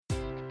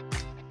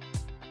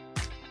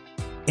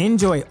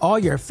Enjoy all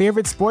your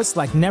favorite sports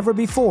like never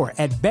before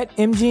at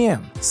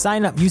BetMGM.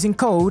 Sign up using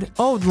code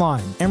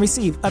OldLine and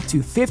receive up to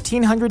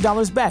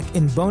 $1,500 back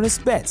in bonus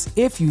bets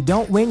if you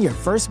don't win your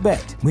first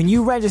bet. When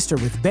you register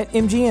with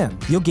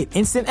BetMGM, you'll get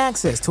instant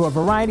access to a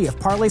variety of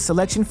parlay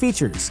selection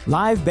features,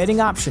 live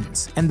betting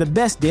options, and the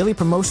best daily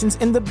promotions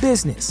in the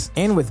business.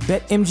 And with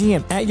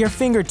BetMGM at your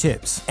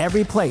fingertips,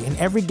 every play and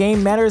every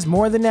game matters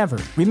more than ever.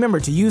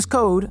 Remember to use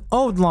code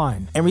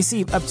OldLine and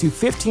receive up to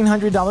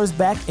 $1,500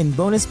 back in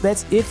bonus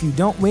bets if you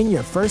don't win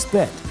your first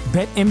bet.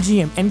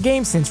 BetMGM and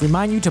GameSense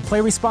remind you to play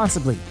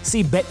responsibly.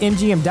 See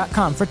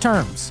BetMGM.com for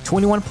terms.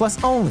 21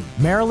 plus only.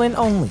 Maryland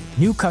only.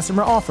 New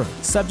customer offer.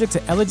 Subject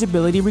to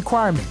eligibility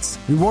requirements.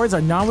 Rewards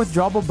are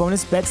non-withdrawable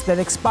bonus bets that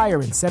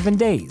expire in 7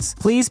 days.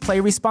 Please play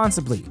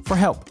responsibly. For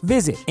help,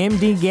 visit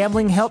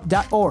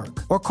mdgamblinghelp.org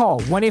or call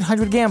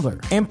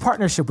 1-800-GAMBLER in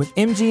partnership with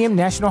MGM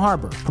National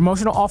Harbor.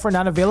 Promotional offer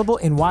not available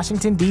in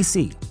Washington,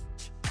 D.C.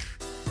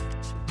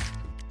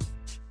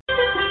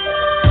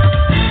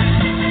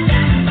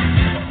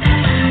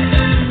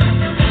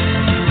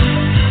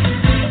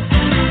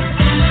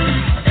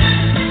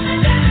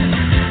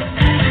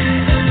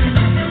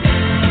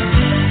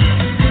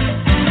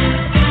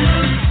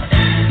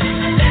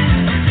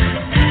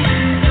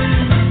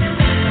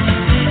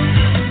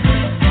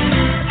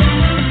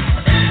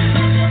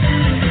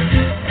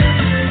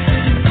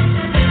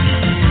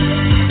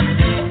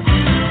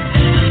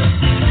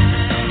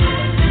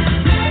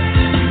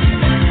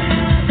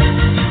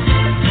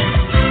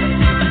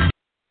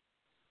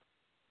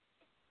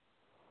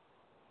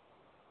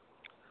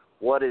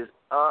 What is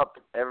up,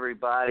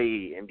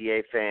 everybody,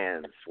 NBA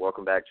fans?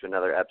 Welcome back to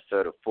another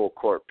episode of Full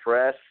Court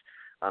Press.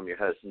 I'm your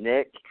host,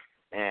 Nick,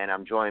 and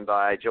I'm joined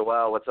by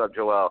Joel. What's up,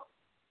 Joel?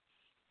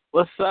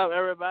 What's up,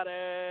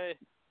 everybody?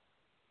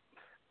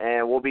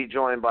 And we'll be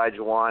joined by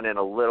Juwan in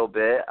a little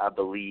bit, I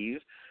believe.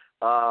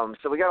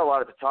 So we got a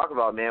lot to talk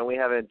about, man. We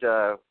haven't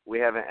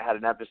had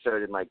an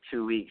episode in like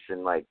 2 weeks,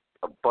 and like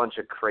a bunch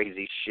of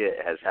crazy shit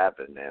has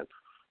happened, man.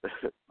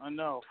 I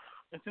know.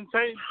 It's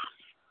insane.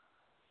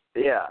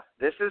 Yeah,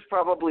 this has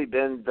probably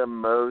been the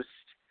most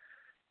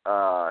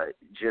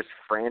just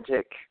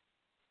frantic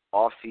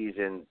off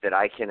season that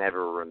I can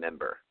ever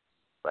remember.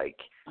 Like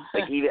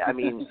even, I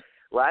mean,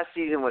 last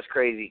season was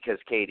crazy because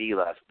KD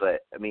left,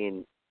 but I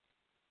mean,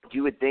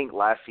 you would think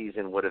last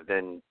season would have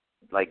been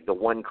like the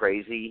one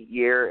crazy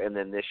year, and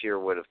then this year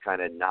would have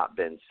kind of not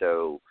been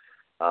so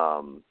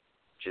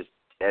just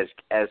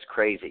as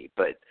crazy.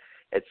 But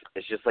it's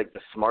just like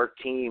the smart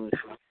teams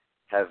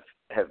have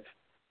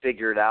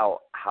figured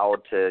out how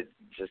to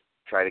just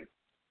try to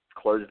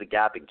close the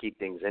gap and keep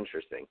things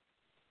interesting.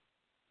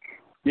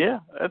 Yeah,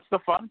 that's the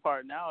fun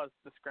part now is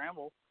the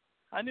scramble.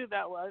 I knew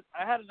that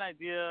I had an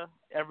idea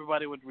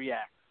everybody would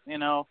react, you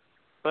know,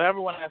 but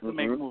everyone has to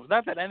make moves.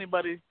 Not that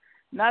anybody's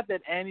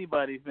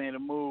made a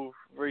move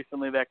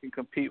recently that can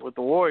compete with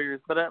the Warriors,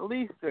 but at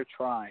least they're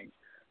trying.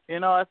 You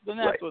know, that's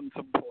what's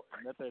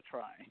important, that they're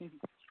trying.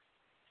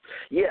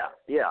 Yeah,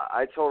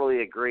 I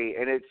totally agree.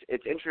 And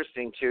it's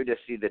interesting, too, to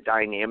see the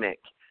dynamic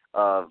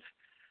of,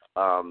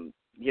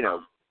 you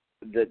know,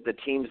 the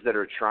teams that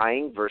are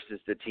trying versus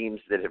the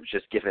teams that have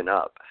just given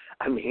up.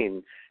 I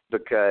mean,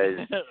 because,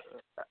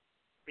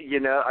 you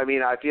know, I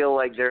mean, I feel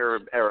like there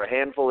are a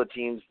handful of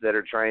teams that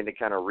are trying to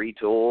kind of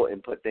retool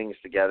and put things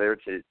together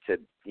to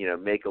you know,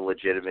 make a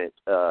legitimate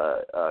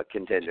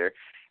contender.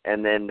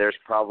 And then there's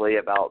probably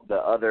about the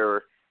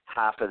other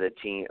half of the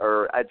team,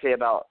 or I'd say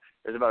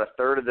there's about a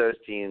third of those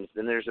teams.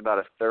 Then there's about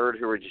a third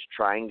who are just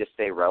trying to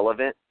stay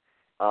relevant,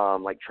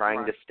 like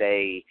trying to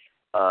stay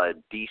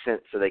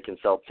decent so they can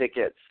sell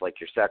tickets, like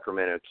your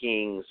Sacramento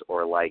Kings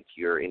or like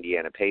your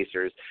Indiana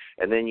Pacers.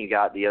 And then you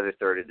got the other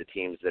third of the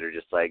teams that are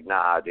just like,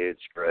 nah, dude,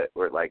 screw it.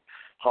 We're like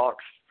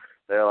Hawks.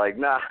 They're like,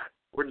 nah,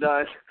 we're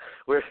done.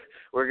 We're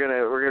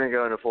gonna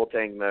go into full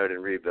tank mode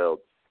and rebuild.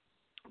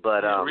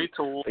 But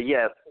retool.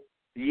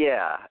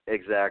 Yeah,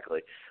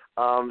 exactly.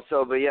 But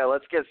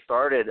let's get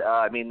started.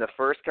 I mean, the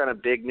first kind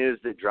of big news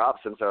that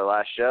dropped since our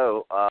last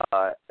show,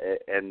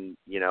 and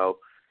you know,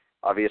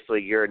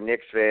 obviously you're a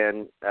Knicks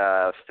fan,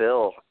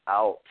 Phil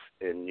out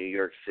in New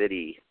York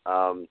City.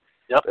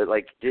 Yep.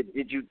 Like,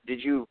 did you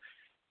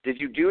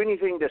do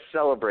anything to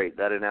celebrate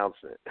that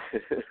announcement?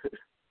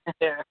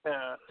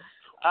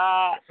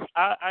 I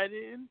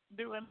didn't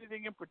do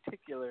anything in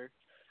particular.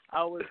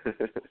 I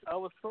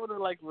was sort of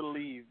like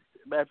relieved,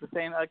 but at the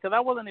same, because I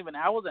wasn't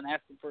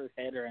asking for his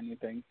head or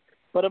anything.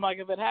 But I'm like,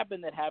 if it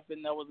happened, it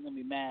happened. I wasn't gonna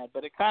be mad.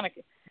 But it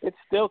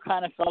still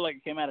kind of felt like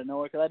it came out of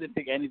nowhere because I didn't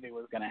think anything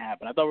was gonna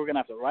happen. I thought we were gonna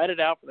have to write it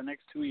out for the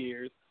next 2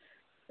 years.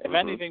 If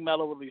anything,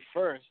 Melo would leave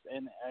first,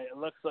 and it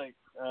looks like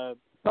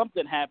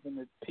something happened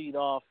that teed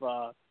off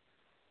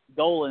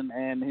Dolan,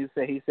 and he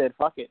said,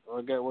 "Fuck it,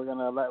 we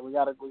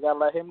gotta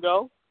let him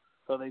go."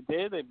 So they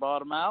did. They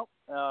bought him out.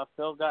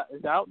 Phil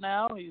is out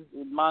now. He's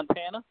in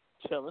Montana,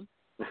 chilling,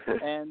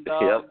 and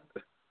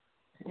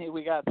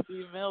we got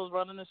Steve Mills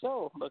running the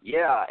show.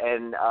 Yeah,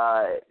 and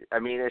I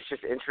mean, it's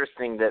just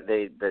interesting that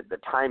the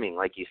timing,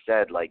 like you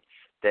said, like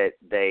that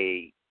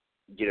they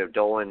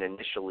Dolan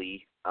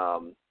initially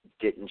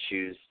didn't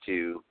choose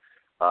to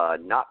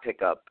not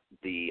pick up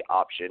the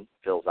option,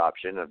 Phil's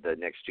option of the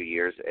next 2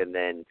 years, and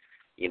then,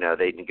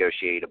 they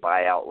negotiate a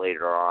buyout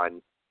later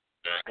on.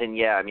 And,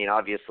 yeah, I mean,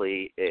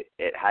 obviously it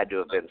had to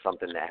have been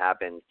something that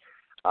happened.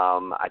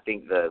 I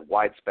think the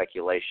wide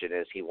speculation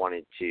is he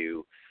wanted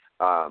to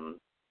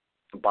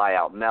buy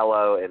out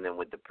Melo, and then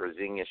with the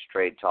Porzingis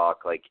trade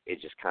talk, like, it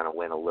just kind of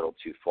went a little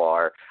too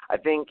far. I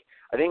think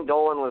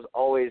Dolan was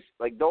always,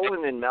 like,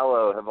 Dolan and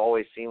Melo have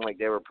always seemed like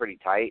they were pretty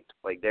tight.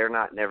 Like, they're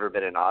never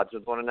been at odds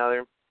with one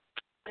another.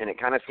 And it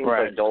kind of seems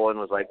like Dolan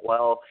was like,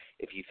 well,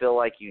 if you feel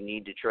like you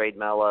need to trade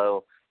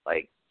Melo,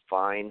 like,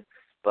 fine.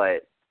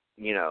 But,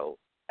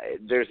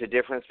 there's a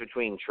difference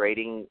between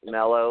trading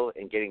Melo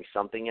and getting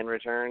something in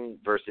return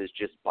versus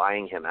just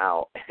buying him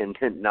out and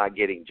then not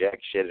getting jack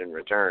shit in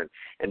return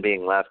and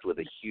being left with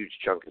a huge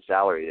chunk of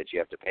salary that you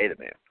have to pay the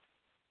man.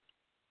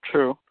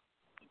 True.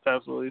 It's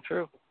absolutely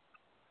true.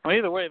 Well,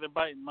 either way, they're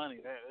biting money.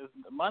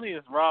 Money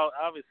is raw,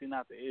 obviously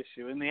not the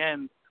issue. In the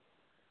end,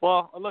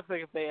 well, it looks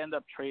like if they end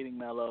up trading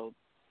Melo,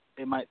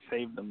 it might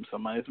save them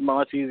some money. It's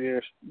much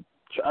easier.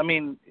 I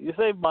mean, you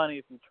save money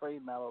if you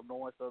trade Melo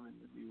more so than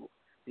you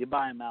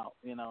buy him out.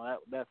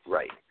 That's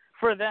right.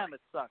 For them,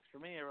 it sucks. For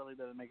me, it really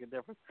doesn't make a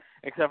difference,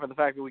 except for the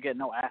fact that we get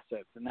no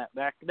assets, and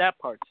that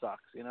part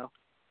sucks.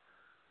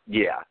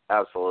 Yeah,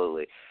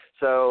 absolutely.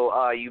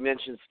 So you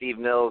mentioned Steve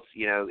Mills.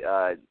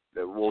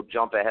 We'll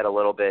jump ahead a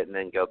little bit and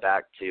then go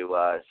back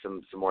to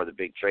some more of the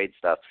big trade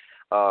stuff.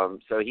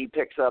 So he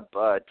picks up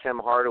Tim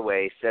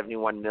Hardaway,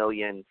 $71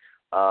 million,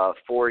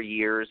 4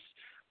 years.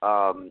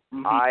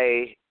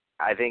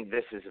 I think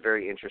this is a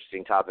very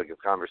interesting topic of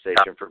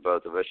conversation for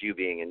both of us, you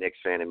being a Knicks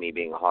fan and me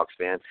being a Hawks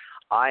fan.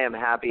 I am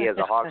happy as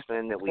a Hawks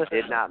fan that we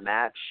did not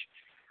match.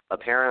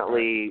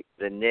 Apparently,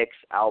 the Knicks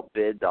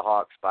outbid the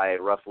Hawks by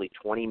roughly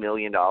 $20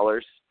 million.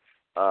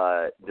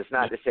 That's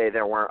not to say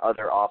there weren't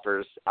other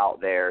offers out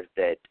there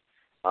that,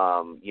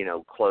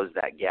 closed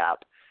that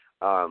gap.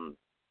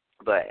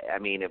 But, I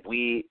mean,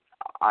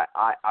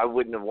 I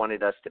wouldn't have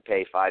wanted us to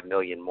pay $5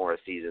 million more a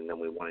season than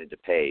we wanted to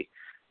pay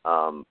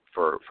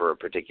for a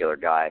particular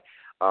guy.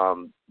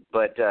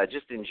 But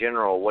just in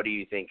general, what do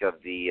you think of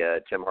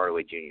the Tim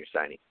Hardaway Jr.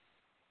 signing?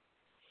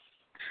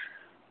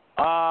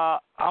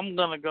 I'm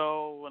going to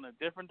go in a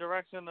different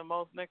direction than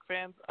most Knicks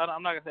fans.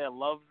 I'm not going to say I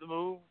love the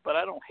move, but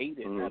I don't hate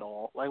it at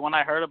all. Like, when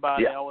I heard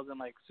about it, I wasn't,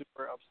 like,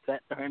 super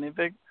upset or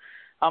anything.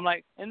 I'm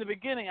like, in the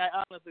beginning, I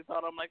honestly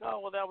thought, I'm like, oh,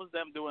 well, that was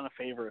them doing a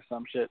favor or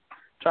some shit,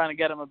 trying to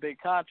get him a big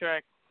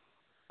contract,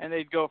 and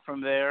they'd go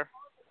from there.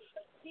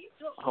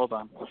 Hold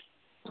on.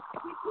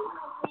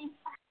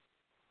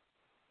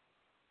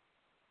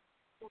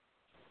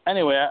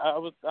 Anyway,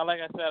 like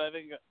I said, I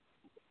think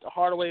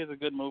Hardaway is a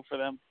good move for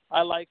them.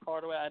 I like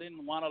Hardaway. I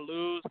didn't want to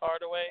lose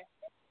Hardaway,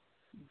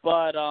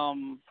 but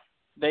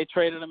they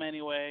traded him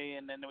anyway,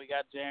 and then we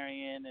got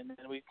Jarian, and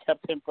then we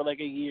kept him for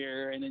like a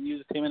year, and then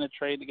used him in a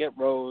trade to get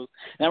Rose.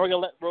 Now we're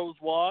going to let Rose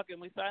walk, and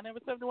we signed him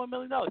for $71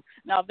 million.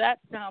 Now that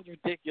sounds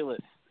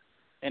ridiculous,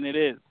 and it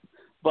is,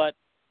 but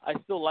I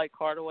still like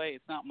Hardaway.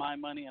 It's not my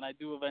money, and I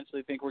do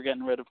eventually think we're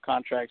getting rid of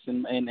contracts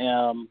in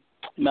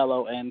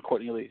Melo and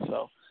Courtney Lee.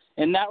 So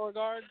in that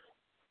regard,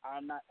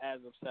 I'm not as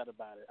upset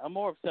about it. I'm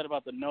more upset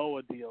about the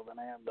Noah deal than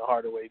I am the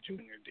Hardaway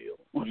Jr. deal.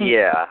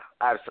 Yeah,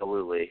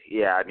 absolutely.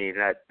 Yeah, I mean,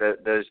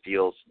 those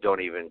deals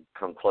don't even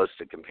come close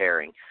to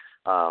comparing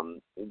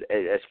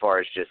as far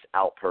as just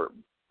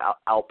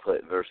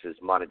output versus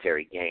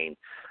monetary gain.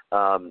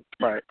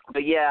 Right.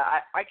 But, yeah,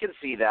 I can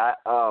see that.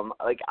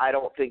 I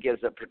don't think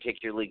it's a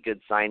particularly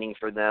good signing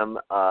for them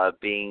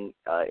being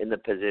in the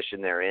position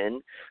they're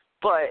in.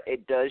 But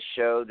it does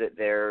show that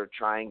they're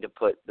trying to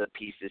put the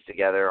pieces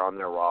together on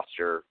their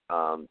roster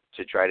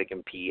to try to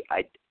compete.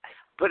 I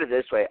put it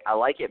this way: I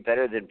like it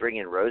better than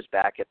bringing Rose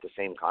back at the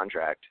same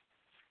contract.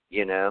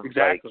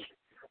 Exactly.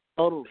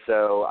 Totally.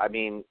 So I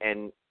mean,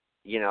 and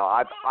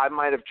I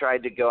might have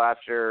tried to go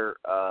after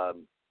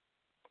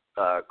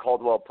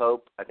Caldwell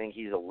Pope. I think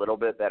he's a little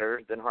bit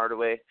better than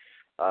Hardaway.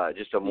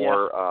 Just a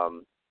more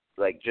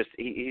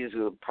he's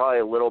probably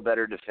a little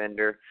better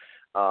defender.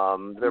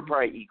 They're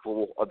probably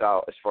equal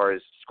about as far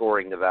as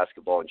scoring the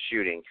basketball and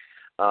shooting.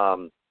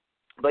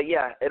 But,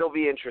 yeah, it'll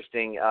be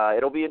interesting.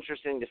 It'll be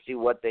interesting to see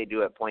what they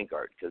do at point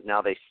guard because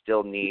now they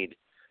still need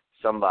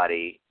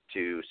somebody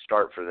to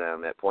start for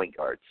them at point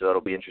guard. So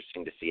it'll be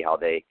interesting to see how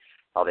they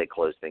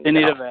close things out.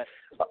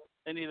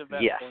 They need a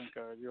vet yes. point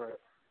guard. You're right.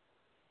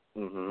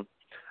 Mm-hmm.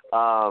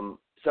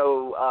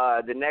 So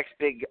the next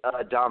big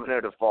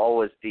domino to fall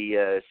was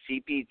the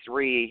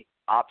CP3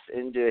 opts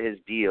into his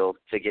deal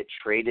to get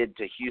traded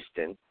to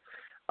Houston.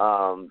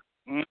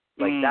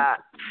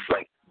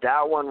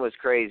 That one was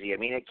crazy. I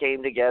mean, it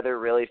came together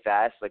really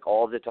fast, like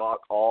all the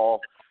talk,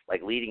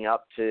 leading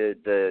up to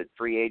the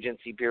free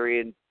agency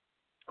period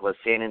was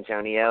San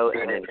Antonio,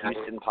 and then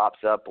Houston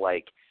pops up 2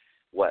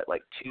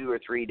 or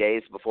 3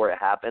 days before it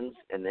happens,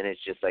 and then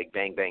it's just like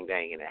bang, bang,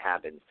 bang, and it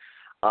happens.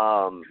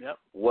 Yep.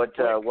 What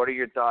are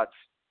your thoughts?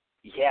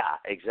 Yeah,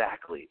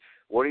 exactly.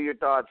 What are your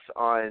thoughts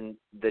on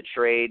the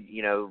trade,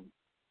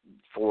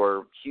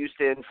 for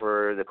Houston,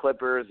 for the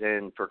Clippers,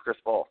 and for Chris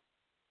Paul?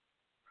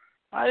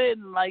 I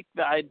didn't like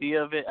the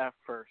idea of it at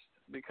first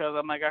because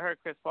I'm like, I heard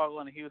Chris Paul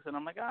going to Houston.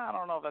 I'm like, I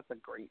don't know if that's a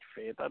great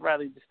fit. I'd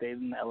rather just stay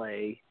in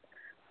L.A.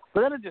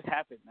 But then it just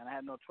happened, and I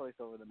had no choice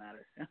over the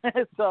matter.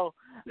 So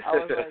I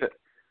was like,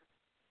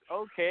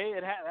 okay,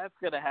 that's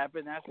going to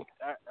happen. That's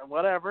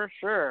whatever,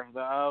 sure.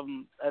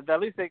 At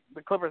least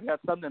the Clippers got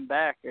something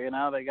back. You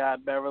know, they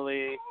got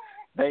Beverly,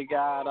 they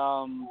got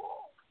Sam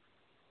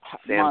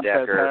Montrezl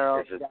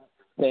Decker,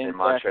 Harrell,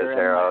 Montrezl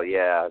Harrell,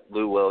 yeah,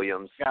 Lou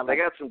Williams. They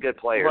got some good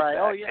players right.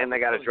 back, Oh, yeah, and they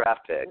got a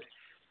draft pick.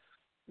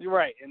 You're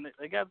right, and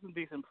they got some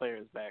decent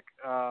players back.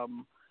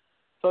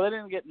 So they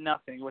didn't get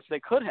nothing, which they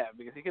could have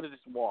because he could have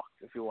just walked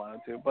if he wanted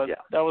to. But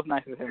that was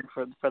nice of him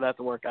for that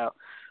to work out.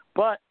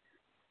 But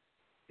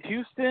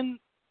Houston,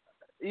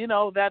 you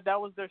know, that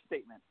was their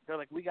statement. They're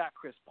like, we got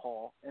Chris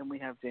Paul and we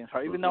have James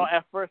Harden. Even though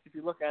at first, if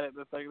you look at it,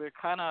 it's like they're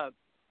kind of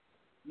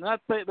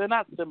they're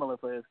not similar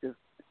players because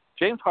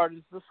James Harden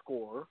is the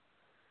scorer,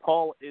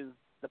 Paul is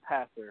the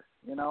passer.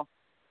 You know,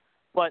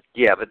 but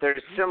they're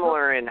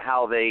similar in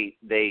how they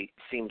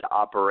seem to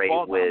operate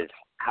with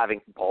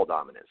having ball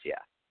dominance. Yeah.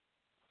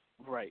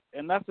 Right,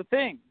 and that's the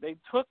thing. They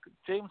took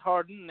James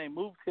Harden and they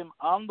moved him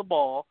on the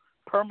ball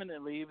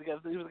permanently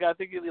because he was the guy. I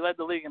think he led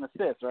the league in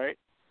assists, right?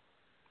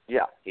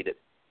 Yeah, he did.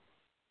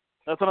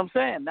 That's what I'm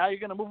saying. Now you're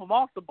going to move him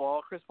off the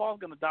ball. Chris Paul's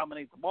going to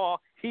dominate the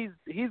ball. He's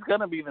going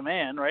to be the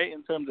man, right,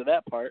 in terms of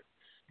that part.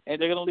 And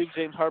they're going to leave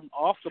James Harden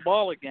off the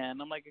ball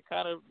again. I'm like,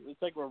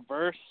 it's like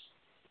reverse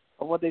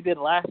of what they did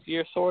last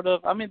year, sort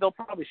of. I mean, they'll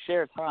probably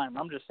share time.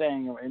 I'm just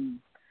saying, and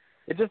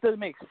it just doesn't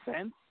make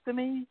sense to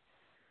me.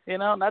 You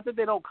know, not that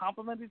they don't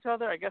complement each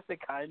other. I guess they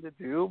kind of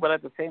do, but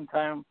at the same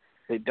time,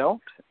 they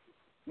don't.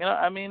 You know,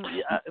 I mean,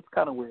 it's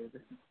kind of weird.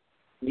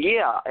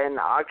 Yeah, and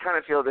I kind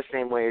of feel the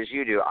same way as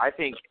you do. I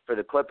think for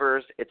the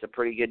Clippers, it's a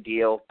pretty good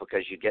deal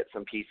because you get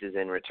some pieces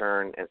in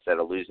return instead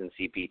of losing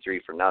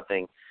CP3 for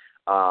nothing.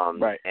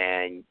 Right.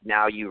 And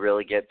now you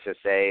really get to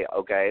say,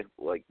 okay,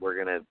 like we're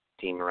going to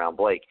team around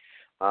Blake,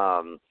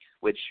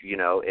 which, you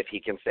know, if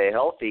he can stay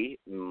healthy,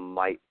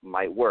 might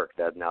work.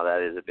 That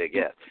is a big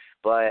if.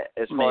 But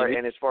as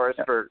far as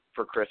for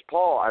Chris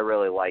Paul, I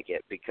really like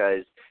it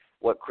because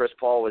what Chris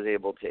Paul was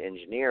able to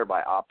engineer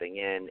by opting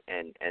in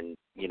and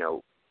you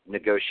know,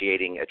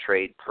 negotiating a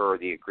trade per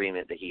the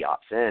agreement that he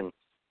opts in,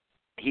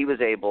 he was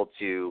able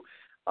to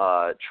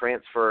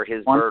transfer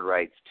his bird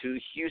rights to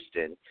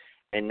Houston,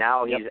 and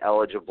now he's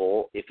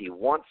eligible, if he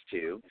wants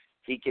to,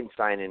 he can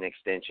sign an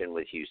extension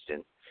with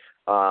Houston.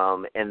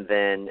 And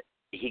then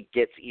he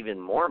gets even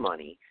more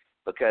money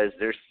because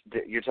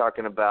you're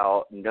talking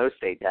about no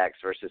state tax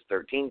versus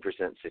 13%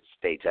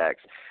 state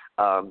tax.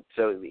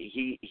 So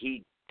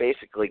he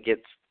basically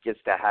gets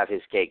to have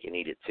his cake and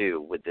eat it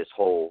too with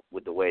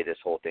the way this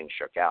whole thing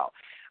shook out.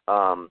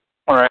 All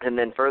right. And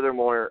then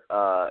furthermore,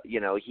 you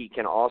know, he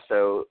can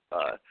also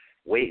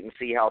wait and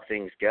see how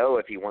things go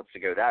if he wants to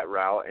go that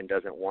route and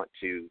doesn't want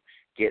to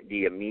get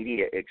the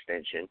immediate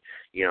extension.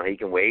 You know, he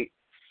can wait,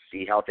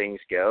 see how things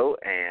go,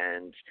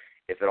 and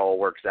if it all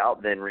works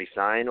out, then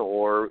resign.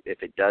 Or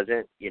if it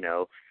doesn't, you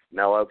know,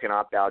 Melo can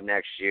opt out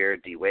next year.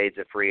 D Wade's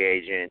a free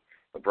agent.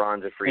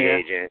 LeBron's a free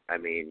agent. I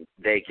mean,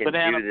 they can do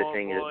the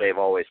thing that they've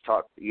always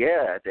talked.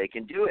 Yeah, they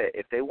can do it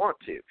if they want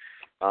to,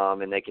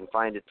 and they can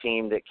find a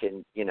team that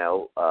can, you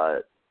know,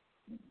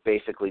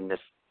 basically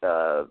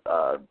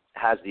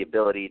has the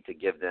ability to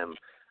give them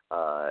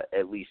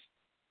at least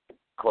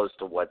close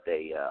to what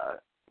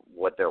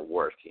they're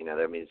worth. You know,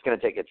 I mean, it's going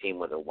to take a team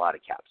with a lot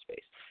of cap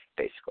space,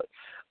 basically.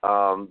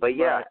 But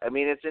yeah, right. I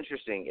mean, it's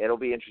interesting. It'll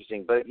be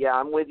interesting. But yeah,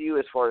 I'm with you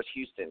as far as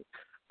Houston.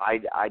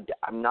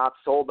 I'm not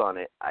sold on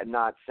it. I'm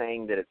not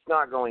saying that it's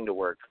not going to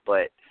work,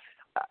 but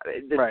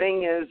the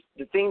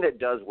thing that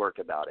does work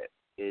about it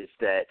is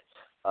that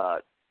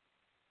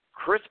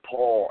Chris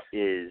Paul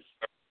is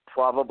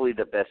probably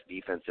the best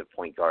defensive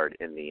point guard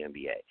in the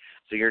NBA.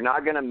 So you're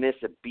not going to miss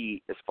a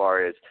beat as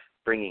far as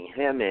bringing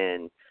him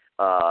in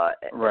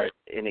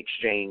in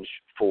exchange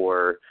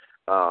for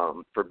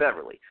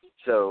Beverly.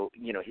 So,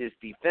 you know, his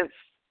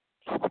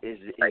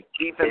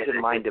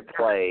defensive-minded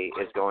play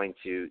is going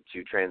to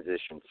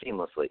transition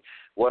seamlessly.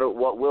 What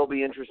will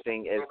be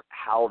interesting is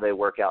how they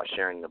work out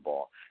sharing the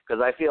ball.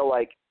 Because I feel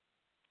like,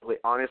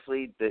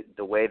 honestly,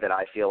 the way that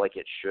I feel like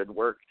it should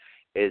work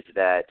is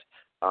that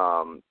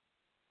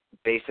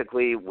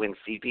basically when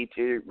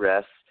CP2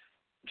 rests,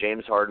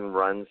 James Harden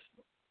runs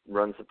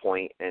the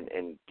point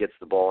and gets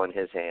the ball in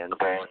his hands.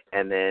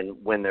 And then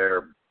when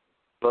they're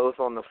both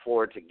on the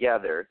floor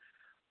together,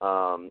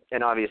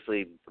 and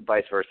obviously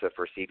vice versa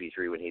for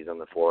CP3 when he's on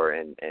the floor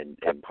and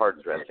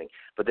Harden's resting.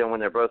 But then when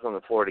they're both on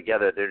the floor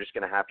together, they're just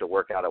going to have to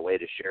work out a way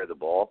to share the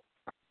ball.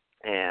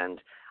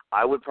 And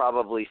I would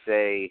probably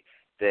say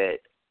that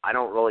I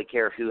don't really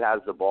care who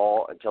has the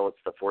ball until it's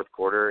the fourth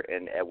quarter,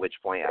 and at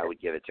which point I would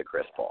give it to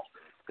Chris Paul.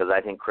 Because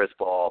I think Chris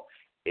Paul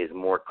is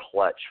more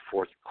clutch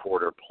fourth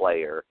quarter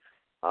player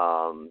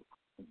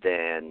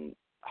than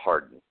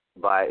Harden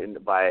by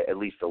at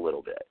least a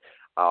little bit.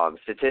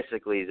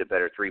 Statistically, he's a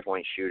better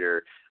three-point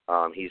shooter.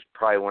 He's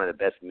probably one of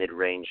the best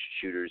mid-range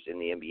shooters in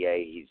the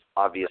NBA. He's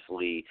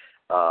obviously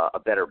a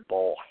better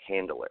ball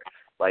handler.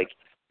 Like,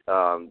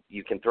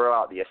 you can throw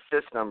out the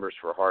assist numbers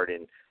for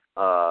Harden,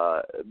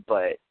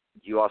 but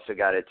you also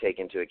got to take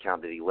into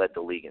account that he led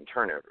the league in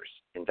turnovers.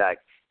 In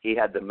fact, he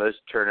had the most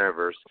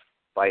turnovers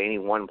by any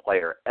one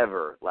player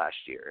ever last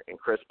year, and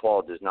Chris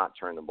Paul does not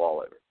turn the ball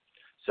over.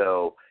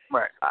 So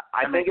right.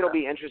 I think it'll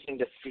be interesting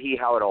to see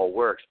how it all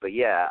works. But,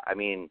 yeah, I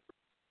mean,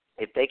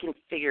 if they can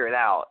figure it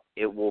out,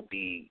 it will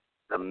be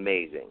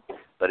amazing.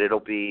 But it'll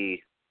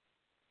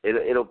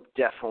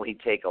definitely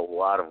take a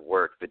lot of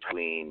work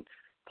between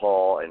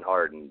Paul and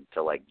Harden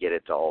to, like, get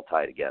it to all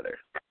tie together.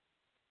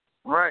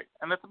 Right,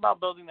 and it's about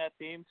building that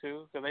team,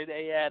 too, because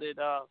they added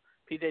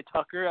P.J.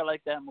 Tucker. I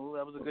like that move.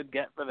 That was a good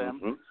get for them.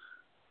 Mm-hmm.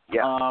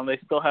 Yeah. They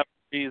still have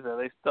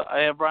Visa. I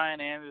have Brian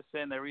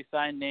Anderson. They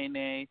re-signed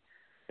Nene.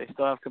 They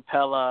still have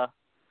Capella.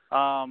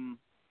 I'm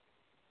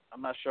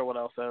not sure what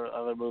else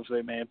other moves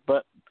they made,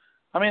 but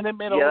I mean they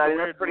made. Yeah,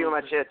 that's pretty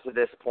much it to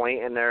this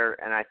point. And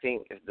I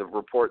think the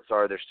reports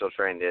are they're still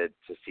trying to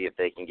see if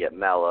they can get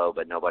Melo,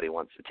 but nobody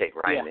wants to take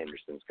Ryan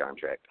Anderson's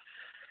contract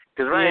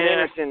because Ryan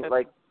Anderson,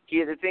 like,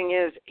 the thing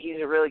is,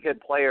 he's a really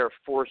good player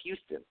for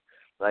Houston.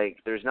 Like,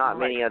 there's not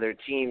many other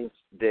teams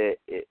that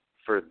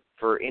for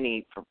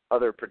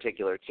other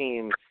particular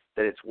teams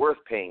that it's worth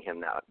paying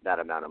him that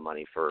amount of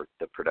money for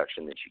the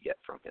production that you get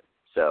from him.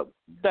 So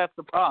that's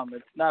the problem.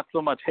 It's not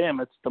so much him;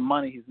 it's the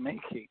money he's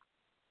making.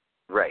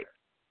 Right.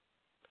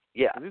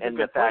 Yeah, and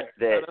the fact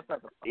that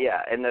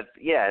and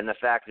the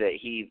fact that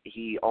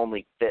he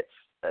only fits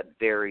a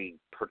very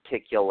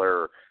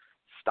particular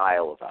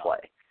style of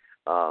play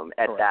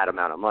at that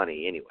amount of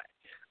money anyway.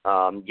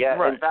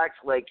 In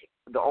fact, like,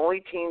 the only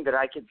team that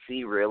I could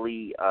see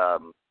really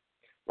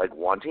like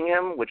wanting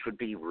him, which would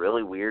be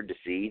really weird to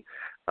see,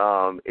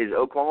 is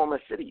Oklahoma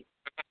City,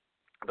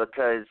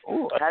 because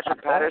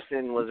Patrick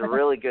Patterson was a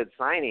really good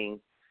signing,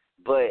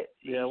 but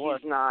he's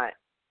not.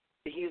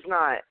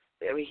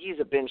 I mean, he's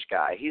a bench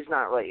guy. He's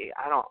not like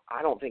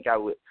I don't think I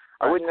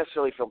wouldn't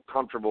necessarily feel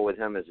comfortable with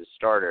him as a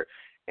starter,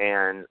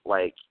 and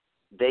like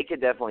they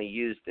could definitely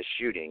use the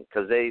shooting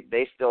because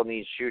they still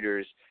need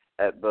shooters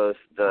at both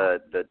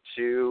the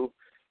 2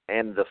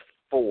 and the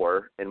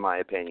 4, in my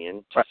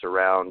opinion, to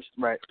surround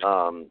their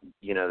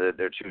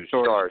 2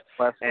 stars.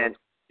 And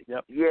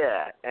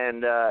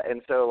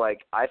and so,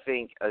 like, I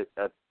think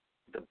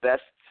the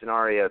best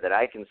scenario that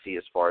I can see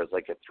as far as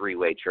like a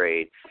 3-way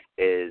trade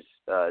is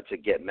to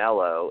get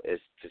Melo is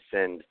to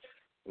send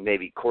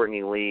maybe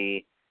Courtney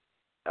Lee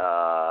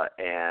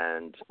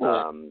and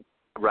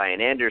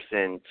Ryan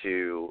Anderson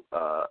to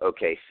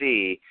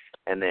OKC,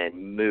 and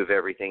then move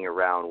everything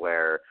around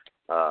where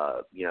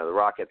the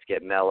Rockets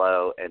get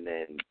Melo, and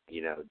then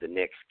the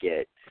Knicks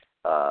get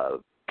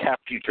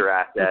future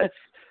assets,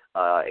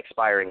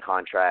 expiring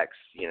contracts,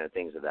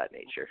 things of that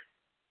nature.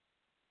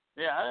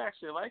 Yeah, I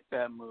actually like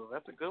that move.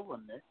 That's a good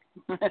one, Nick.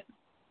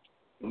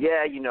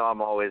 Yeah,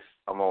 I'm always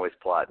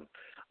plotting.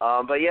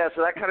 But yeah,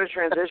 so that kind of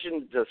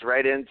transitioned us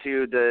right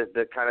into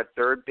the kind of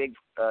third big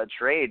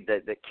trade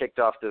that kicked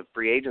off the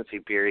free agency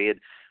period.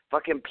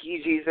 Fucking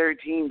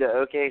PG-13 to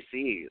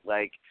OKC.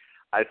 Like,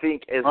 I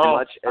think as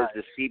much as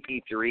the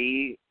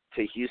CP3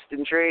 to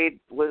Houston trade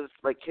was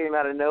like came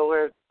out of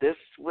nowhere, this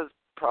was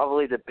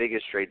probably the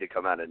biggest trade to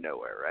come out of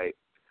nowhere, right?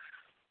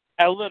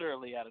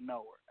 Literally out of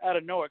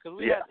nowhere, because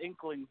we had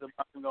inklings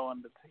about him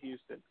going to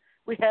Houston.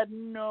 We had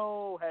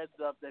no heads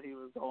up that he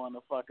was going to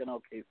fucking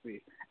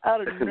OKC.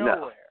 Out of nowhere.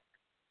 No.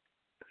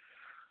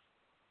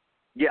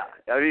 Yeah,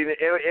 I mean,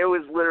 it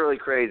was literally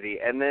crazy.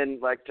 And then,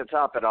 like, to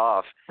top it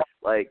off,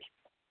 like,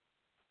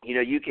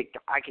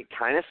 I could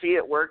kind of see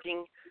it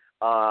working.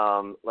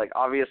 Like,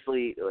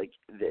 obviously, like,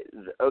 the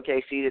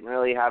OKC didn't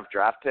really have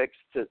draft picks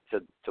to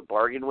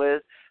bargain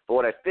with. But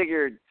what I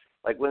figured,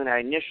 like, when I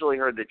initially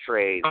heard the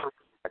trade,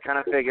 I kind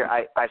of figured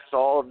I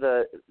saw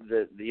the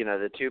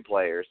 2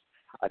 players.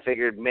 I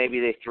figured maybe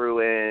they threw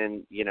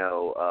in,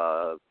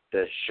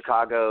 the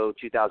Chicago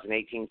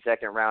 2018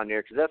 second round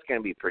there, because that's going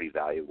to be pretty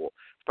valuable.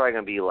 It's probably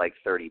going to be like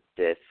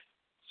 35th,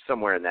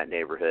 somewhere in that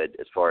neighborhood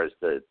as far as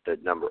the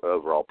number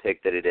overall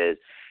pick that it is.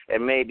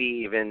 And maybe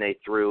even they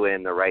threw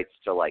in the rights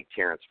to, like,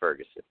 Terrence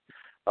Ferguson.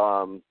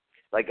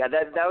 Like,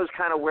 that was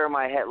kind of where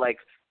my head, like,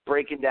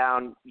 breaking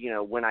down,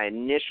 when I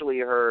initially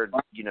heard,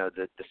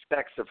 the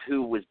specs of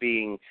who was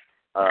being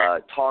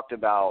talked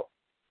about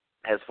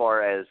as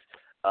far as,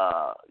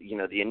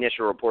 the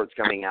initial reports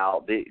coming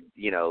out,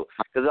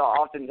 because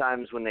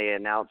oftentimes when they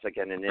announce like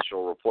an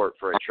initial report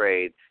for a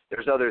trade,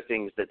 there's other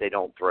things that they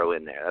don't throw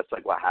in there. That's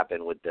like what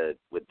happened with the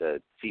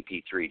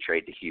CP3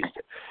 trade to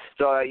Houston.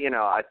 So,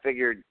 I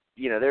figured,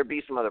 there'd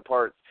be some other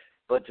parts,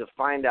 but to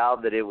find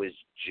out that it was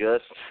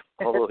just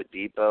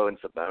Oladipo and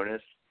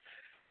Sabonis,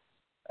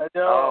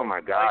 oh my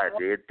God,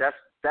 dude,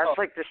 that's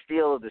like the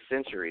steal of the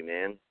century,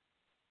 man.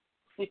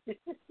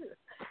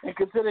 And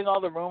considering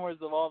all the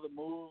rumors of all the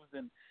moves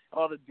and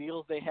all the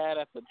deals they had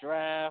at the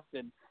draft,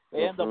 and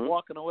they end up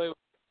walking away with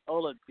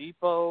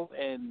Oladipo,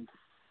 and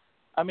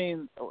I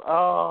mean,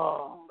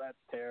 oh, that's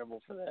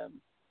terrible for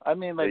them. I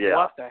mean, like, Yeah.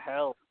 what the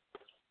hell?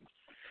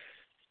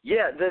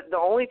 Yeah, the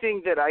only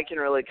thing that I can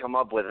really come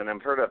up with, and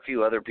I've heard a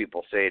few other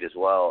people say it as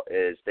well,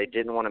 is they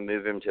didn't want to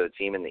move him to a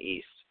team in the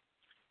East.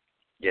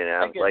 You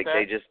know, I get like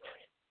that.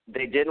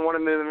 they didn't want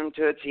to move him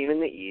to a team in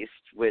the East,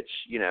 which,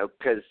 you know,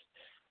 because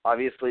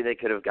obviously they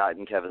could have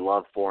gotten Kevin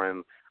Love for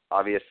him.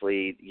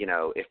 Obviously, you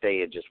know, if they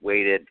had just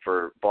waited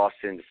for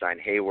Boston to sign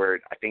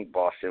Hayward, I think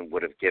Boston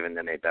would have given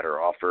them a better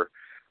offer.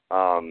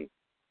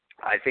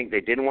 I think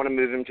they didn't want to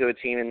move him to a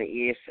team in the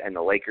East, and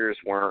the Lakers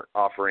weren't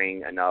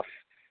offering enough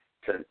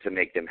to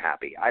make them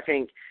happy. I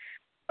think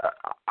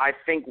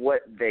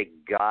what they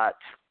got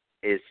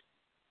is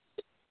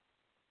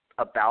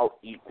about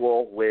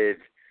equal with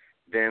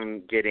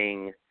them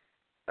getting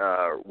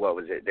what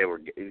was it? They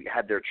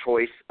had their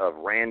choice of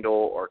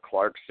Randall or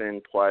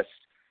Clarkson plus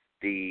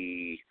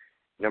the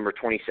number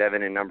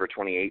 27 and number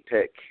 28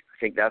 pick. I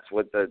think that's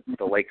what the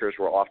Lakers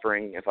were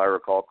offering, if I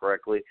recall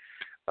correctly.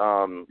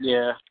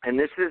 Yeah. And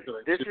this is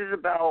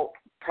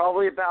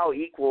probably about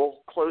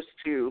equal, close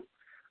to.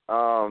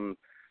 When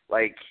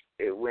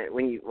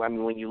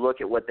you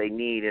look at what they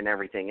need and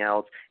everything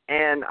else,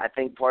 and I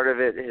think part of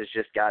it has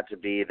just got to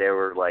be they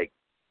were like,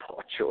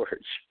 Paul George,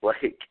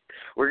 like,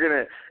 we're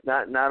gonna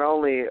not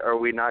only are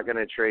we not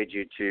gonna trade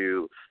you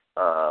to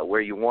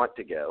where you want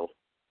to go,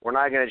 we're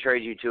not gonna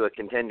trade you to a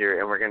contender,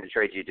 and we're gonna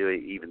trade you to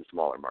an even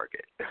smaller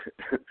market.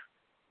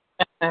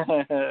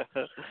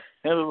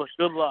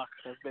 Good luck.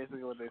 That's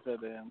basically what they said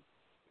to him.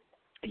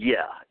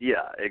 Yeah,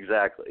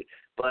 exactly.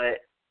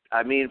 But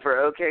I mean, for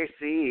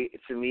OKC,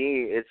 to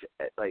me, it's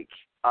like,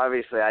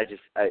 obviously I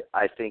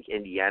think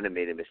Indiana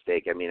made a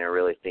mistake. I mean, I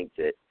really think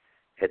that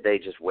had they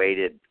just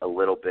waited a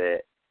little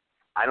bit,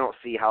 I don't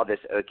see how this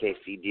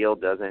OKC deal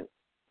isn't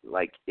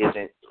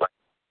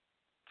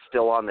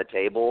still on the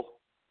table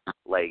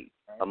like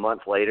a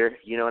month later.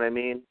 You know what I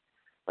mean?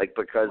 Like,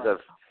 because of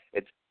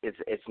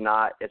it's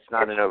not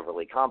an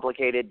overly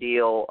complicated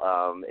deal.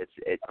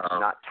 It's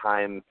not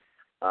time.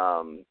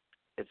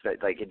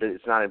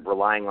 It's not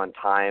relying on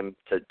time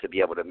to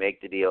be able to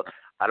make the deal.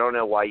 I don't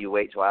know why you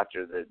wait till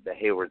after the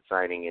Hayward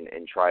signing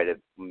and try to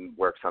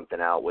work something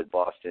out with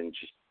Boston.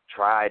 Just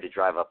try to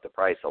drive up the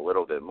price a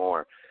little bit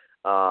more.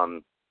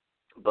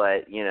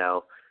 But, you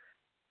know,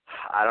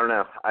 I don't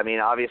know. I mean,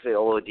 obviously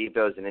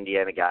Oladipo is an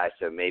Indiana guy,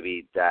 so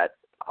maybe that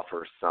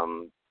offers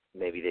some.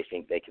 Maybe they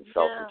think they can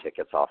sell some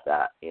tickets off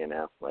that. You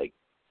know, like.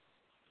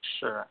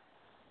 Sure.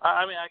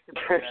 I mean, I can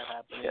see that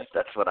happening. Yes,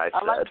 that's what I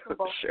said. Like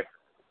sure.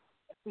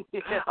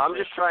 I'm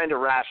just trying to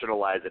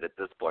rationalize it at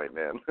this point,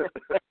 man.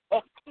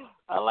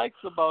 I like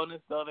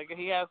Sabonis, though.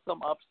 He has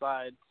some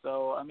upside.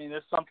 So, I mean,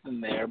 there's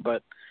something there,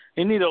 but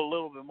he needs a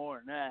little bit more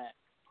than that.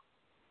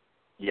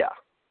 Yeah.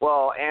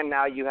 Well, and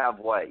now you have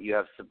what? You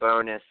have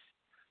Sabonis,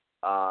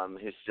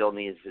 who still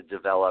needs to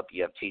develop.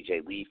 You have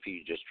TJ Leaf, who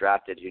you just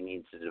drafted, who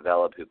needs to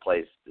develop, who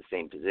plays the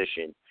same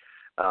position.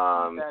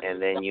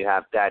 And then you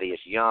have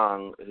Thaddeus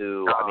Young,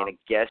 who, I mean, I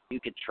guess you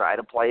could try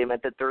to play him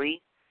at the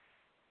 3,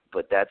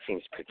 but that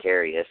seems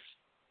precarious.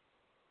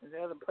 They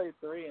haven't played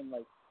 3 in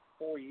like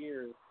 4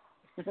 years.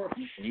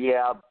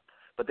 Yeah,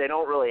 but they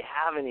don't really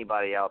have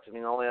anybody else. I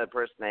mean, the only other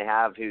person they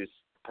have who's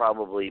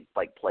probably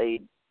like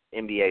played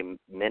NBA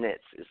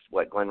minutes is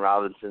what, Glenn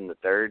Robinson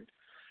III.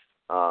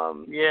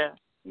 Yeah,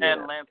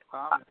 and Lance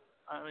Thomas.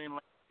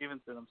 Lance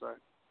Stevenson. I'm sorry.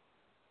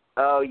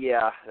 Oh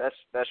yeah, that's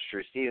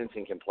true.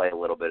 Stevenson can play a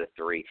little bit of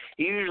 3.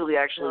 He usually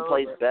actually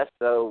plays best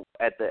though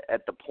at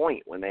the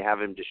point when they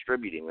have him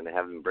distributing, when they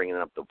have him bringing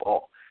up the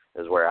ball,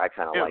 is where I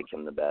kind of like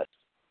him the best.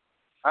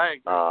 I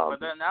agree. But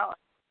then now I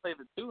play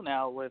the 2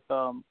 now with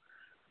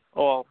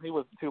well, he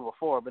was the 2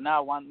 before, but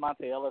now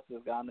Monte Ellis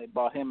is gone. They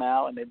bought him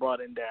out and they brought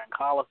in Darren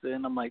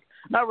Collison. I'm like,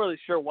 not really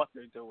sure what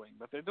they're doing,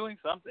 but they're doing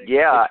something.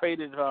 Yeah, they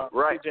traded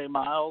CJ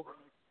Miles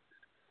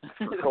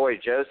for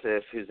Corey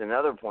Joseph, who's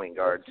another point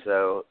guard.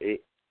 So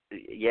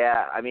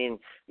yeah, I mean,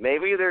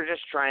 maybe they're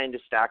just trying to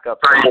stack up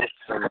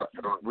some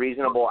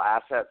reasonable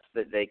assets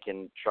that they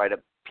can try to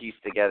piece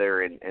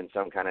together in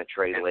some kind of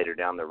trade later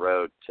down the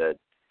road to,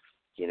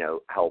 you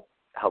know, help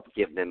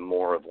give them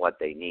more of what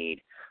they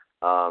need.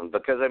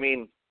 Because I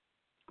mean,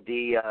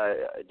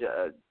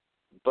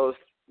 both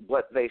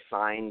what they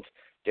signed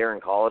Darren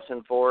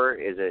Collison for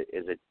is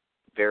a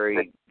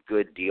very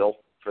good deal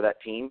for that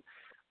team.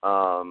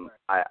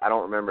 I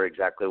don't remember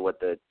exactly what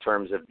the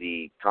terms of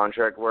the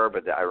contract were,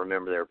 but I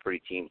remember they were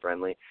pretty team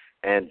friendly.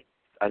 And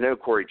I know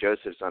Corey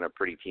Joseph's on a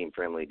pretty team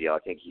friendly deal. I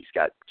think he's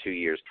got 2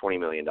 years, $20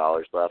 million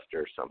left,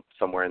 or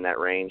somewhere in that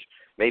range,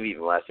 maybe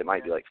even less. It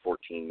might be like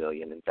 $14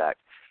 million, in fact.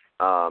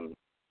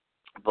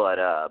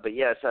 But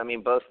yes, I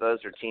mean, both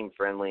those are team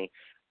friendly.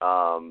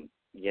 You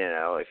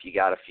know, if you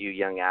got a few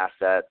young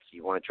assets,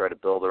 you want to try to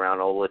build around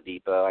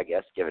Oladipo, I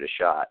guess give it a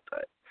shot.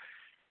 But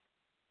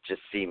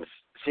just seems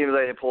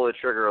like they pulled the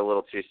trigger a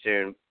little too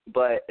soon.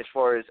 But as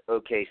far as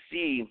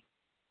OKC,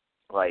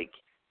 like,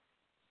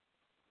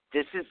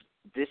 this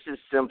is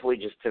simply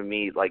just, to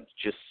me, like,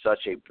 just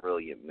such a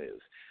brilliant move.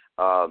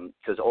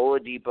 because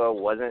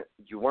Oladipo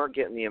you weren't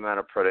getting the amount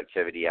of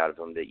productivity out of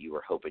him that you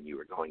were hoping you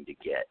were going to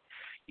get.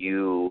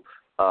 You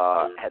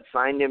had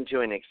signed him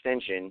to an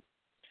extension,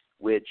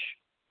 which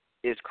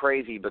is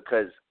crazy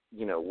because,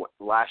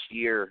 last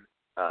year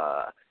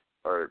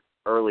or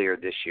earlier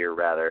this year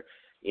rather,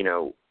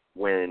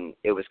 when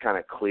it was kind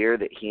of clear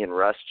that he and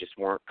Russ just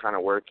weren't kind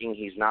of working.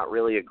 He's not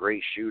really a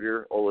great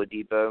shooter,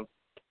 Oladipo.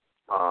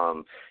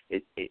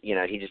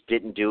 He just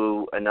didn't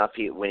do enough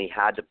when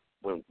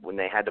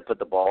they had to put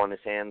the ball in his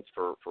hands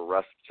for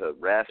Russ to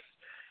rest.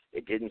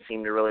 It didn't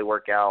seem to really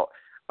work out.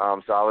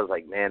 So I was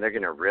like, man, they're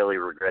going to really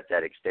regret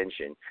that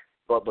extension.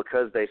 But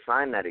because they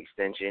signed that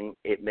extension,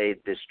 it made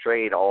this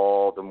trade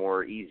all the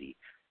more easy,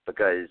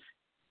 because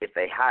if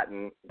they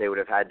hadn't, they would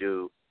have had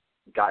to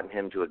gotten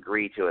him to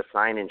agree to a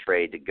sign-in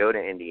trade to go to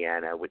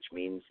Indiana, which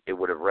means it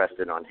would have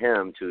rested on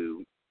him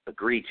to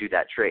agree to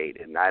that trade.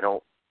 And I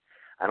don't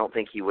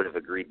think he would have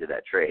agreed to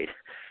that trade.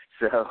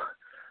 So,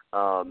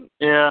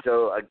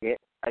 So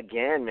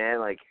again, man,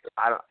 like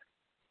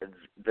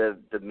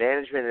the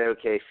management at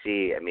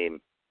OKC, I mean,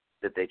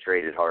 that they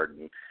traded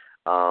Harden,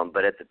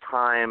 but at the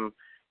time,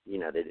 they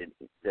didn't.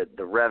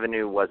 The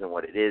revenue wasn't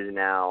what it is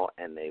now,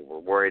 and they were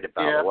worried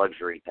about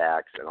luxury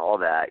tax and all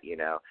that,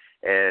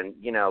 And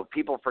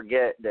people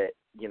forget that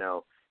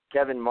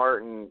Kevin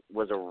Martin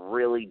was a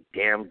really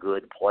damn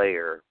good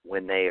player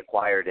when they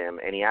acquired him,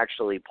 and he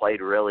actually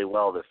played really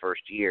well the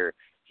first year.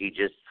 He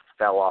just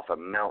fell off a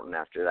mountain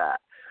after that.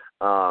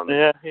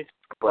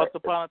 Once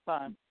upon a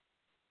time.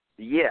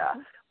 Yeah,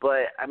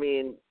 but I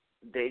mean,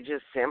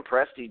 Sam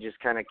Presti just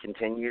kind of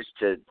continues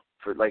to,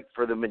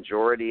 for the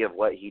majority of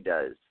what he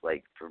does,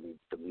 like from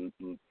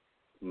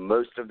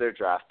most of their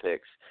draft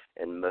picks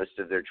and most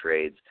of their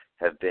trades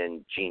have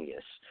been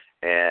genius.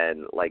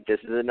 And like, this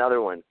is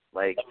another one.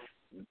 Like,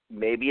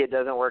 maybe it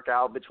doesn't work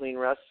out between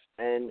Russ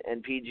and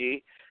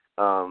PG.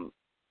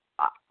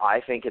 I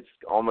think it's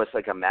almost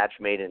like a match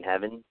made in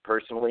heaven,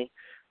 personally,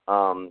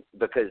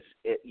 because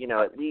at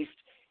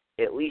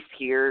least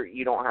here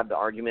you don't have the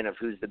argument of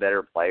who's the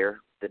better player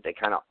that they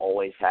kind of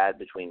always had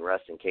between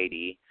Russ and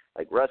KD.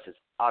 Like, Russ is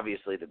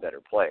obviously the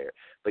better player,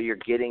 but you're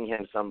getting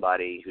him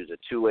somebody who's a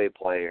two-way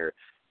player,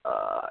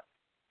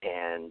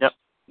 and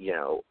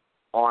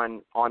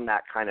on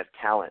that kind of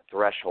talent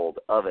threshold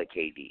of a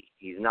KD.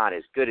 He's not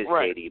as good as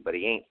KD, but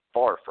he ain't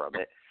far from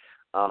it.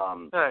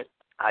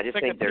 I just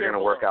think they're going to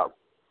work out.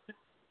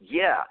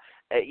 Yeah,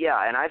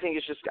 and I think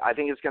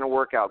it's going to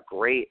work out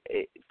great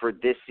for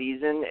this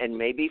season and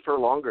maybe for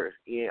longer.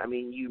 I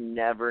mean, you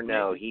never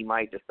know. He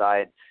might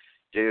decide,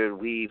 dude,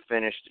 we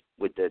finished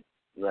with the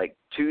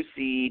 2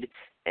 seed,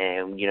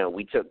 and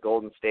we took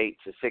Golden State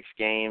to 6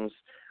 games.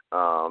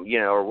 Or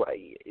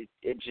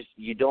it just,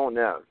 you don't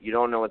know. You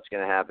don't know what's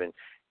going to happen.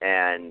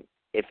 And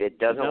if it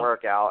doesn't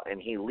work out and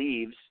he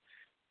leaves,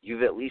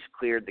 you've at least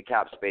cleared the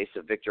cap space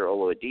of Victor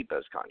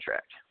Oladipo's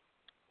contract.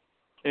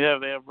 Yeah,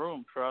 they have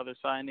room for other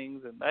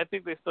signings, and I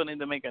think they still need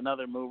to make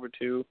another move or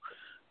two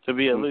to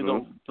be a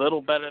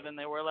little better than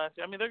they were last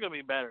year. I mean, they're going to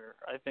be better,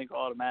 I think,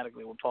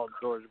 automatically with Paul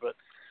George, but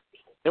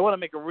they want to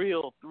make a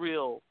real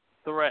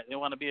threat. They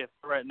want to be a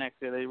threat next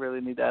year. They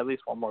really need at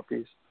least one more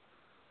piece.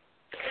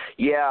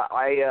 Yeah,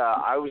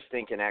 I was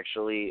thinking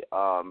actually,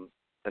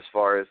 as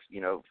far as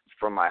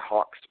from my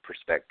Hawks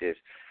perspective,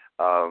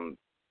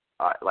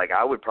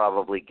 I would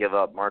probably give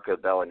up Marco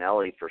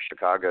Bellinelli for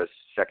Chicago's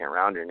second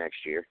rounder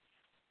next year.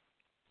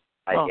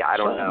 I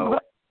don't know.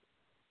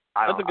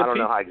 I don't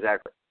know how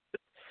exactly.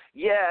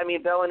 Yeah, I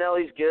mean,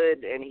 Bellinelli's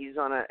good, and he's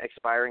on an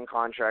expiring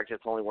contract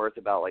that's only worth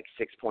about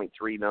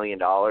 $6.3 million.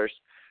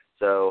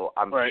 So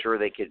I'm sure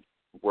they could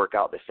work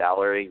out the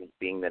salary,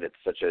 being that it's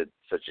such a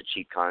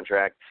cheap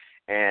contract.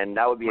 And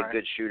that would be a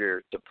good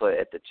shooter to put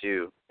at the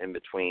 2 in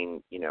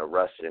between,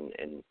 Russ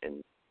and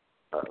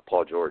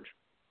Paul George.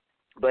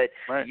 But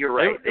you're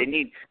right. They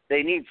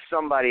need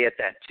somebody at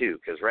that 2,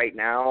 because right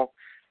now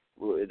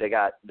they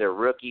got their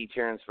rookie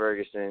Terrence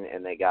Ferguson,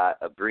 and they got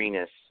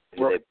Abrines,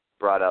 who they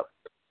brought up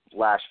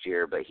last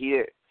year, but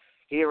he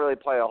didn't really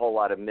play a whole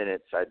lot of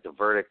minutes. The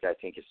verdict, I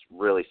think, is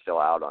really still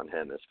out on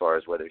him as far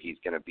as whether he's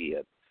going to be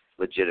a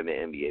legitimate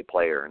NBA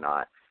player or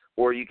not.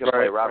 Or you can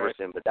play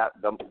Robertson, but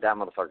that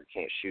motherfucker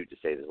can't shoot to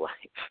save his life.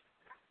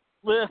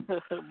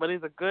 But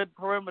he's a good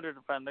perimeter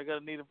defender. They're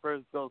going to need him for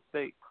his Golden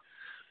State.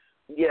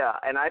 Yeah,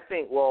 and I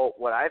think,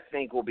 what I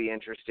think will be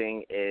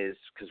interesting is,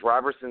 because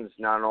Robertson's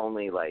not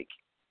only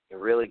a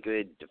really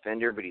good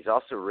defender, but he's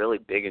also really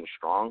big and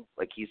strong.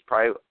 He's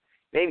probably,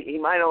 maybe he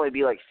might only be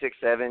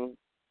 6'7",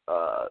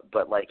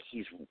 but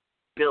he's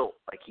built,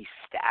 he's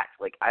stacked.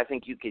 I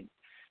think you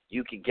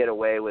could get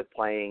away with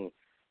playing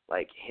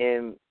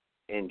him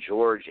and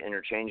George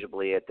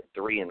interchangeably at the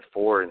 3 and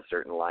 4 in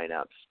certain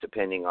lineups,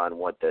 depending on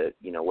what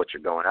what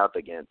you're going up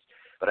against.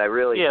 But I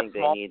really think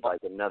they need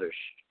another.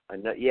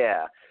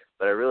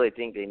 But I really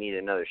think they need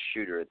another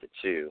shooter at the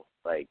 2,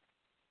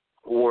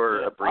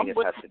 or Abrines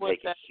has to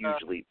take a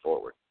huge leap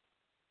forward.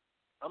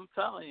 I'm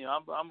telling you,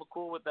 I'm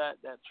cool with that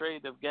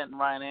trade of getting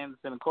Ryan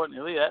Anderson and Courtney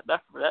Lee.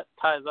 That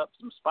ties up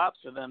some spots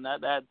for them.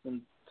 That adds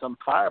some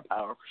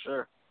firepower for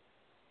sure.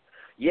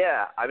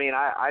 Yeah, I mean,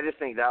 I just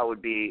think that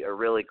would be a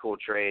really cool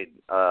trade.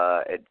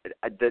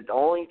 The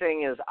only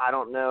thing is, I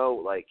don't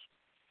know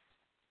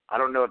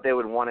if they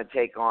would want to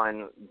take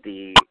on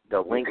the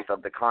length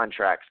of the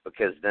contracts,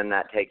 because then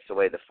that takes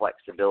away the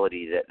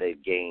flexibility that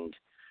they've gained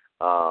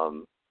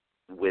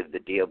with the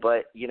deal.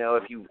 But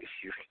if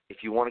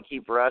you want to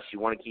keep Russ, you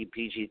want to keep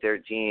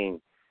PG-13.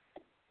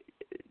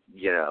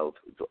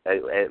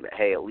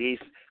 Hey, at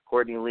least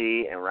Courtney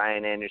Lee and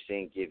Ryan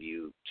Anderson give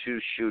you two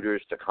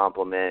shooters to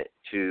complement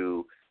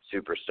two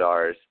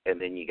superstars, and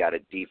then you got a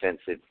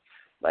defensive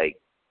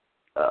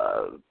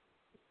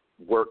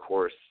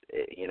workhorse,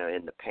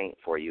 in the paint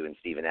for you in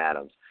Steven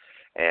Adams,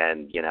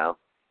 and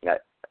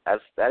that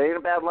ain't a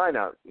bad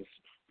lineup.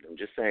 I'm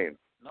just saying.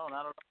 No,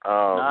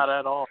 not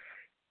at all.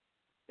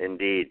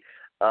 Indeed.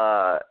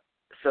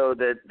 So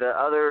the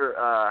other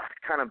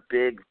kind of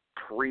big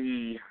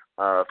free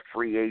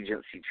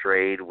agency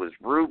trade was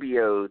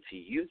Rubio to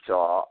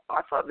Utah.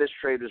 I thought this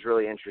trade was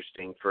really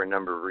interesting for a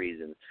number of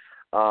reasons.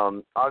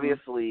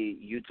 Obviously,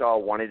 Utah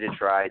wanted to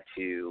try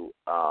to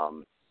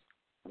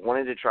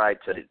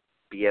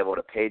be able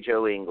to pay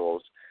Joe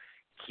Ingles,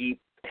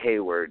 keep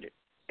Hayward,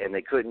 and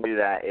they couldn't do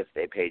that if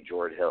they paid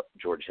George Hill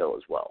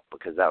as well,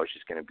 because that was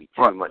just going to be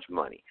too much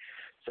money.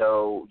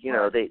 So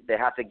they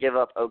have to give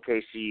up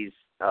OKC's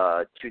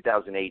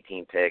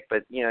 2018 pick,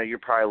 but you're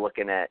probably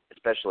looking at,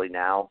 especially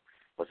now,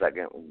 what's that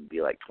going to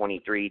be, like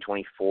 23,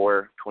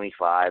 24,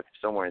 25,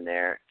 somewhere in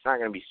there. It's not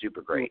going to be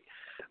super great.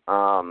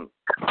 And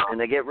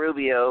they get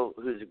Rubio,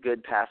 who's a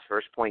good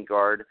pass-first point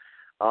guard.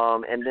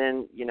 And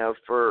then,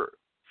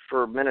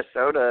 for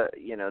Minnesota,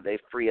 they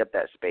free up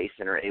that space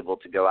and are able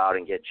to go out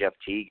and get Jeff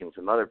Teague and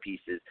some other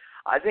pieces.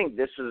 I think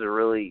this was a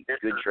really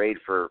good trade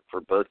for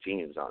both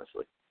teams,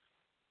 honestly.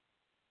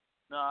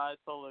 No, I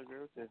totally agree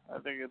with you. I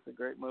think it's a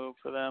great move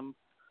for them.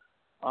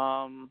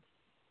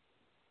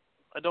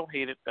 I don't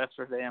hate it, that's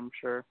for damn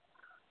sure.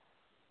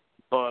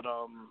 But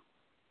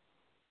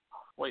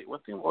wait,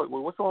 what's the one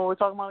we're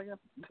talking about again?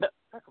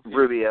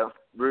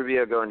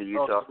 Rubio going to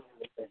Utah.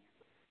 Oh,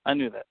 I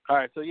knew that. All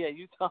right, so yeah,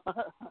 Utah.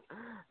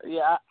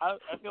 Yeah, I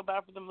feel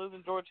bad for them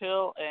losing George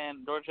Hill,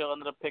 and George Hill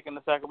ended up picking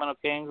the Sacramento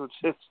Kings, which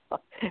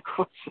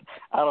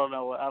I don't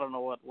know what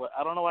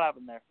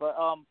happened there, but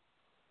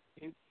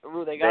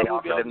they got Rubio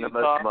offered him Utah.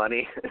 the most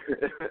money.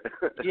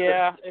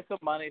 Yeah, it's the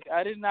money.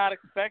 I did not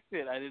expect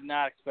it.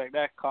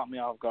 That caught me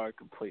off guard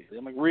completely.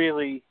 I'm like,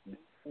 really?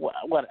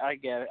 What? I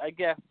get it. I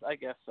guess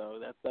so.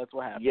 That's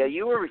what happened. Yeah,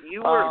 you were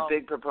a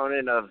big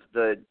proponent of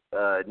the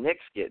Knicks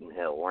getting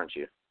Hill, weren't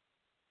you?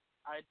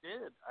 I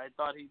did. I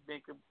thought he'd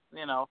make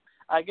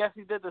I guess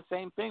he did the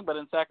same thing, but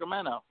in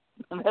Sacramento,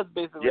 and that's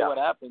basically what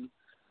happened.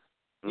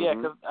 Yeah,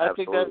 because I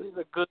think that he's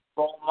a good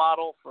role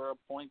model for a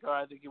point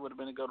guard. I think he would have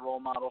been a good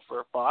role model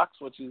for Fox,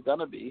 which he's going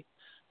to be.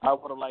 I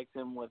would have liked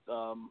him with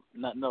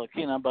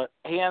Ntilikina, but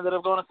he ended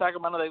up going to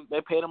Sacramento.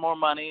 They paid him more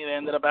money. They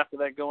ended up after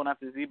that going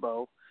after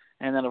Zebo,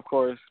 and then, of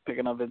course,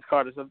 picking up Vince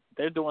Carter. So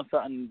they're doing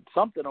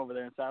something over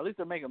there inside. At least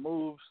they're making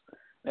moves.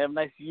 They have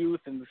nice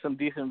youth and some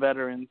decent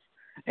veterans.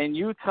 In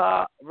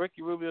Utah,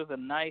 Ricky Rubio is a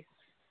nice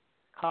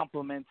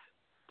complement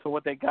to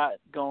what they got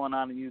going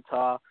on in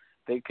Utah.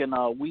 They can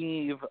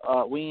wean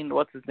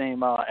what's his name,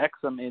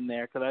 Exum in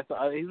there, because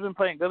he's been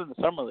playing good in the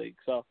summer league.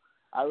 So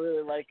I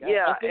really like.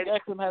 I think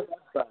Exum has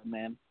upside,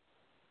 man.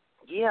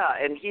 Yeah,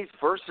 and he's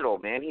versatile,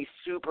 man. He's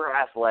super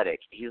athletic.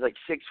 He's like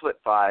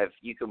 6'5".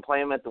 You can play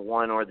him at the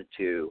 1 or the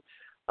 2.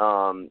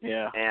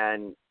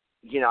 And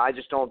I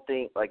just don't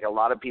think, like, a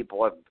lot of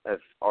people have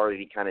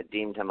already kind of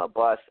deemed him a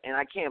bust, and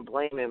I can't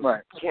blame him.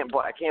 Right.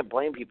 I can't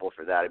blame people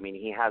for that. I mean,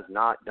 he has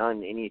not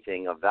done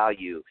anything of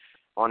value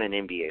on an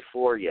NBA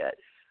floor yet.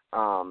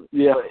 But,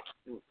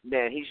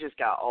 man, he's just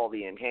got all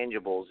the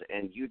intangibles,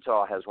 and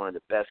Utah has one of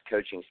the best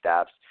coaching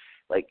staffs.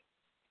 Like,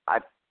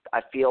 I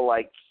feel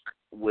like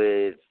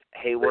with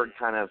Hayward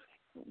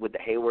with the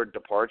Hayward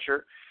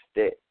departure,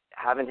 that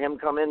having him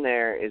come in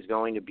there is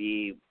going to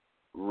be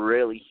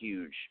really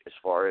huge as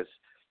far as,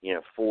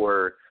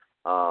 for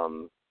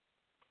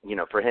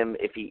him,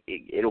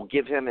 it'll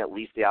give him at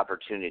least the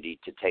opportunity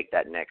to take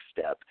that next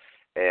step.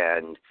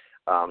 And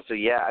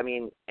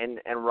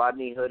and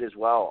Rodney Hood as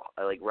well.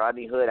 Like,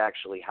 Rodney Hood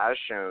actually has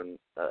shown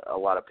a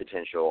lot of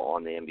potential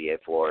on the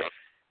NBA floor,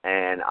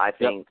 and I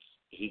think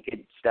he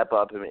could step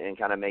up and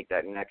kind of make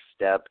that next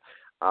step.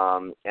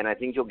 And I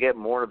think you'll get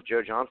more of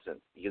Joe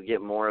Johnson. You'll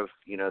get more of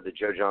the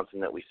Joe Johnson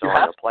that we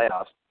saw in the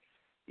playoffs.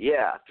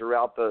 Yeah,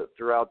 throughout the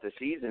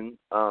season.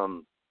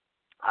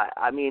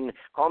 I mean,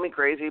 call me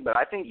crazy, but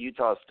I think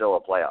Utah is still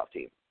a playoff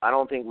team. I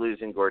don't think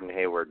losing Gordon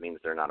Hayward means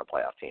they're not a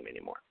playoff team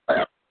anymore.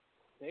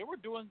 They were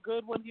doing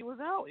good when he was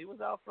out. He was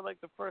out for like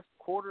the first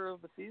quarter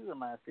of the season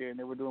last year, and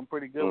they were doing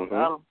pretty good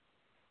without him.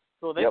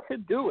 So they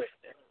could do it.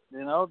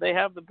 They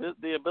have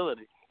the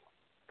ability.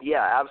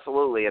 Yeah,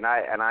 absolutely. And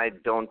I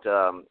don't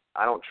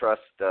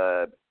trust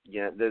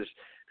there's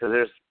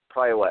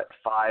probably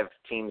 5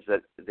 teams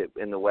that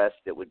in the West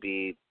that would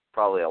be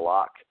probably a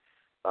lock,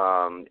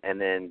 and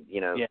then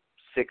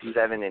 6,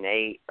 7, and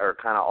 8 are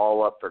kind of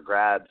all up for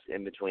grabs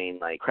in between,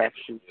 like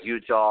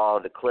Utah,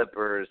 the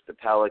Clippers, the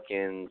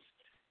Pelicans,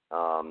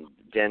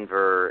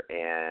 Denver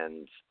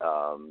and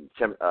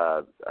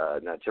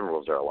not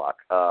Timberwolves are a lock.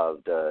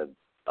 The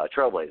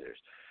Trailblazers.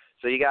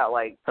 So you got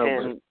like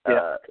 10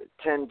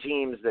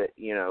 teams that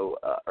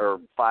or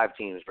 5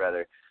 teams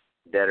rather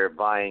that are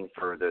vying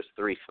for those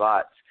 3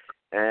 spots.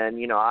 And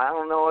I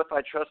don't know if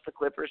I trust the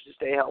Clippers to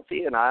stay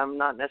healthy, and I'm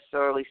not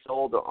necessarily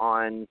sold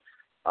on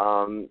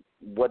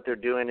what they're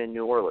doing in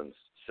New Orleans.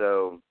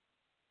 So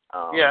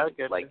I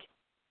get like. You.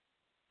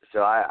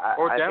 So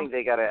I think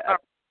they got to.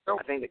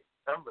 I think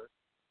Denver.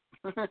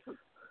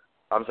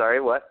 I'm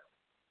sorry, what?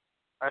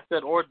 I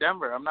said or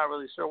Denver. I'm not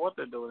really sure what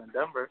they're doing in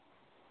Denver.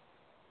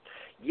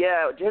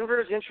 Yeah,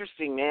 Denver is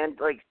interesting, man.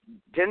 Like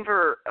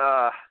Denver.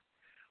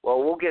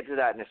 Well, we'll get to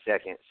that in a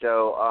second.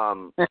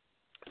 So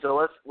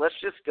so let's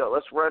just go.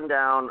 Let's run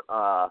down.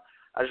 I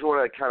just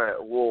want to kind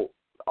of.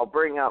 I'll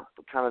bring up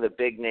kind of the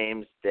big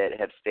names that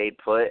have stayed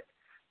put,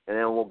 and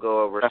then we'll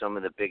go over some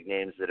of the big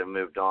names that have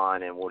moved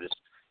on, and we'll just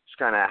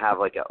kind of have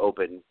like an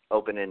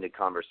open-ended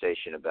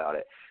conversation about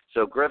it.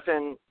 So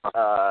Griffin,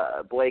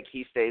 Blake,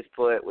 he stays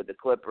put with the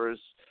Clippers,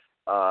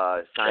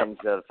 signs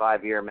a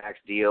 5-year max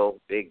deal,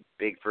 big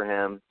for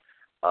him.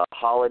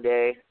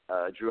 Holiday,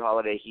 Drew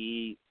Holiday,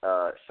 he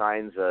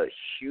signs a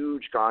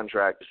huge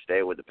contract to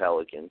stay with the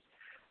Pelicans.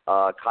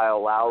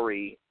 Kyle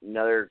Lowry,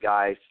 another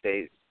guy,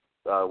 stays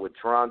with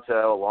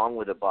Toronto along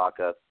with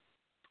Ibaka.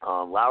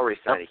 Lowry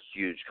signed a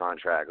huge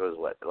contract. It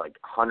was like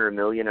 $100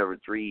 million over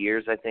 3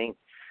 years, I think.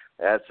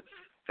 That's a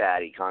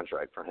fatty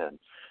contract for him.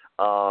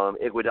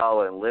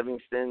 Iguodala and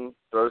Livingston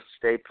both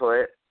stay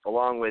put,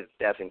 along with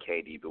Steph and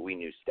KD, but we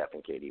knew Steph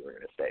and KD were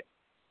going to stay.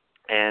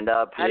 And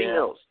Patty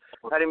Mills.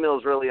 Patty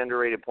Mills, really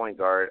underrated point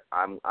guard.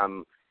 I'm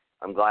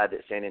glad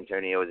that San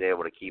Antonio was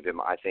able to keep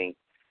him. I think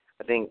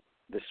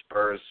the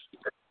Spurs.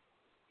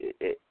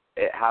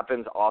 It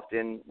happens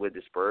often with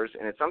the Spurs,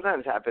 and it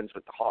sometimes happens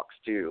with the Hawks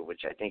too,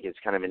 which I think is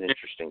kind of an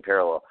interesting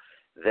parallel.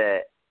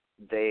 That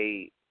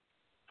they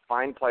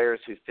find players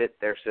who fit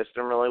their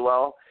system really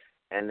well,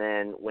 and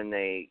then when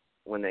they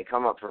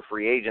come up for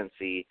free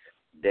agency,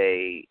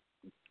 they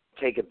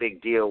take a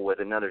big deal with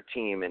another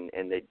team,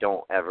 and they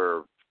don't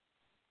ever,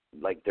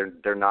 like,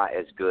 they're not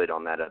as good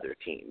on that other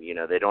team.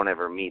 They don't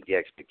ever meet the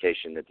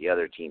expectation that the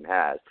other team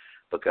has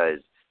because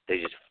they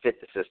just fit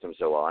the system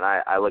so well. And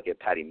I look at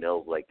Patty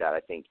Mills like that.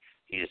 I think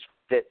he just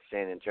fits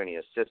San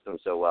Antonio's system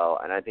so well,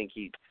 and I think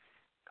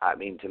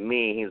to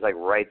me, he's like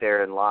right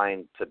there in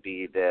line to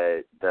be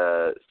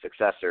the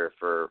successor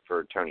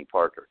for Tony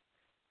Parker.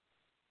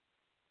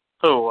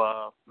 Who,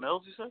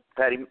 Mills, you said?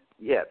 Patty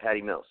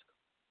Mills.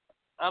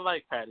 I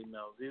like Patty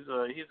Mills. He's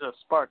a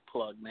spark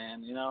plug,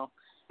 man.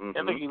 Mm-hmm.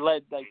 I think he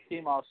led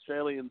Team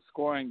Australia in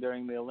scoring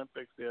during the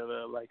Olympics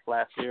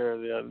last year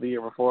or the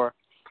year before.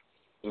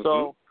 Mm-hmm.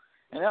 So,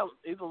 and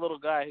he's a little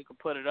guy who can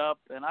put it up.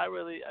 And I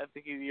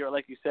think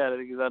like you said, I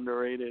think he's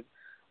underrated.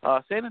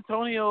 San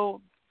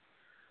Antonio,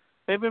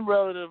 they've been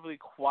relatively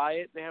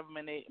quiet. They haven't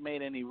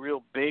made any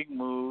real big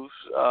moves.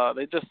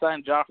 They just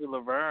signed Joffrey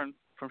Laverne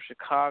from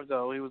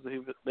Chicago.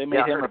 They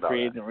made him a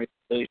free agent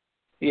recently.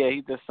 Yeah,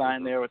 he just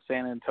signed there with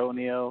San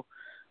Antonio.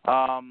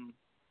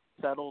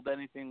 Settled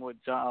anything with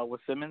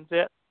Simmons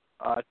yet?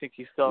 I think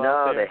he's still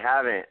out there. No, they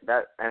haven't.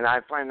 And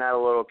I find that a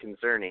little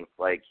concerning.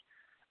 Like,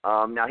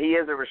 now he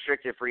is a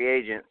restricted free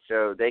agent,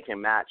 so they can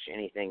match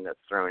anything that's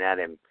thrown at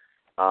him.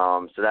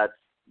 So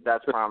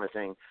that's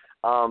promising.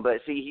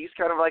 But see, he's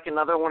kind of like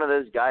another one of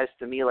those guys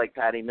to me, like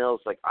Patty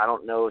Mills. Like, I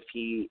don't know if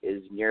he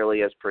is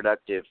nearly as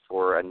productive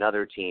for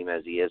another team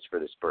as he is for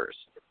the Spurs.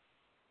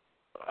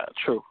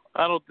 True.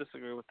 I don't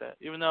disagree with that.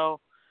 Even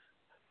though,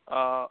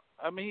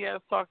 he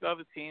has talked to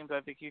other teams. I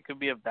think he could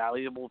be a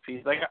valuable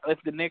piece. Like, if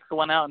the Knicks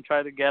went out and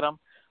tried to get him,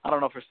 I don't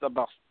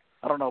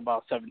know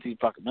about $17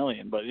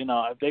 million, but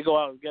if they go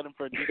out and get him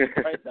for a decent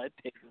price, I'd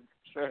take him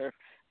for sure.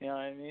 You know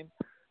what I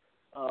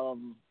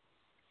mean?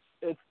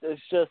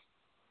 It's just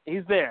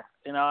he's there.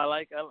 I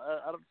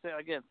don't say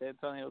again. San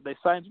Antonio. They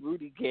signed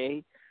Rudy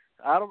Gay.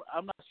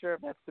 I'm not sure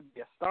if that's to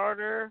be a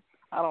starter.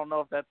 I don't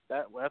know if that's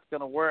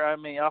going to work.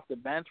 Off the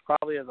bench,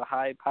 probably as a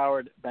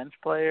high-powered bench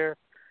player.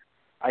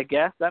 I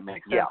guess that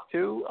makes sense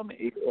too.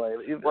 Either way.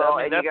 Well,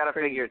 and you got to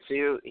figure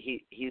too,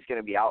 he's going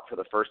to be out for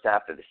the first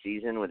half of the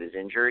season with his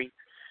injury.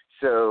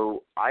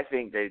 So I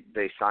think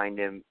they signed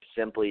him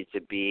simply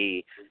to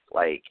be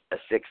like a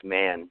sixth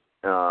man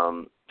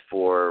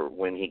for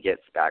when he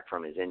gets back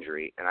from his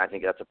injury, and I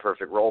think that's a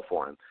perfect role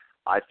for him.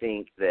 I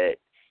think that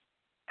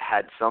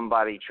had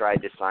somebody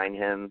tried to sign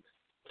him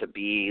to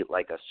be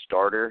like a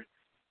starter,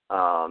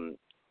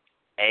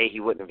 A, he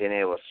wouldn't have been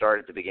able to start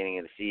at the beginning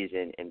of the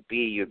season, and B,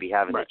 you'd be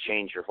having to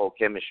change your whole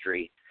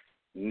chemistry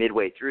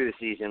midway through the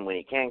season when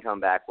he can come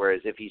back,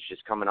 whereas if he's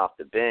just coming off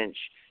the bench,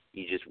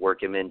 you just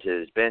work him into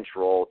his bench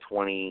role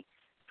 20,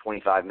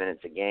 25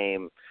 minutes a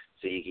game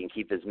so you can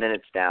keep his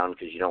minutes down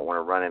because you don't want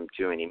to run him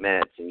too many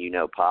minutes,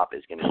 and Pop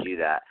is going to do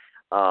that.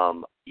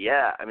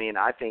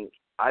 I think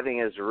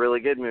it's a really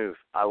good move.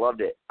 I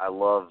loved it. I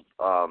love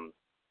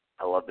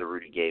the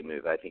Rudy Gay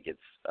move. I think it's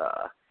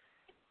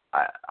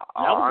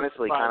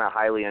honestly kind of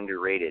highly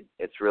underrated.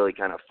 It's really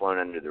kind of flown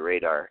under the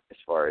radar as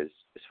far as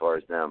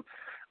them.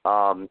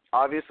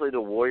 Obviously,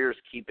 the Warriors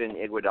keeping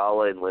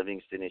Iguodala and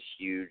Livingston is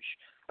huge.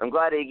 I'm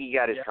glad Iggy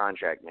got his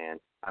contract, man.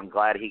 I'm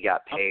glad he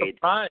got paid.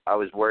 I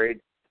was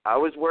worried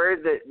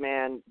that,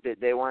 man, that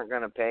they weren't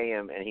going to pay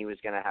him and he was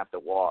going to have to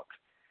walk.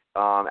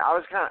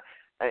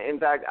 In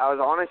fact, I was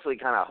honestly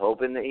kind of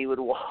hoping that he would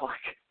walk,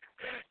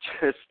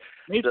 just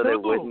so they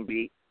wouldn't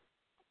be.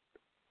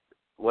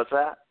 What's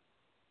that?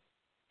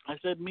 I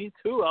said, me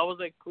too. I was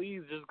like,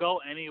 please, just go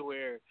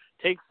anywhere.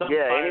 Take some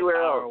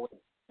anywhere else. away.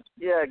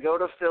 Yeah, go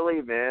to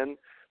Philly, man.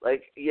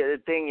 Like,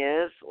 the thing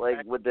is,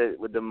 like, with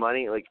the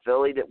money, like,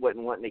 Philly that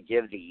wasn't wanting to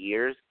give the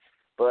years,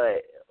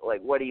 but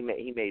like what he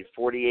made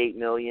 $48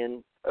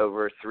 million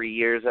over 3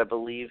 years, I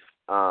believe,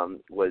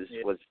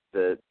 was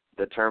the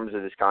terms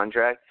of his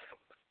contract.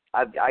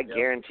 I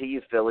guarantee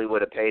you Philly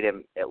would have paid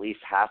him at least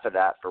half of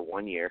that for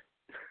 1 year.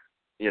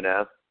 You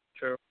know?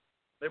 True.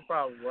 They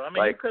probably would. I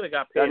mean, he could have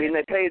got paid. I mean,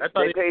 they paid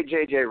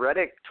J.J.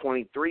 Redick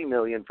 $23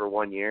 million for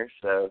 1 year,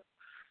 so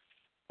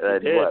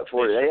that's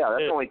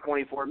only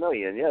 $24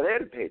 million. Yeah,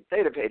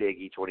 they'd have paid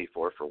Iggy $24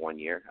 for 1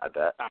 year, I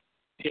bet.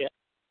 Yeah,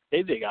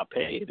 J.J. got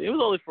paid. It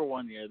was only for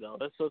 1 year though.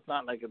 So it's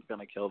not like it's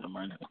gonna kill them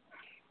or anything.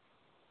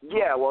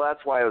 Yeah, well,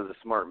 that's why it was a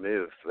smart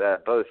move.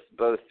 Both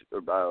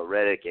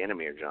Redick and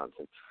Amir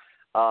Johnson.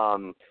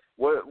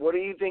 What do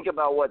you think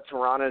about what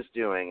Toronto's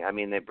doing? I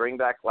mean, they bring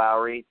back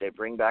Lowry, they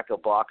bring back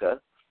Ibaka,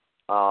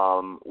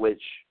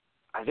 which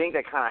I think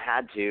they kind of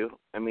had to.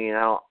 I mean,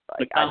 I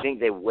think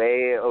they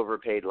way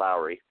overpaid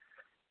Lowry.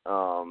 They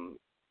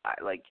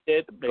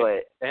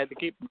had to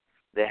keep him.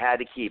 They had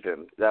to keep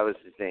him. That was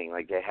the thing.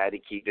 Like, they had to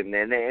keep him.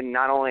 And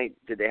not only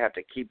did they have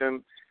to keep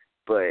him,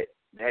 but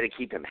they had to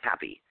keep him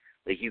happy.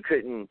 Like, you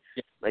couldn't,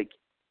 like,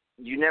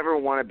 you never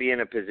want to be in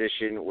a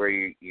position where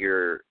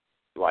you're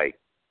like,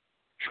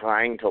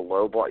 trying to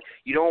lowball.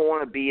 You don't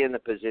want to be in the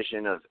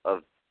position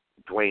of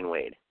Dwayne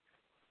Wade,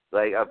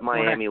 like, of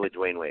Miami with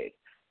Dwayne Wade.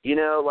 You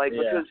know, like,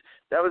 because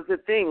that was the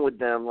thing with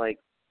them. Like,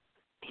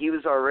 he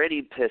was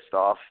already pissed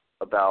off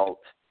about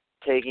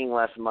taking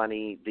less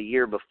money the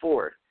year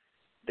before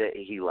that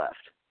he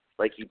left.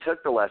 Like, he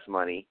took the less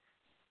money,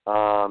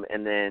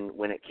 and then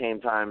when it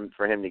came time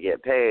for him to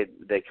get paid,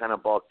 they kind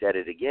of balked at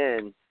it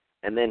again,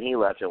 and then he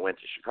left and went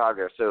to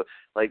Chicago. So,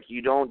 like,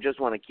 you don't just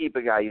want to keep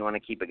a guy, you want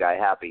to keep a guy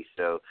happy.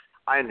 So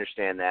I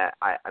understand that.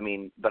 I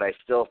mean, but I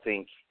still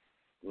think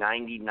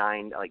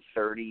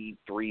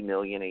 $33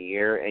 million a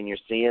year, and you're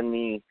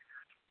seeing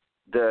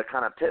the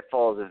kind of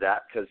pitfalls of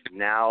that, because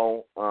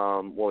now,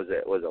 was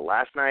it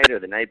last night or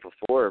the night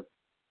before?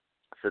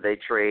 So they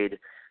trade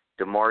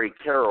DeMarre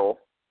Carroll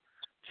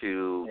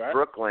to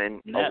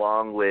Brooklyn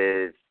along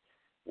with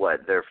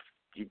their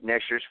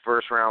next year's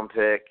first round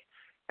pick,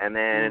 and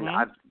then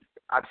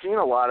I've seen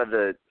a lot of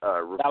the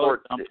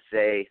reports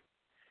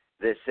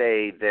that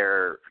say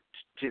their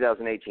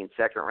 2018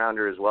 second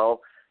rounder as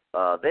well.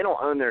 They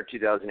don't own their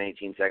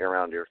 2018 second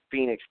rounder.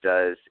 Phoenix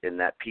does in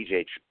that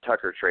PJ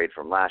Tucker trade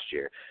from last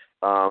year.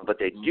 But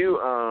they do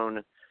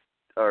own,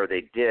 or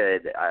they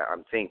did,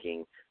 I'm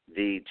thinking,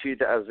 the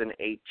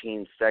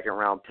 2018 second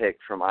round pick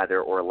from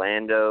either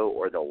Orlando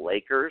or the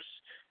Lakers,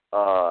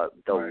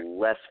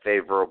 less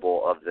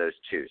favorable of those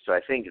two. So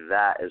I think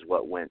that is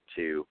what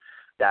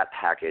that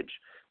package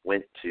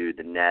went to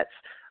the Nets.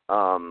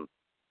 And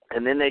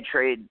then they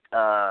trade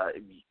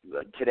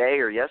today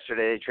or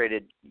yesterday. They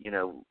traded,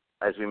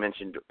 as we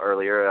mentioned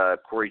earlier,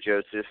 Corey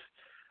Joseph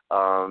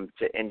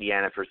to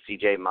Indiana for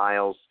C.J.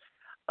 Miles.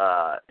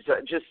 So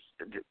just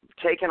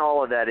taking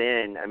all of that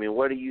in, I mean,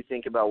 what do you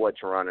think about what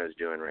Toronto is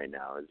doing right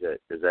now? Are they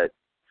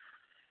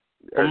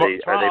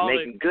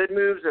making good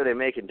moves, or are they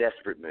making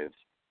desperate moves?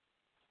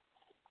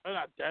 They're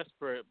not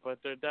desperate, but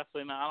they're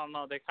definitely not. I don't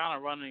know. They're kind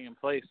of running in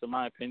place, in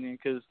my opinion,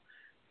 because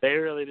they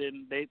really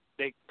didn't. They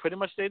pretty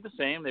much stayed the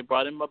same. They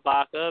brought in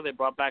Ibaka. They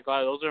brought back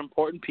those are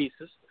important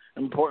pieces,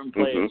 important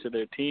players to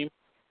their team.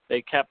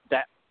 They kept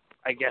that,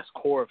 I guess,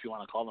 core, if you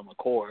want to call them a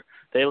core.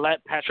 They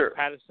let Patrick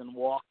Patterson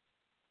walk.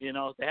 They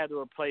had to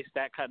replace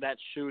that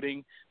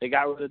shooting. They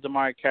got rid of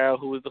DeMarre Carroll,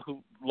 who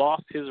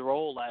lost his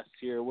role last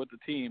year with the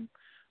team,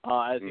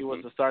 as he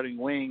was the starting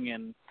wing,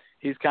 and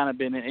he's kind of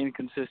been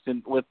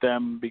inconsistent with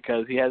them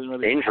because he hasn't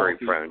really injury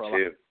prone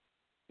too.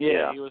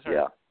 Yeah, he was hurt.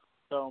 Yeah.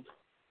 So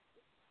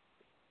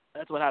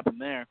that's what happened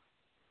there.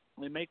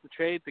 They make the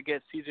trade to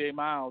get C.J.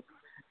 Miles,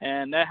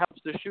 and that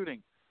helps their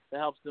shooting. That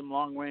helps them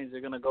long range. They're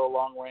going to go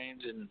long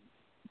range, and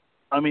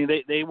I mean,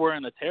 they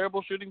weren't a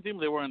terrible shooting team.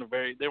 They weren't a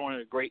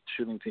great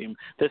shooting team.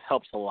 This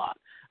helps a lot.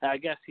 I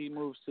guess he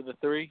moves to the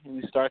 3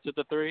 and he starts at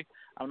the 3.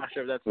 I'm not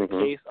sure if that's the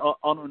case.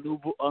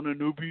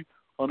 Anunoby,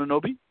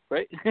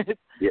 right?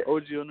 Yeah.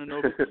 OG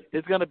Anunoby.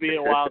 It's going to be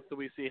a while till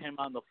we see him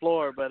on the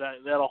floor, but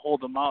that'll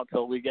hold him out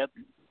till he gets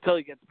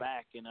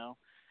back, And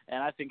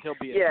I think he'll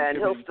be factor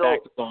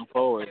going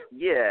forward.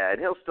 Yeah, and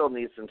he'll still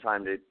need some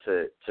time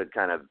to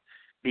kind of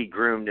be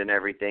groomed and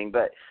everything.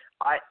 But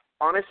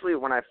honestly,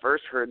 when I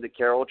first heard the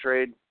Carroll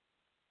trade,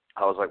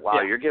 I was like,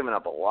 wow, you're giving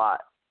up a lot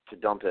to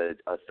dump a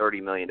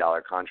 $30 million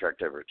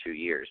contract over 2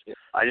 years. Yeah.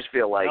 I just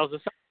feel like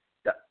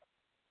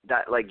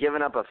that like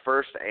giving up a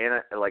first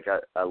and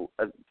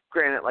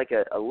granted like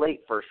a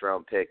late first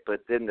round pick,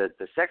 but then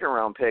the second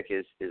round pick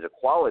is a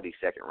quality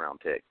second round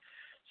pick.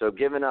 So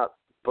giving up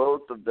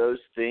both of those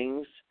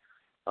things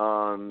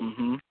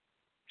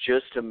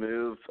just to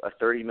move a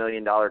 $30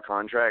 million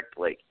contract,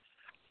 like,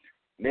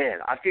 man,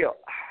 I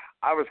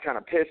was kind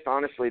of pissed,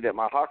 honestly, that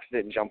my Hawks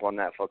didn't jump on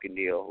that fucking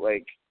deal.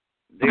 Like,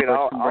 dude,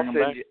 I'll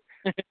send you.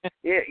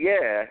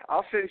 Yeah,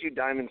 I'll send you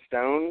Diamond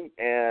Stone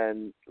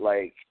and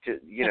like his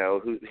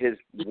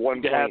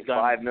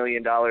 $1.5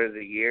 million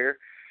a year.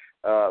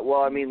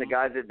 Well, I mean the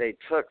guy that they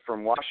took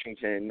from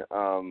Washington,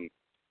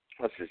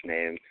 what's his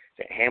name?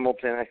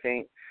 Hamilton, I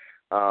think.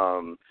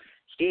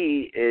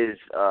 He is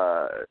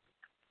 $3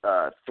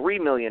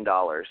 million.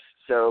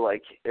 So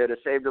like it have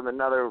saved him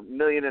another $1.5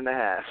 million,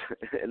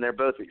 and they're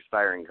both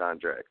expiring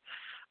contracts.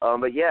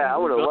 But yeah, I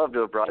would have loved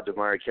to have brought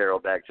DeMarre Carroll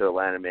back to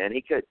Atlanta, man.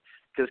 He could.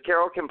 Because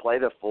Carroll can play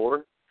the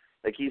 4,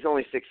 like he's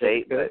only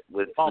 6'8", but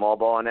with small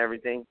ball and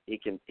everything, he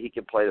can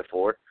play the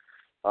 4.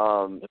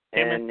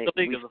 And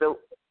we still,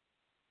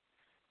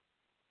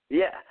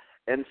 yeah.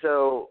 And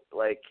so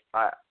like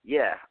I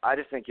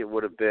just think it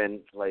would have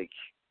been like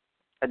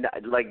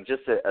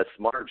just a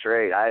smart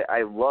trade.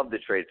 I love the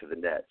trade for the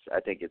Nets. I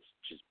think it's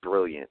just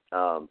brilliant.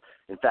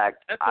 In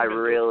fact, I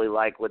really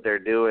like what they're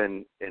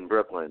doing in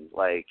Brooklyn.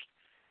 Like,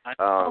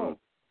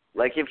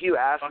 like if you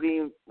ask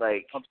me,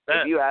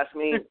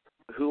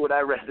 who would I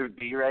rather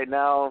be right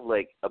now?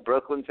 Like a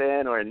Brooklyn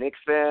fan or a Knicks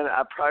fan?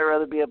 I'd probably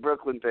rather be a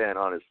Brooklyn fan,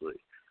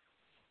 honestly.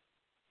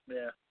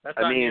 Yeah, that's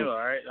on you, all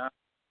right?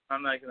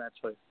 I'm making that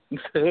choice.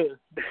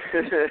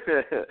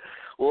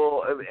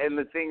 Well, and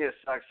the thing that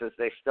sucks is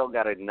they still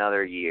got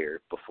another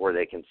year before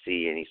they can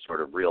see any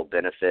sort of real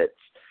benefits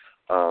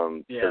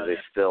because they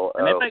still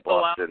owe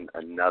Boston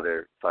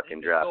another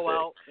fucking draft pick. Go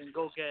out and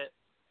go get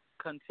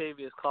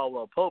Contavious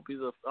Caldwell-Pope.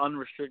 He's an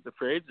unrestricted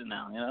free agent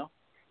now, you know?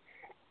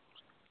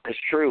 It's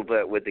true,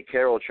 but with the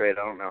Carroll trade,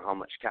 I don't know how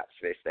much cap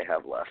space they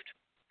have left.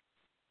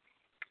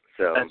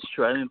 So that's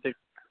true. I didn't think.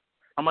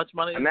 How much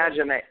money?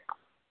 Imagine that.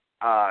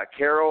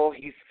 Carroll,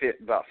 he's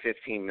about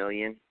 $15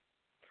 million,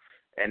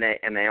 and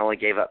they only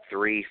gave up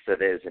 3, so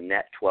there's a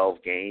net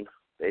 12 game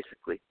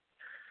basically.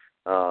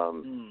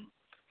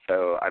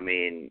 So I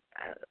mean,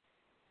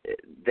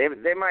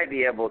 they might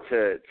be able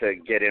to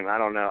get him. I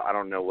don't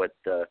know what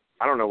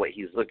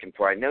he's looking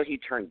for. I know he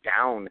turned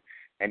down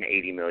an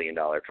 $80 million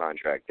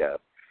contract though.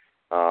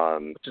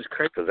 Which is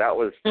crazy. Because that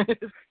was, that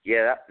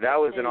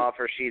was an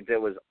offer sheet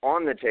that was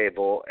on the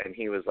table, and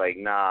he was like,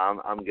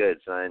 "Nah, I'm good,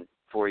 son.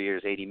 4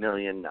 years, $80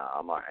 million. Nah,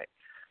 I'm all right."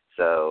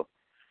 So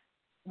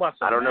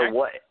I don't know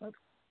what.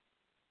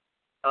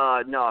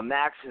 No,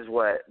 max is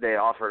what they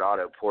offered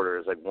Otto Porter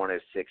is like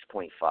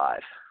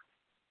 106.5.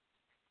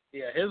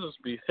 Yeah, his would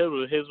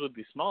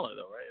be smaller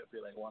though, right? It'd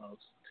be like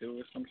 102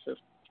 or some shit.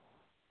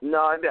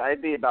 No,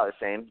 it'd be about the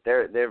same.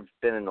 They've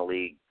been in the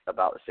league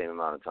about the same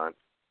amount of time.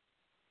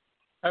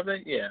 Have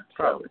they? Yeah,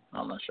 probably.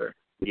 I'm not sure.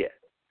 Yeah,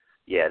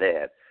 they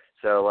have.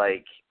 So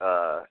like,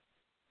 I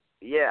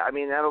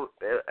mean that'll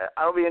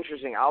be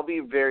interesting. I'll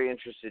be very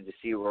interested to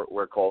see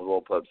where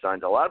Caldwell-Pope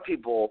signs. A lot of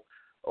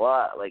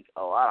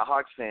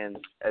Hawks fans.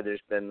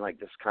 There's been like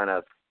this kind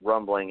of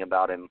rumbling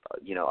about him.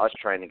 Us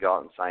trying to go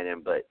out and sign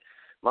him. But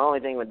my only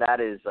thing with that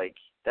is like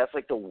that's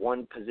like the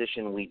one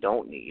position we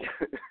don't need.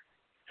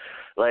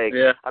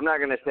 I'm not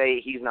gonna say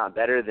he's not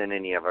better than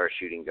any of our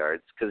shooting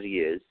guards because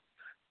he is.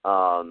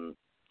 I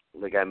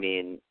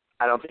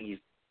don't think he's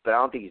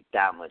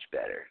that much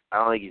better. I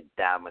don't think he's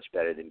that much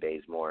better than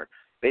Bazemore.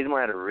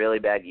 Bazemore had a really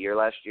bad year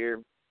last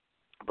year,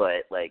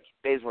 but like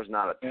Bazemore's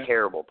not a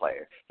terrible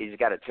player. He's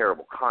got a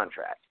terrible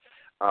contract.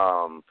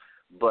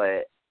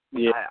 But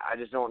I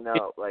just don't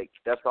know. Like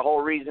that's the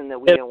whole reason that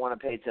we didn't want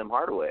to pay Tim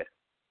Hardaway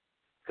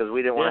because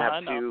we didn't want to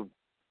have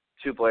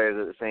two players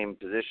at the same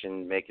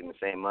position making the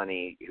same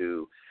money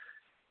who,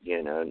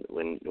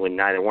 when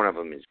neither one of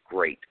them is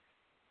great.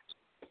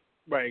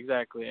 Right,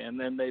 exactly. And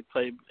then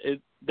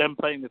them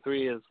playing the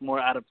 3 is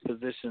more out of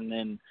position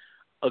than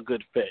a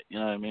good fit. You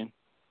know what I mean?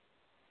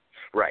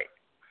 Right.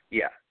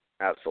 Yeah,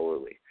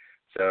 absolutely.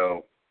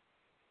 So,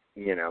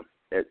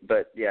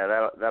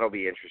 that'll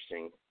be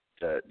interesting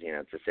to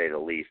say the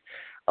least.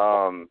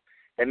 And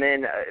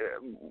then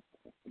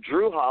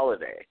Drew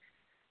Holiday,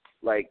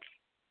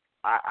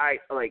 I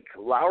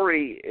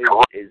Lowry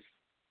is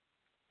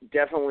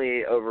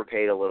definitely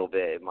overpaid a little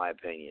bit in my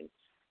opinion.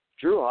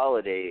 Drew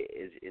Holiday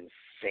is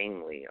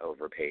insanely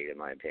overpaid, in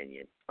my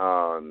opinion.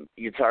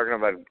 You're talking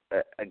about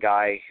a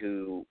guy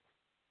who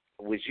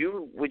would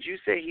you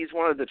say he's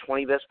one of the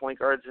 20 best point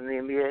guards in the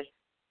NBA?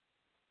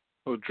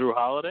 Who, Drew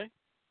Holiday?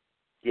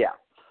 Yeah,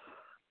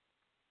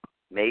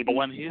 maybe. But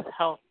when he's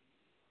healthy,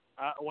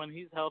 I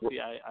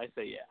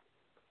say yeah.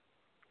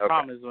 Okay,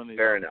 Problem is when he's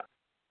fair enough.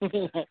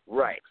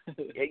 Right.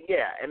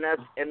 Yeah, and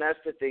that's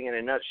the thing in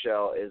a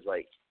nutshell is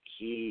like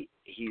he's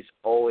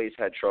always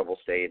had trouble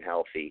staying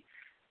healthy.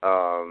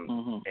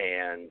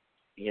 And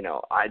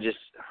I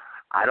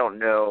don't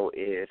know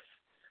if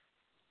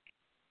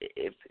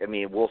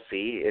we'll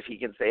see if he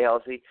can stay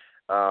healthy.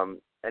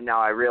 And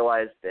now I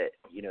realize that,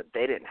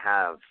 they didn't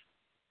have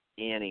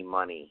any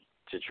money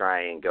to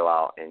try and go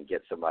out and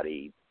get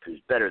somebody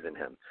who's better than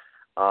him.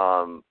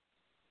 I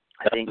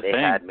think they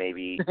had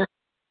maybe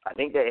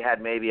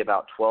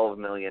about $12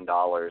 million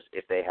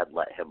if they had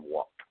let him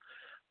walk.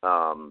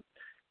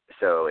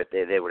 So if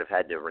they would have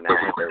had to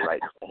renounce their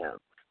rights to him.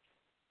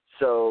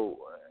 So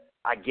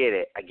I get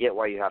it. I get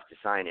why you have to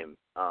sign him.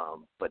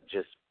 But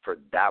just for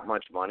that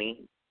much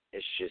money,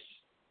 it's just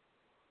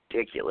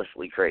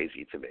ridiculously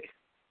crazy to me.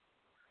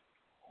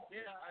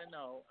 Yeah, I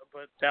know,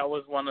 but that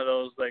was one of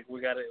those like we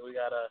gotta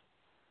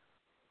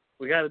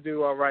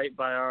do all right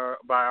by our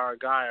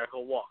guy or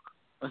he'll walk,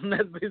 and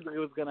that's basically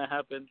what's gonna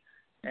happen.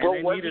 And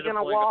well, was he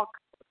gonna walk?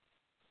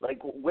 Like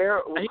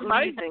where? Who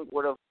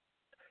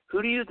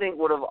do you think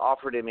would have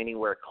offered him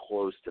anywhere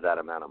close to that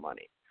amount of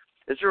money?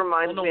 This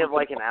reminds me of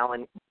like an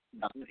Allen.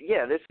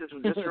 Yeah, this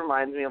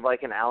reminds me of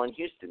like an Allen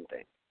Houston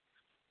thing.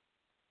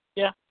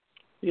 Yeah.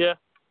 It's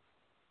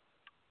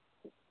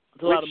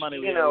a lot of money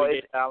we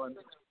gave Allen.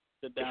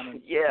 Sit down and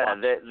watch.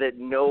 that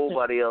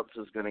nobody else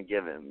was going to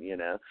give him,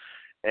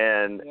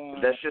 and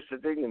that's just the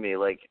thing to me.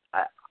 Like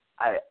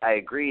I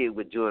agree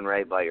with doing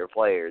right by your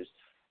players,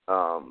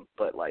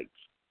 but like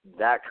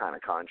that kind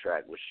of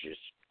contract was just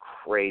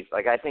crazy.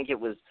 Like I think it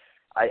was,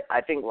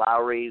 I think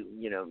Lowry,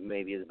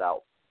 maybe is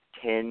about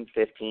 10,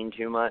 15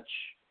 too much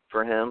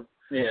for him.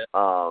 Yeah.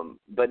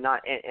 But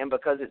not, and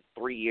because it's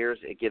 3 years,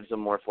 it gives him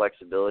more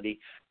flexibility.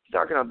 He's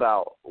talking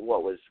about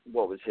what was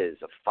his,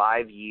 a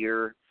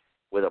 5-year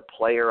with a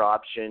player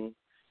option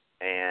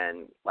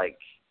and like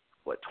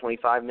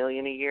 $25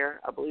 million a year,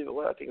 I believe it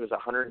was. I think it was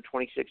a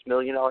 $126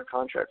 million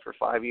contract for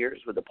 5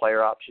 years with a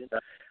player option.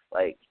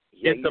 Like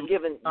you're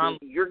giving a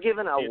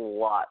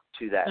lot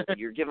to that.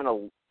 You're giving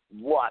a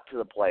lot to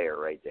the player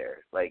right there.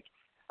 Like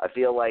I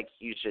feel like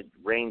you should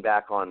rein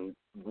back on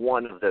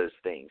one of those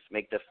things.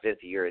 Make the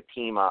 5th year a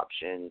team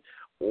option,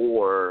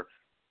 or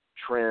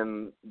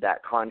trim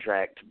that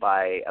contract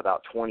by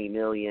about $20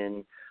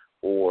 million,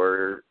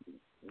 or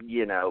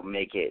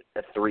make it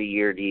a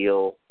 3-year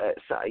deal.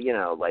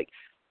 Like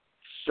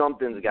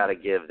something's got to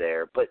give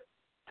there. But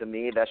to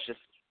me, that's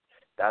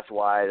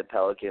why the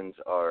Pelicans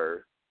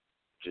are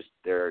just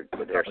they're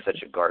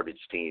such a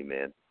garbage team,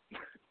 man.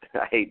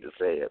 I hate to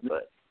say it,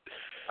 but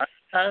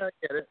I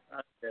get it.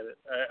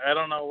 I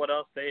don't know what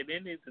else they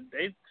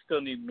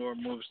still need more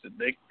moves.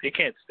 They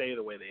can't stay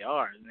the way they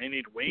are. They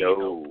need wing.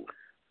 No.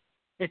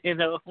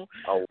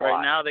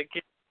 Right now they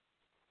can't.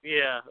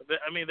 Yeah,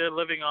 they're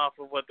living off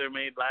of what they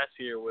made last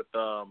year with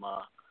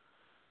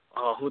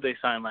who they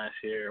signed last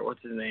year.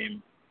 What's his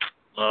name?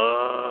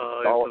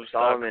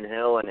 Solomon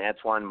Hill and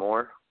Antoine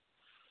Moore.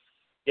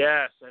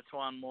 Yes,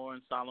 Antoine Moore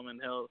and Solomon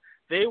Hill.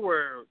 They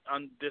were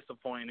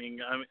undisappointing.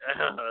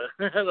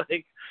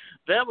 Like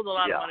that was a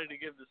lot of money to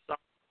give to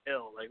Solomon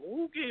Hill. Like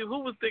who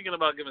was thinking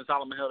about giving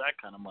Solomon Hill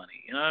that kind of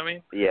money? You know what I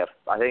mean? Yeah,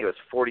 I think it was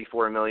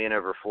 $44 million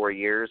over 4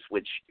 years,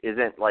 which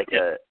isn't like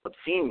a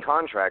obscene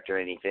contract or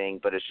anything,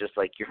 but it's just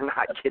like you're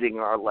not getting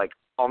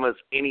almost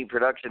any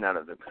production out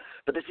of them.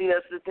 But see,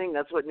 that's the thing.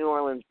 That's what New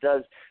Orleans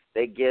does.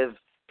 They give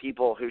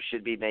people who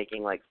should be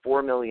making like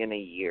 $4 million a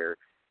year,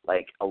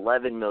 like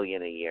 $11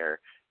 million a year,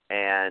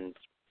 and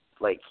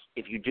like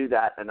if you do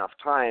that enough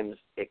times,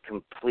 it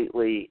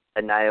completely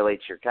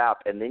annihilates your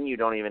cap, and then you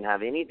don't even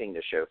have anything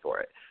to show for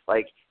it.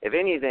 Like if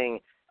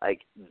anything,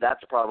 like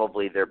that's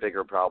probably their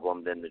bigger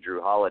problem than the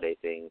Drew Holiday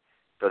thing,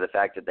 for the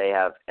fact that they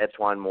have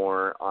Antoine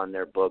Moore on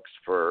their books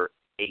for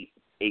 $8+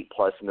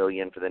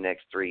 million for the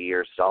next 3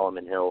 years,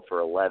 Solomon Hill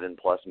for $11+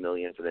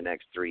 million for the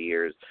next 3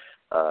 years,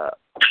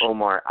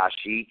 Omar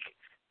Ashik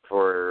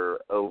for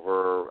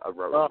over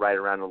right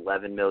around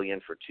 $11 million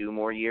for 2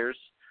 more years.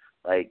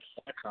 Like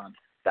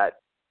that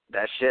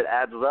shit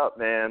adds up,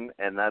 man,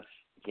 and that's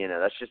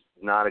just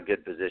not a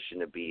good position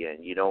to be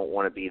in. You don't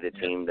want to be the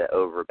team that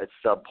it's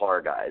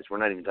subpar guys. We're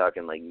not even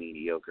talking like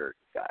mediocre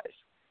guys.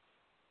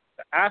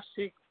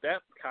 Ashik,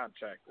 that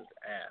contract is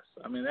ass.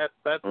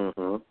 That's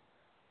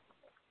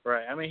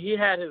right. He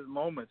had his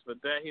moments, but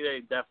then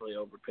they definitely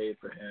overpaid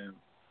for him.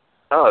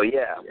 Oh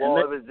yeah. Well,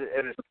 it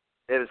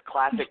was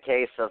classic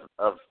case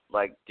of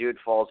like dude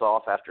falls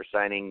off after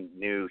signing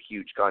new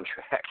huge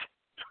contract.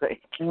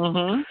 Like,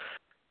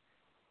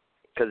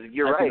 because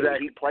you're right.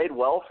 Exactly. He played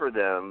well for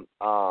them.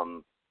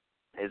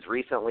 As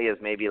recently as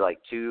maybe like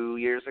 2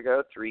 years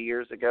ago, 3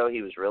 years ago,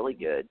 he was really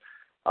good.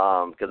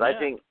 Because I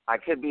think, I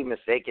could be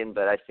mistaken,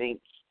 but I think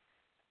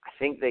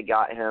they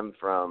got him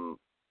from,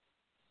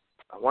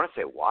 I want to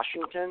say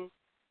Washington.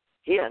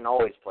 He hadn't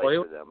always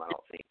played for them, I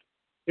don't think.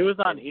 He was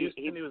on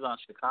Houston. He was on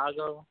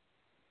Chicago.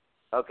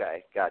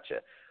 Okay,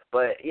 gotcha.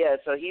 But yeah,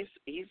 so he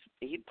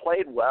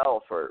played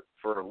well for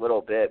a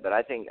little bit, but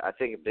I think a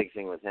big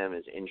thing with him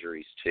is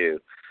injuries too,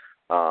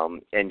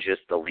 and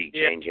just the league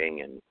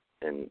changing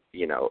and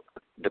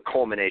the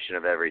culmination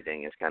of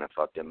everything has kind of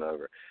fucked him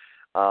over.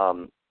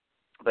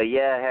 But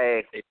yeah,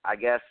 hey, I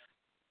guess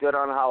good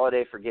on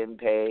Holiday for getting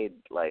paid.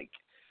 Like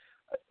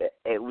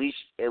at least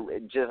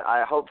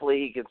hopefully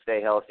he can stay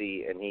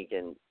healthy and he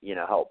can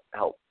help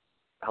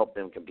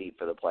them compete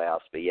for the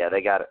playoffs. But yeah,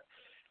 they got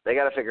They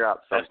got to figure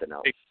out something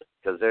else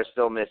because they're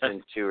still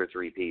missing 2 or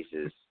 3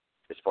 pieces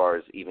as far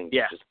as even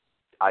just,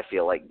 I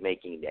feel like,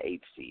 making the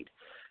 8th seed.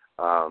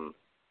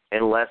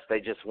 Unless they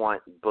just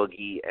want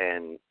Boogie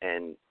and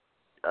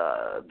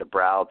the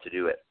Brow to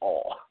do it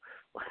all.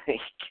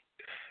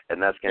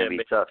 And that's going to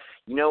be tough.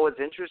 You know what's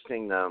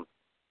interesting, though?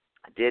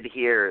 I did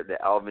hear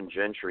that Alvin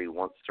Gentry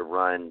wants to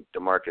run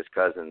DeMarcus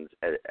Cousins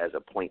as a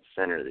point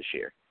center this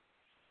year.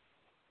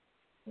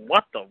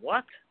 What the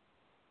what?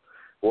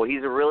 Well,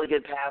 he's a really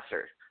good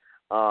passer.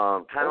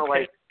 Kind of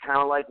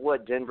like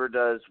what Denver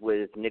does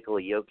with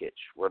Nikola Jokic,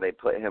 where they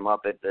put him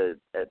up at the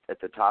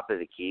top of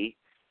the key,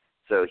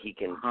 so he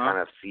can kind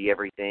of see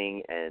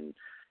everything and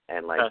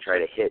try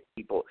to hit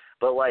people.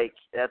 But like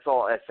that's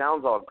all. That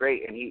sounds all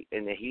great, and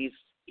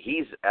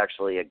he's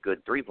actually a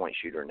good 3-point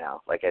shooter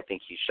now. Like I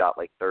think he shot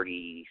like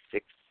 37%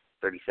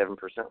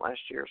 last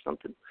year or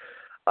something.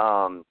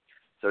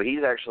 So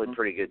he's actually a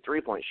pretty good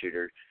 3-point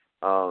shooter.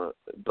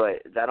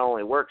 But that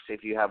only works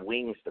if you have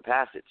wings to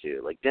pass it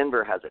to. Like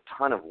Denver has a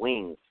ton of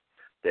wings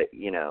that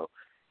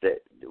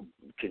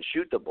can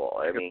shoot the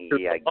ball. I mean,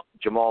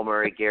 Jamal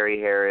Murray, Gary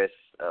Harris,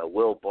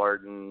 Will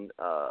Barton,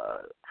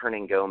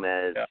 Hernan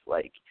Gomez,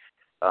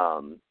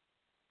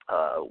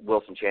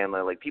 Wilson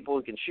Chandler, like people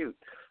who can shoot.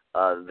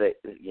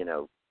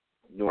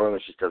 New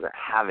Orleans just doesn't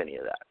have any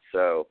of that.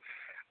 So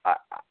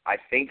I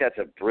think that's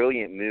a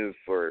brilliant move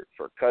for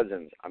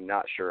Cousins. I'm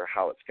not sure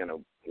how it's going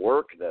to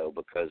work though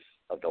because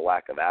of the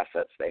lack of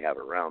assets they have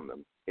around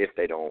them. If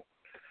they don't,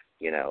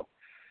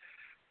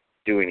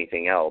 do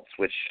anything else,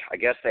 which I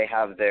guess they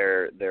have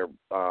their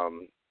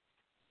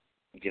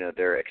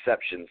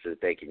exceptions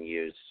that they can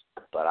use,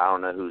 but I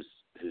don't know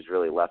who's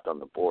really left on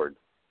the board.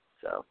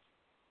 So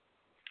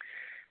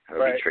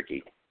it'll be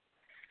tricky.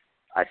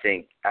 I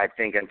think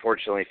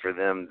unfortunately for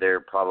them, they're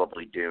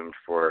probably doomed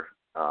for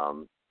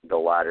the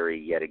lottery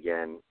yet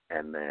again,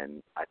 and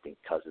then I think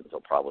Cousins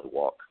will probably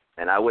walk,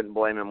 and I wouldn't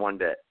blame him one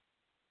bit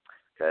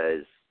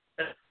because,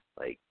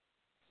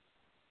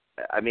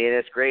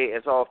 it's great.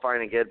 It's all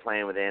fine and good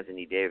playing with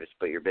Anthony Davis,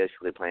 but you're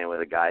basically playing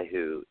with a guy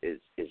who is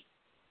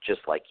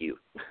just like you,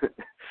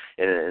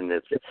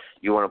 and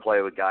you want to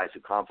play with guys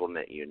who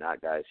complement you,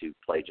 not guys who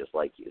play just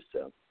like you.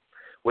 So.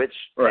 Which,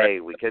 hey,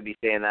 we could be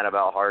saying that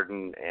about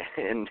Harden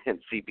and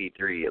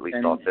CP3, at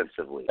least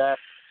offensively.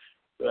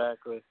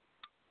 Exactly.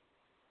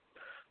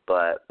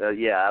 But,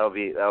 that'll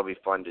be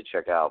fun to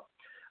check out.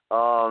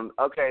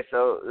 Okay,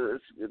 so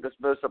this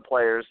most of the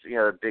players,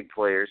 the big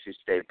players who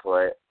stayed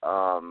put.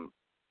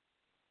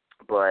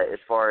 But as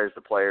far as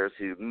the players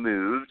who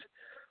moved,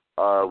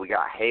 we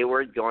got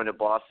Hayward going to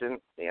Boston.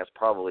 I think that's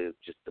probably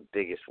just the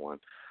biggest one.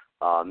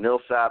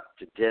 Millsap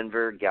to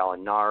Denver,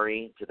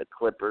 Gallinari to the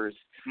Clippers.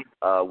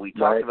 We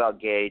talked about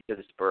Gay to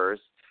the Spurs.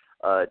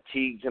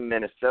 Teague to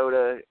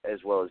Minnesota, as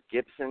well as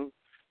Gibson,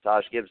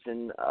 Taj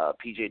Gibson,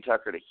 P.J.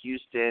 Tucker to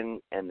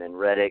Houston, and then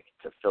Redick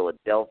to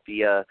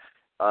Philadelphia.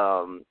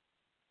 I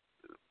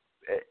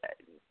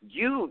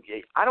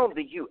don't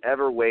think you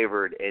ever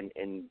wavered in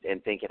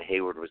thinking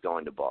Hayward was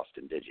going to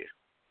Boston, did you?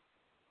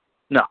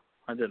 No,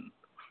 I didn't.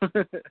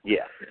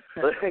 Yeah,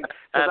 because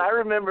I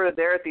remember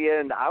there at the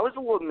end, I was a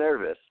little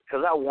nervous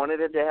because I wanted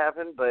it to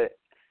happen, but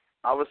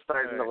I was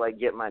starting to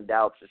get my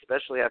doubts,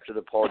 especially after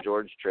the Paul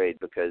George trade,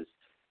 because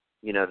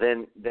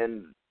then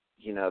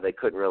they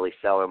couldn't really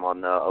sell him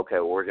on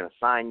we're going to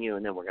sign you,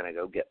 and then we're going to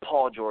go get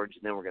Paul George,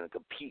 and then we're going to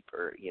compete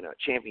for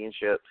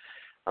championship.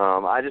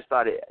 I just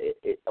thought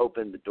it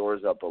opened the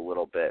doors up a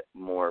little bit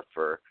more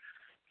for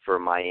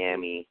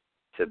Miami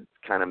to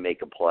kind of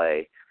make a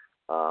play.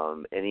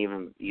 And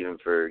even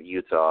for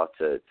Utah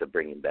to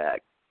bring him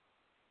back.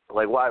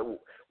 Like, why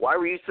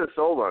were you so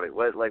sold on it?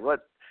 What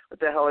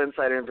the hell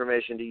insider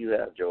information do you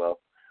have, Joel?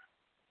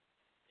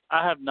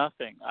 I have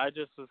nothing. I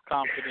just was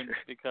confident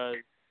because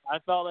I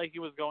felt like he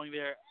was going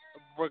there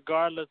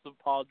regardless of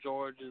Paul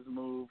George's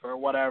move or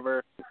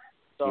whatever.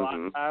 So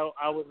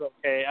I was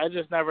okay. I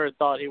just never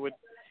thought he would.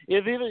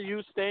 If either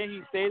he stayed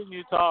in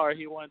Utah or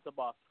he went to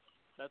Boston.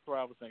 That's where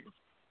I was thinking.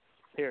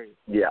 Period.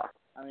 Yeah.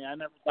 I mean, I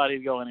never thought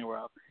he'd go anywhere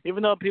else.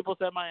 Even though people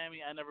said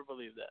Miami, I never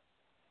believed that.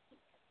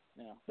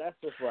 That's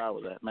just where I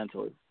was at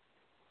mentally.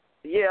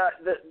 Yeah,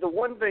 the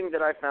one thing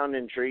that I found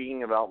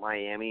intriguing about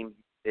Miami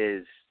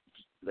is,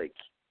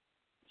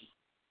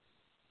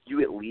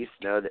 you at least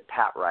know that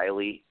Pat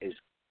Riley is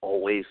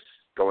always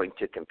going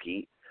to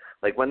compete.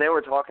 Like, when they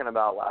were talking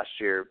about last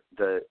year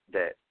the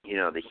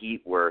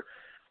Heat were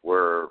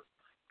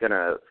going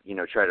to,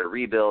 try to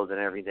rebuild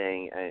and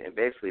everything, and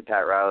basically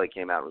Pat Riley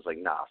came out and was like,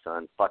 nah,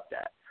 son, fuck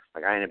that.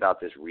 Like, I ain't about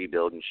this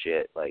rebuilding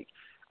shit. Like,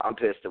 I'm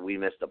pissed that we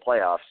missed the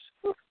playoffs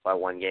by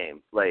 1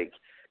 game. Like,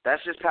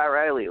 that's just Pat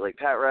Riley. Like,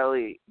 Pat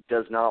Riley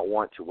does not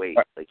want to wait.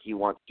 Like, he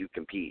wants to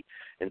compete.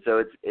 And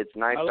so it's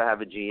nice to have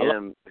a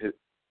GM who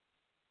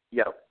 –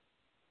 yeah.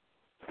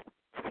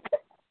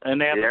 And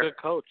they have a good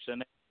coach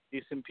and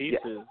decent pieces.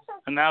 Yeah.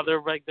 And now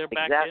they're back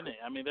in it.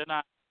 I mean, they're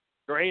not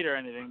great or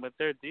anything, but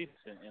they're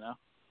decent,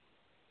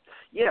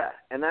 Yeah,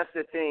 and that's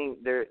the thing.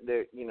 They're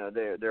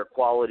a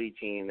quality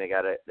team. They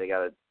got a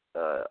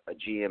a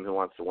GM who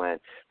wants to win.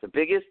 The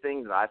biggest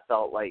thing that I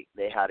felt like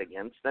they had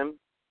against them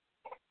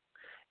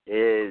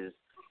is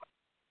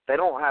they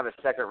don't have a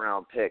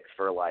second-round pick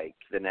for like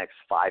the next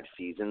 5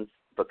 seasons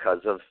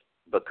because of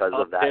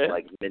that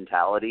like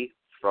mentality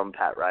from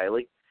Pat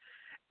Riley,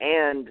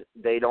 and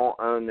they don't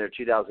own their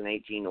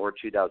 2018 or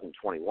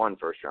 2021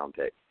 first-round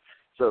pick.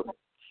 So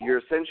you're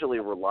essentially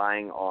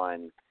relying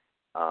on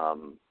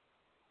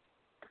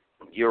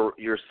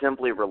you're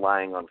simply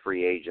relying on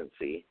free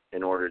agency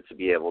in order to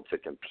be able to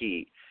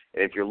compete.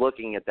 And if you're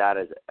looking at that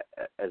as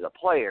a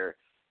player,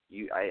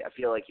 I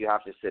feel like you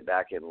have to sit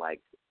back and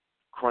like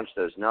crunch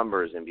those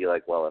numbers and be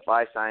like, well, if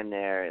I sign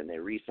there and they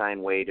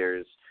re-sign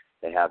Waiters,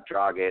 they have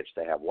Dragic,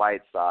 they have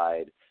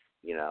Whiteside,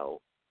 you know,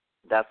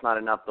 that's not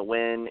enough to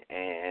win,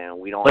 and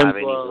we don't have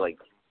any like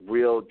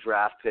real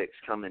draft picks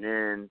coming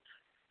in.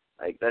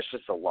 Like that's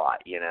just a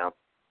lot, you know.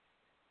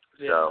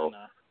 Yeah, so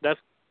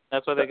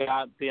that's why they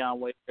got Dion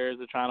Waiters.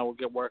 They're trying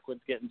to work with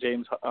getting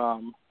James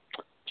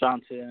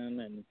Johnson,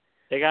 and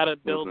they got to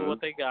build what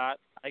they got.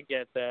 I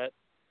get that.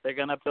 They're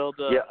gonna build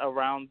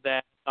around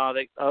that.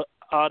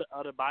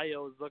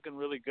 Adebayo is looking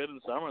really good in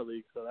summer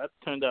league, so that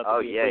turned out.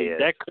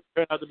 That could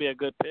turn out to be a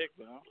good pick,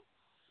 though.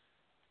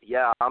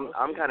 Yeah, I'm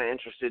kind of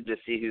interested to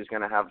see who's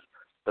gonna have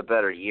the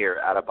better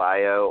year,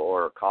 Adebayo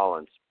or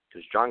Collins,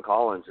 because John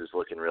Collins is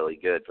looking really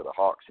good for the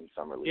Hawks in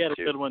summer league. He had a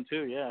good one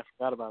too. Yeah, I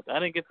forgot about that. I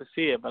didn't get to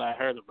see it, but I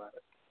heard about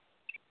it.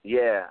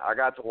 Yeah, I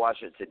got to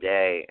watch it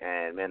today,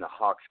 and man, the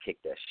Hawks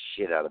kicked the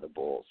shit out of the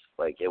Bulls.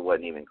 Like it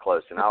wasn't even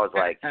close. And I was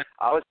like,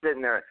 I was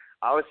sitting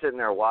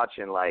there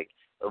watching, like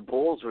the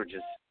Bulls were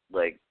just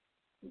like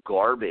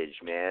garbage,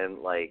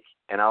 man. Like,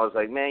 and I was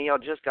like, man, y'all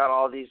just got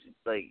all these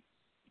like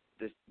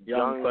this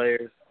young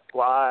players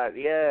squad.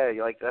 Yeah,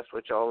 like that's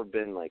what y'all have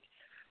been like,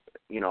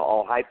 you know,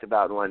 all hyped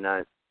about and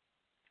whatnot.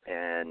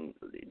 And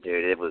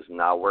dude, it was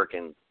not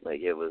working. Like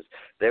it was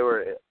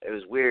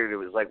weird. It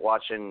was like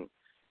watching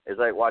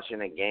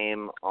a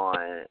game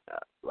on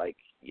like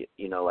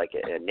you know, like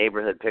a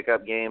neighborhood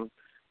pickup game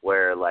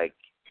where like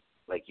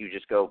you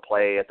just go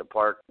play at the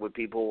park with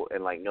people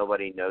and like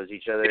nobody knows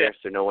each other,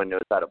 so no one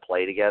knows how to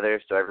play together,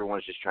 so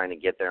everyone's just trying to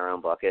get their own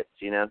buckets,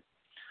 you know.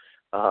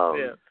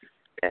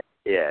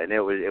 And it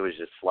was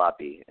just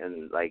sloppy,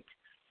 and like,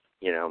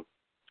 you know,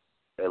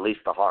 at least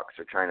the Hawks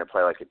are trying to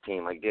play like a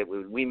team. Like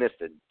we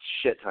missed a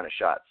shit ton of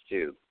shots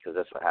too, because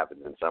that's what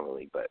happens in summer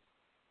league, but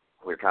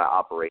we're kind of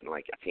operating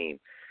like a team.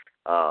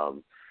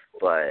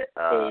 But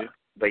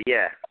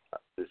yeah,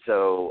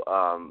 so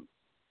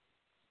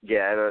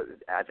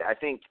I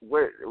think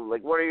what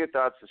are your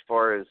thoughts as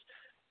far as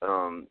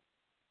you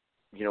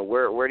know,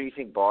 where do you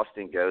think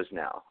Boston goes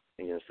now?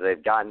 You know, so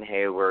they've gotten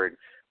Hayward.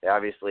 They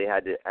obviously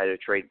had to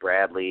trade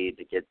Bradley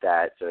to get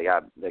that. So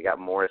they got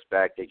Morris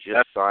back. They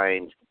just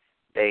signed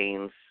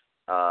Baines,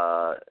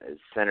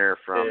 center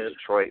from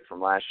Detroit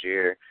from last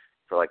year,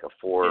 for like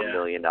a $4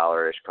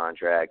 million-ish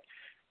contract.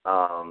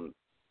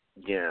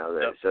 You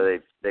know, so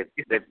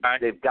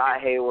they've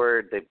got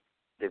Hayward.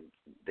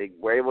 They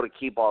were able to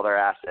keep all their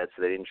assets,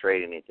 so they didn't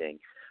trade anything.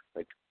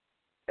 Like,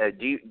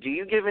 do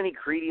you give any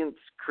credence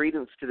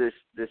to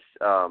this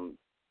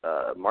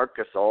Marc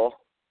Gasol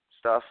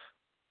stuff?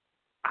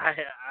 I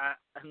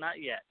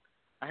not yet.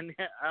 I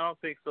don't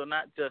think so.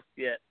 Not just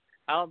yet.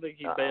 I don't think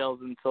he bails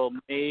until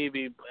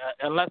maybe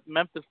unless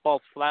Memphis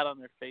falls flat on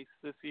their face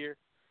this year,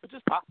 which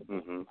is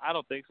possible. I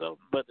don't think so,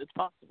 but it's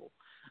possible.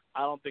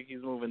 I don't think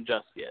he's moving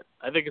just yet.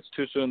 I think it's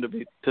too soon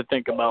to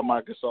think about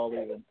Marc Gasol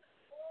even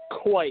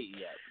quite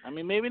yet. I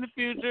mean, maybe in the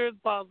future it's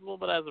possible,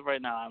 but as of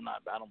right now,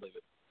 I don't believe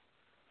it.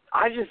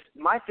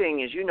 My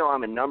thing is, you know,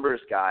 I'm a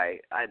numbers guy.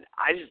 I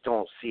just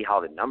don't see how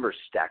the numbers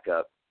stack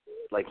up,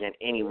 like in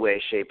any way,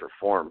 shape, or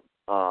form.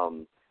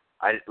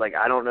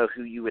 I don't know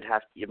who you would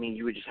have to. I mean,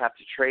 you would just have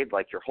to trade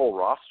like your whole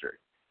roster,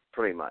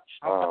 pretty much.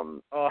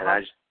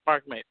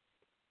 Mark make?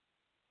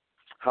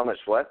 How much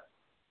what?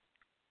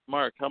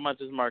 Mark, how much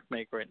does Mark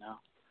make right now?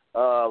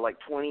 Like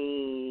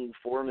 $24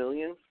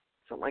 million,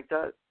 something like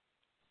that.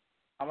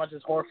 How much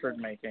is Horford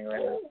making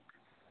right now?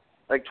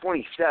 Like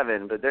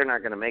 27, but they're not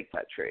going to make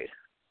that trade.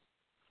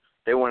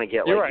 They want to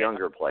get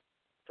younger players.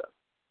 So.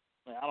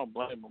 I don't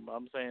blame them.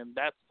 I'm saying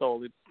that's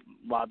totally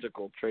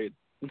logical trade,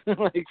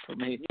 like for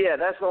me. Yeah,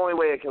 that's the only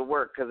way it can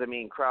work. Because I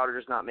mean,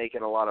 Crowder's not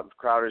making a lot of.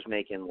 Crowder's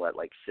making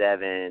like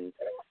 7.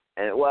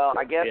 And well,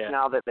 I guess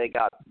now that they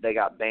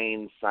got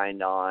Baines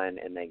signed on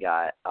and they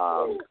got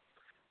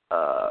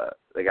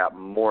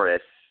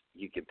Morris,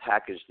 you could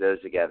package those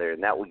together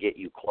and that would get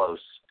you close.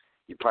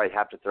 You probably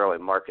have to throw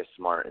in Marcus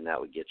Smart and that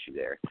would get you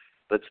there.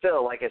 But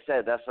still, like I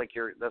said, that's like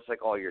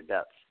all your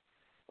depth,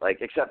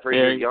 like except for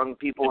your young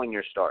people and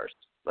your stars.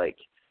 Like,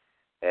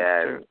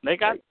 and they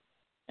got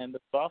and the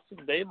Boston,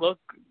 they look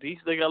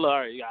decent. They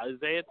got you got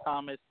Isaiah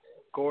Thomas,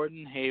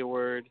 Gordon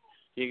Hayward.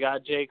 You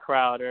got Jay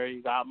Crowder,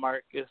 you got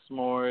Marcus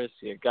Morris,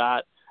 you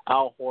got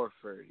Al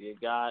Horford, you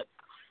got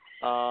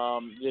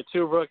your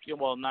two rookie.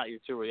 Well, not your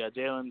two rookie. You got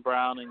Jaylen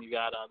Brown, and you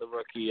got the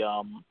rookie.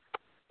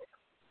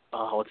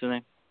 What's his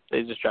name?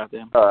 They just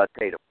drafted him.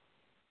 Tatum.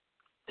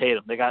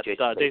 They got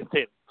Jason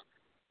Tatum.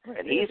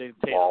 And he's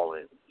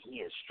balling. he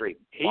is straight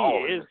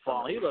balling. He is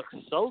balling. He looks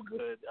so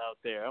good out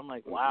there. I'm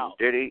like, wow.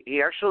 Dude,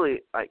 he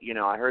actually, I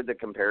heard the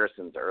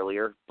comparisons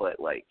earlier, but,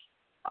 like,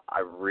 I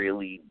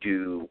really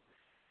do.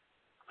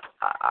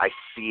 I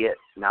see it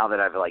now that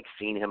I've, like,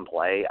 seen him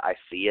play. I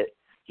see it.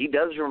 He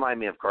does remind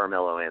me of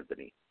Carmelo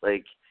Anthony.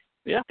 Like,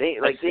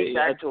 think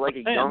back to, like,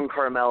 a young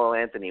Carmelo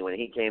Anthony when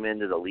he came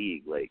into the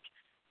league. Like,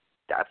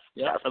 that's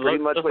pretty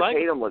much what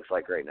Tatum looks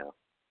like right now.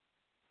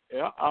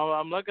 Yeah,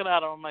 I'm looking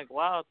at him. I'm like,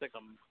 wow. It's like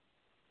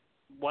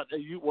what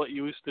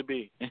used to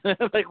be,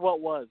 like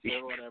what was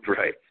or whatever.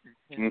 Right.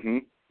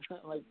 Mhm.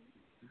 Like,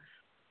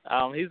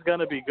 he's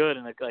gonna be good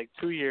in like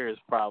 2 years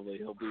probably.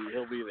 He'll be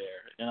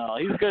there. You know,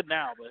 he's good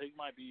now, but he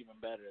might be even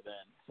better then.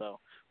 So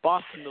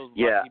Boston, those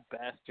lucky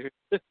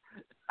bastards.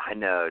 I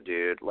know,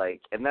 dude.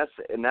 Like, and that's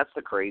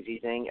the crazy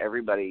thing.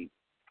 Everybody,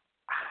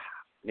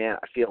 man,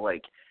 I feel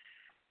like,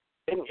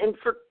 and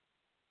for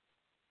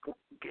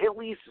at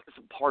least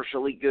some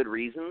partially good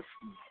reasons,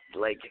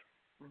 like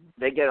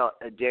they get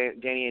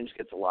Danny Ainge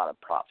gets a lot of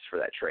props for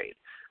that trade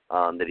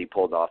that he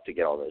pulled off to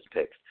get all those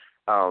picks.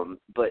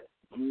 But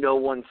no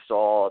one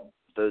saw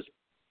those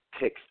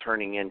picks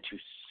turning into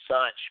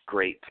such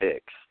great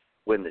picks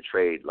when the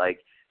trade, like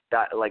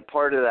that, like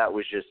part of that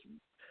was just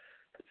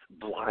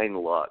blind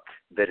luck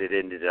that it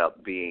ended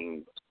up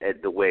being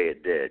the way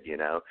it did, you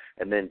know.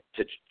 And then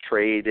to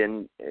trade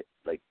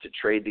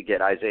to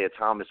get Isaiah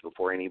Thomas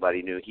before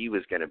anybody knew he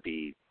was going to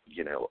be,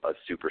 you know, a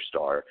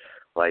superstar.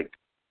 Like,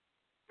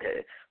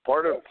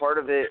 part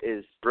of it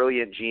is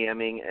brilliant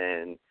GMing,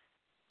 and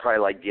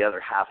probably like the other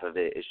half of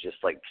it is just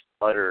like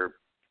utter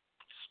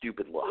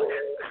stupid luck.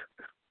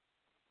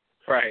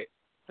 Right,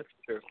 that's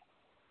true.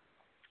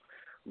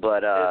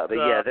 But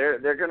yeah,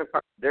 they're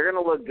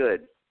gonna look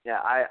good. Yeah,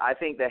 I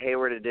think the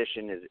Hayward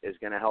addition is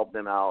going to help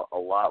them out a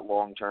lot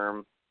long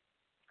term.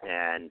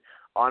 And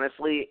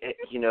honestly,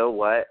 you know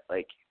what?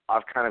 Like,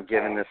 I've kind of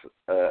given this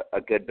a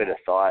good bit of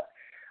thought.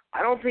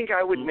 I don't think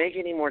I would make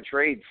any more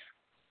trades,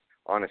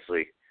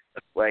 honestly.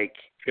 Like,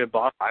 good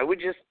boss. I would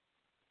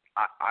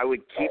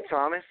keep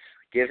Thomas,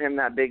 give him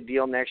that big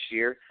deal next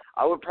year.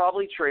 I would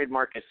probably trade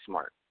Marcus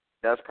Smart.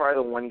 That's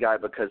probably the one guy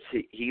because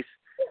his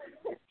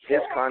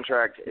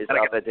contract is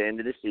up at the end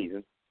of the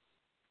season.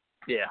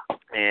 Yeah.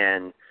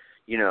 And,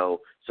 you know,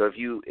 so if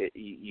you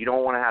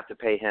don't want to have to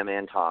pay him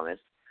and Thomas,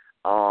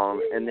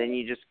 and then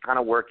you just kind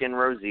of work in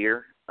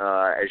Rozier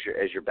as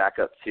your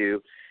backup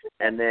too,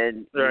 and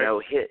then you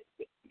know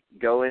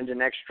go into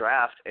next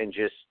draft and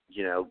just,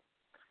 you know,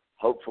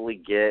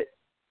 hopefully get,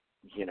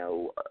 you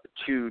know,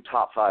 2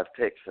 top 5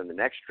 picks in the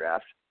next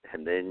draft,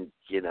 and then,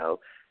 you know,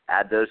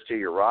 add those to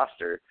your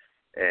roster.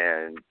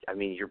 And, I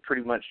mean, you're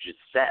pretty much just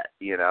set,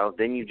 you know.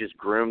 Then you just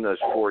groom those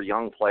 4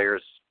 young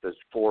players, those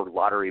 4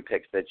 lottery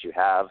picks that you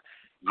have.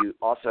 You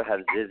also have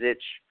Zizic,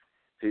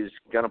 who's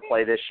going to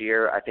play this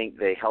year. I think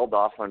they held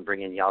off on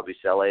bringing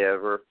Yabusele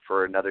over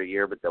for another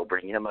year, but they'll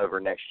bring him over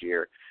next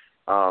year.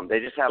 They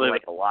just have,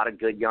 like, a lot of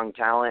good young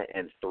talent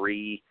and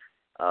 3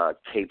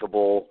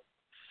 capable,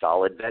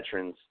 solid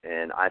veterans,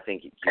 and I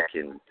think you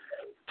can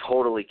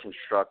totally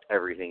construct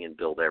everything and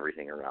build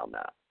everything around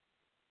that.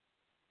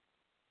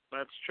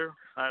 That's true.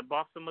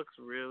 Boston looks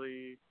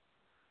really.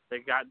 They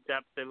got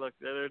depth.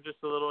 They're just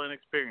a little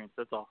inexperienced.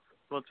 That's all.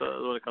 What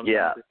it comes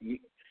down to.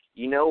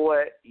 You know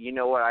what? You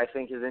know what I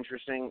think is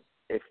interesting.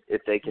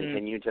 If they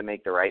continue to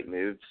make the right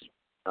moves,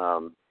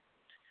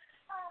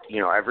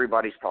 you know,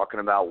 everybody's talking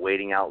about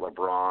waiting out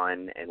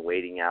LeBron and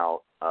waiting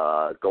out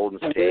Golden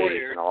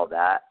State and all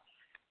that.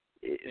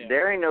 Yeah.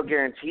 There ain't no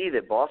guarantee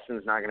that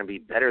Boston's not going to be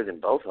better than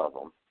both of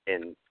them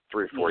in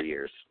 3 or 4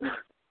 years.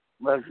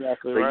 That's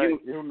exactly so right.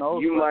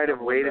 You might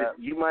have waited.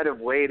 You might have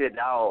waited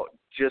out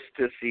just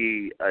to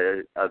see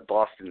a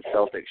Boston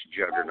Celtics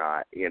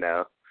juggernaut. You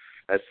know,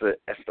 that's the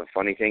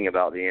funny thing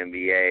about the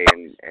NBA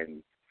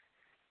and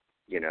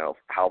you know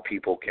how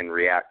people can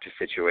react to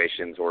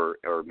situations or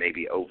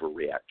maybe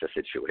overreact to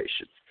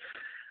situations.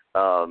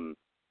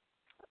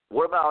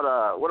 What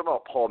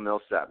about Paul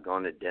Millsap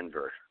going to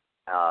Denver?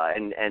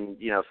 And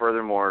you know,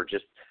 furthermore,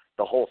 just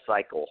the whole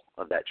cycle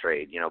of that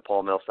trade. You know,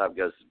 Paul Millsap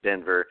goes to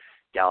Denver.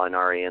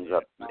 Gallinari ends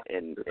up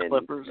in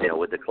you know,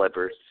 with the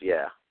Clippers.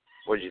 Yeah.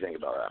 What did you think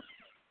about that?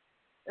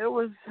 It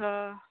was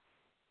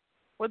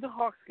what did the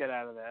Hawks get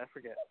out of that? I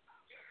forget.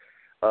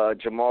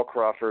 Jamal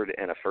Crawford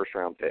and a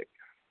first-round pick.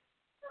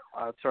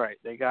 That's right.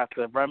 They got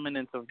the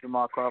remnants of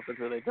Jamal Crawford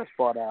that they just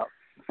bought out.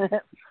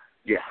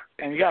 Yeah.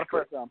 And you got a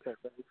first-round pick.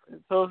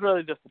 Right? So it was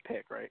really just a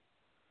pick, right?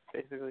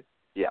 Basically.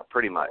 Yeah,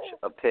 pretty much.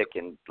 A pick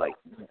and like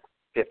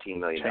 $15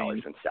 million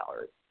in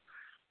salary.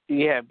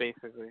 Yeah,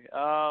 basically.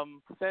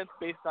 Since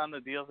based on the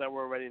deals that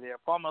were already there,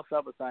 Paul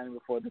Millsap was signing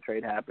before the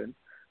trade happened,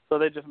 so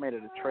they just made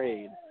it a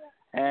trade,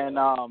 and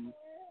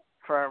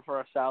for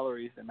our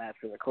salaries to match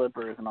for the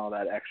Clippers and all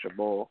that extra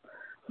bull.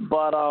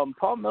 But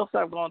Paul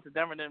Millsap going to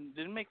Denver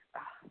didn't make.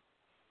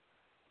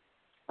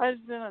 I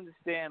just didn't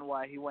understand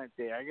why he went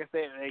there. I guess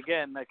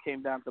that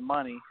came down to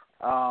money.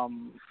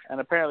 And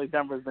apparently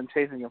Denver's been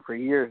chasing him for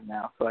years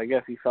now, so I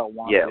guess he felt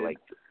wanted.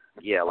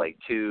 Yeah, like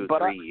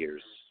 2-3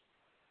 years.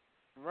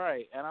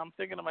 Right, and I'm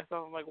thinking to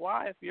myself, I'm like,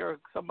 why, if you're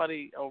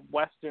somebody, a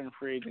Western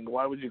free agent,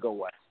 why would you go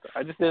West?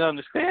 I just didn't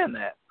understand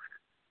that.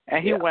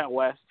 And he went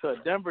West to a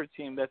Denver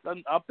team that's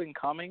up and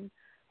coming,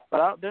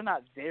 but they're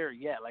not there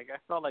yet. Like, I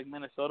felt like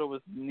Minnesota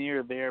was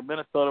near there.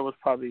 Minnesota was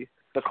probably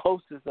the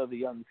closest of the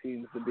young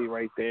teams to be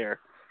right there.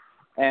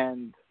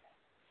 And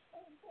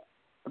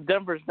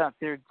Denver's not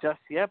there just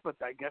yet, but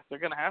I guess they're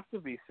going to have to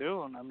be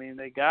soon. I mean,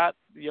 they got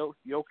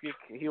Jokic.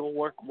 He'll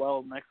work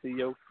well next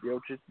to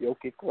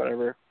Jokic,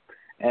 whatever.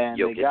 And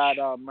Jokic. They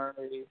got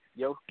Murray,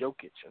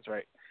 Jokic, that's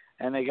right.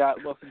 And they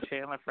got Wilson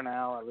Chandler for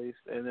now, at least.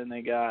 And then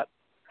they got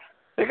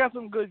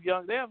some good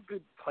they have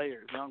good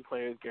players, young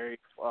players, Gary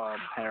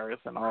Harris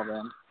and all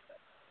them.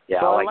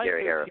 Yeah, so I like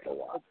Gary Harris a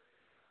lot.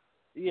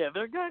 Yeah,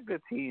 they're got a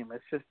good team.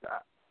 It's just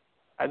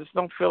I just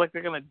don't feel like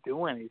they're going to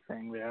do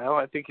anything there.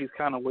 I think he's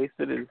kind of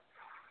wasted he's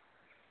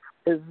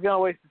going to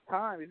waste his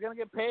time. He's going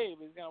to get paid,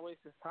 but he's going to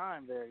waste his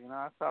time there. You know,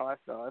 that's how I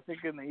felt. I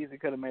think in the East he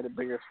could have made a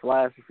bigger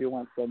splash if he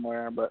went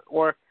somewhere.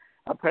 Or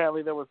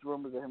apparently there was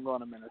rumors of him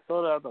going to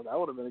Minnesota. I thought that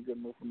would have been a good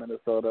move for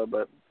Minnesota,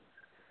 but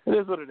it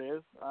is what it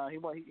is.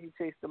 He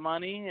chased the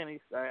money, and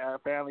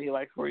apparently he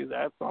likes where he's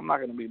at, so I'm not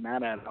going to be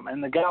mad at him.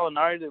 And the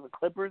Gallinari to the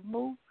Clippers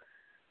move,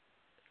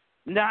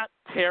 not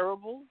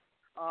terrible.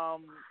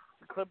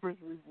 The Clippers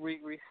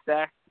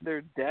restacked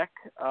their deck.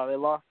 They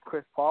lost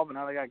Chris Paul, but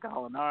now they got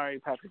Gallinari,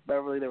 Patrick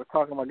Beverly. They were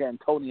talking about getting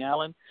Tony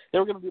Allen. They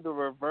were going to do the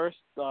reverse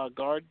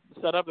guard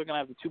setup. They're going to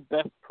have the two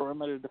best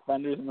perimeter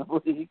defenders in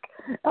the league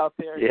out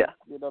there. Yeah.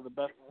 You know, the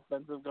best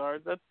offensive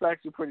guards. That's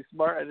actually pretty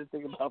smart. I didn't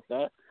think about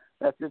that.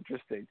 That's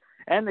interesting.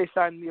 And they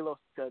signed Milos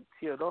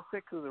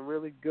Teodosic, who's a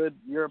really good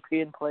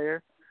European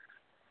player.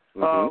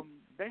 Mm-hmm.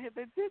 They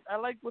did. I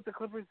like what the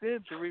Clippers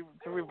did to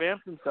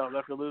revamp themselves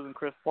after losing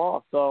Chris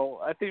Paul.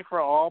 So I think for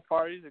all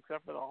parties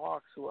except for the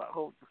Hawks, who I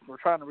hope were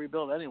trying to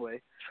rebuild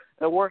anyway,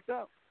 it worked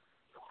out.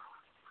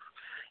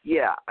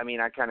 Yeah, I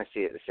mean, I kind of see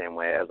it the same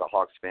way. As a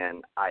Hawks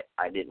fan,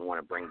 I didn't want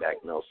to bring back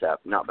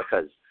Millsap, not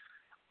because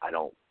I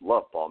don't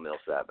love Paul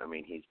Millsap. I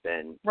mean, he's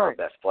been our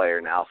best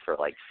player now for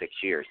like 6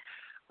 years.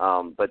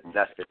 But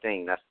that's the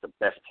thing. That's the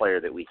best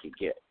player that we could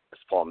get is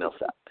Paul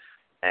Millsap.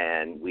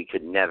 And we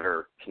could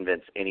never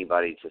convince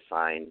anybody to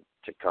sign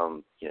to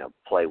come,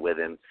 play with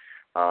him.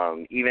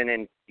 Even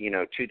in,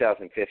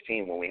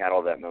 2015 when we had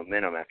all that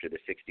momentum after the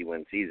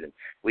 60-win season,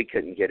 we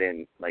couldn't get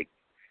in,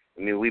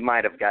 we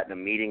might have gotten a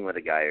meeting with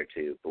a guy or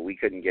two, but we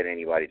couldn't get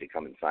anybody to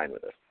come and sign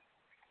with us.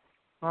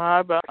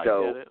 I get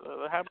it.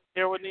 What happened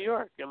here with New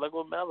York? And look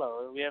with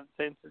Melo. We have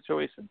the same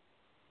situation.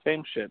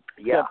 Same shit.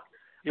 Yeah.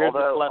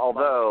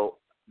 Although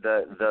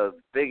the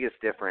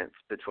biggest difference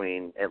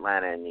between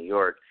Atlanta and New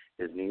York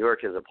is New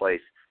York is a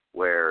place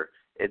where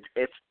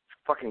it's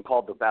fucking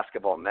called the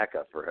basketball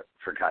mecca for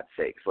God's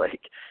sakes. Like,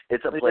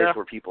 it's a place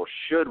where people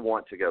should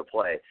want to go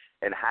play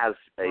and has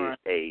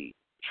a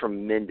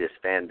tremendous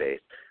fan base.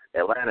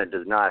 Atlanta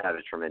does not have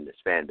a tremendous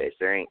fan base.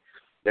 There ain't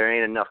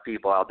enough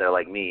people out there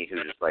like me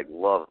who just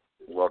love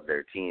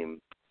their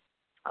team.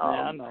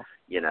 I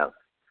know.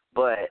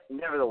 But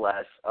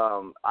nevertheless,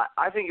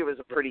 I think it was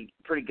a pretty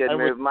good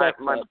move.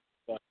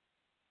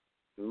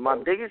 My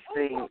biggest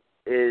thing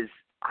is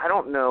I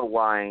don't know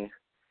why.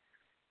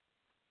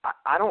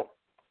 I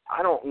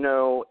don't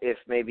know if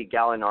maybe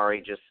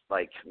Gallinari just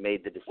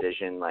made the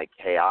decision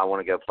hey, I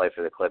want to go play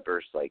for the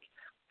Clippers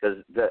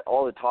because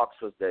all the talks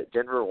was that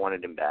Denver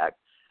wanted him back.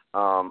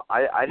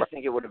 I just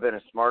think it would have been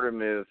a smarter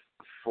move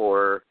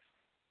for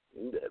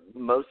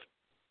most,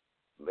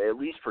 at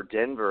least for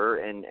Denver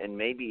and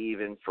maybe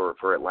even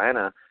for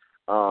Atlanta.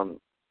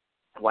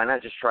 Why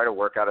not just try to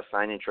work out a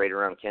sign and trade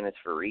around Kenneth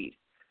Faried?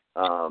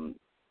 And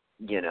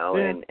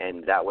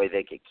that way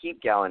they could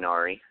keep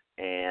Gallinari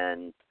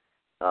and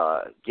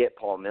get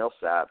Paul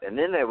Millsap, and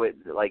then they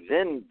would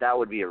then that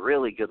would be a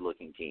really good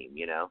looking team.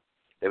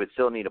 They would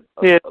still need a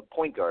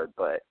point guard,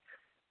 but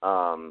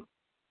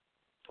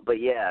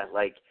yeah,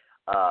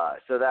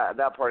 so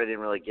that part I didn't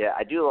really get.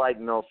 I do like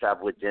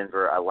Millsap with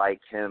Denver. I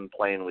liked him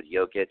playing with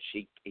Jokic.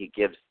 He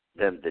gives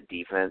them the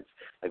defense.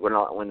 When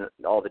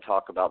all the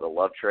talk about the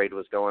Love trade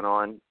was going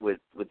on with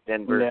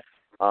Denver,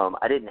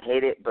 I didn't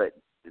hate it, but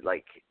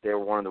they're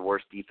one of the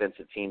worst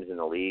defensive teams in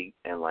the league,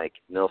 and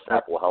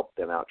Millsap will help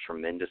them out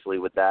tremendously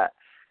with that.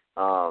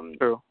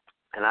 True.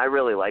 And I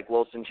really like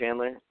Wilson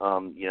Chandler.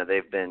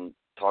 They've been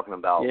talking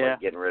about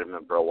getting rid of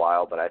him for a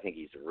while, but I think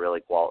he's a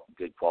really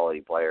good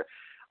quality player.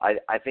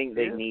 I think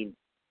they need.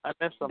 I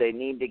miss him. They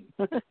need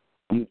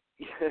to.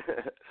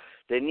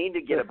 They need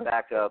to get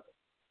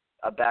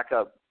a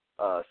backup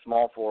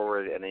small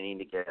forward, and they need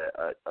to get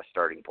a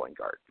starting point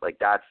guard.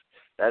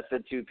 That's the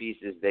two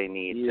pieces they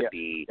need to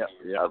be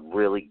a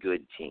really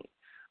good team.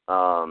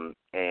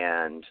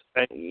 And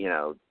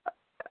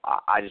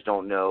I just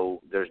don't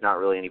know. There's not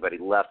really anybody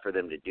left for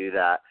them to do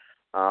that.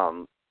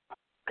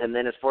 And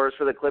then as far as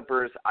for the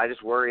Clippers, I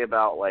just worry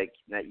about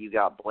that you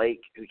got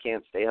Blake who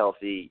can't stay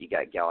healthy, you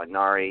got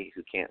Gallinari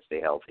who can't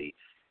stay healthy,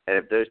 and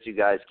if those two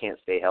guys can't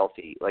stay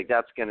healthy,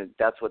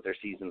 that's what their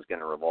season's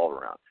gonna revolve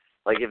around.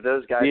 If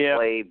those guys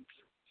play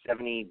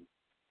 70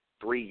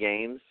 3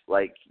 games,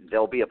 like,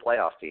 they'll be a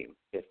playoff team.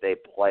 If they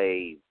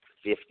play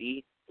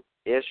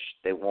 50-ish,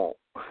 they won't.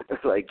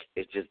 Like,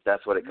 it's just,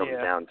 that's what it comes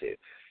down to.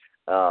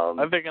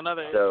 I think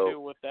another issue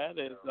with that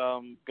is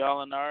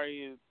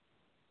Gallinari,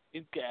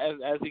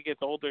 as he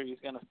gets older, he's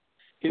gonna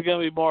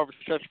be more of a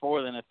stretch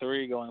 4 than a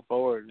 3 going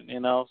forward.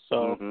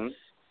 So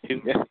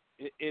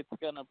it's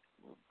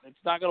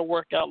not gonna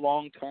work out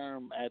long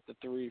term at the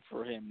 3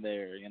 for him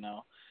there.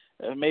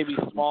 Maybe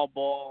small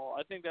ball.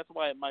 I think that's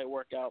why it might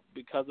work out,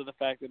 because of the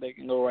fact that they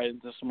can go right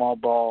into small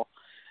ball,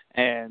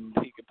 and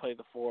he can play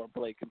the 4,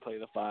 Blake can play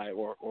the 5,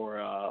 or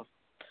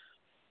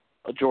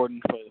Jordan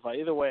can play the 5.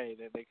 Either way,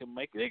 they can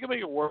make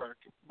it work.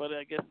 But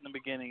I guess in the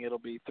beginning it'll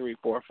be 3,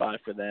 4,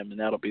 5 for them, and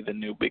that'll be the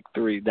new big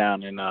 3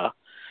 down in Los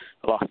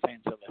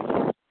Angeles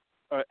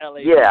or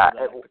LA. Yeah,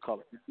 I like to call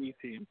it the B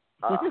team.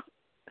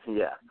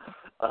 Yeah.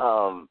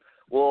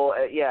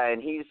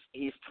 And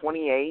he's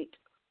 28.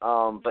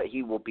 But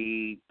he will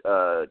be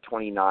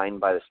 29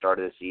 by the start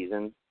of the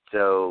season.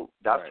 So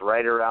that's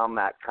right around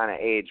that kind of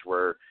age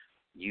where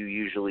you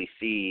usually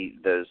see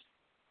those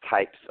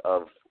types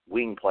of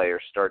wing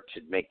players start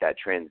to make that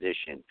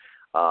transition.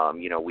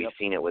 We've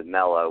seen it with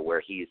Melo,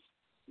 where he's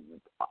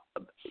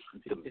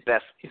the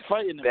best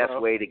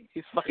way to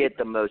get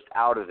the most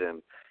out of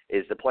him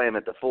is to play him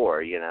at the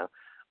 4,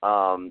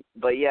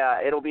 But, yeah,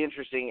 it'll be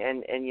interesting.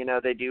 And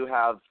they do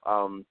have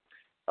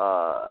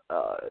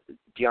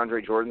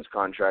DeAndre Jordan's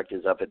contract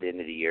is up at the end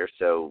of the year,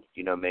 so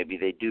maybe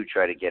they do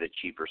try to get a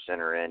cheaper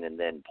center in and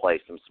then play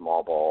some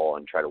small ball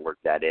and try to work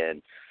that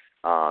in,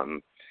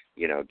 to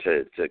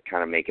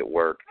kind of make it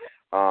work.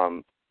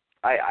 Like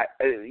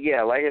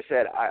I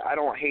said, I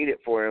don't hate it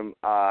for him.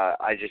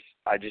 I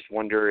just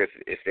wonder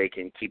if they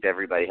can keep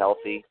everybody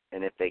healthy,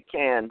 and if they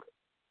can,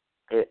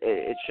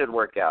 it should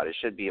work out. It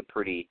should be a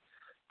pretty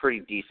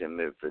decent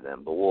move for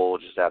them, but we'll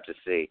just have to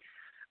see.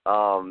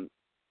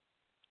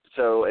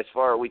 So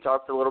we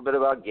talked a little bit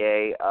about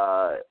Gay.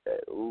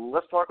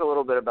 Let's talk a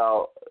little bit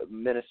about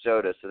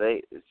Minnesota. So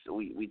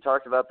we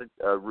talked about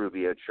the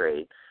Rubio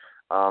trade.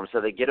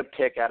 So they get a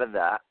pick out of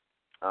that,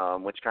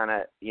 which kind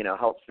of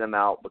helps them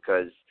out,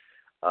 because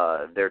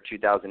their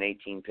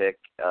 2018 pick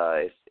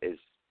is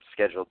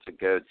scheduled to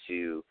go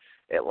to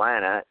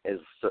Atlanta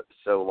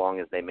so long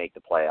as they make the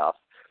playoffs.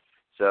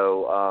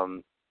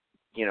 So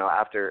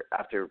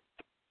after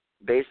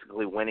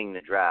basically winning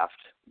the draft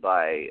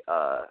by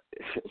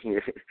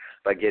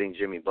getting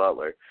Jimmy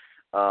Butler,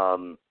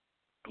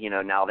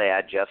 now they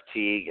add Jeff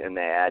Teague and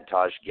they add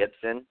Taj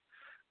Gibson,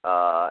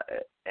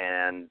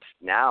 and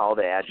now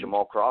they add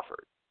Jamal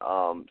Crawford.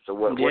 So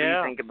what do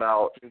you think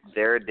about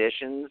their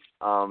additions?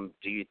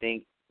 Do you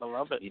think I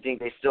love it. Do you think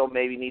they still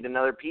maybe need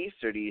another piece,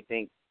 or do you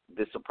think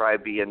this will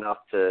probably be enough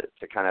to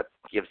kind of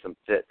give some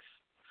fits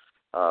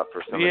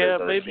for some of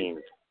those other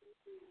teams?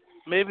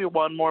 Maybe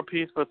one more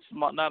piece, but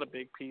not a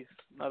big piece.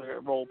 Another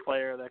role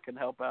player that can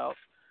help out.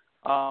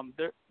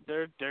 They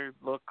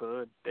look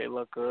good. They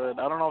look good.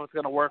 I don't know if it's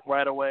gonna work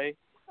right away,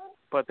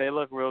 but they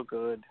look real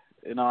good.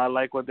 I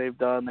like what they've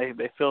done.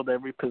 They filled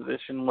every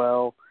position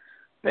well.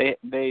 They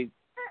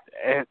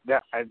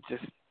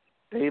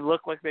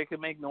look like they can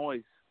make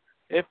noise.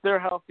 If they're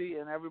healthy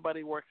and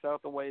everybody works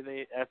out the way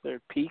they at their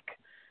peak,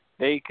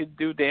 they could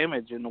do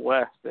damage in the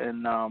West.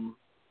 And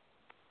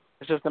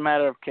it's just a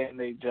matter of can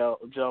they gel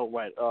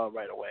right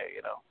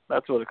away.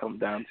 That's what it comes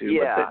down to.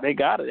 Yeah, but they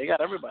got it. They got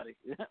everybody.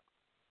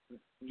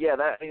 Yeah,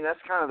 that's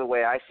kind of the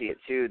way I see it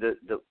too.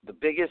 The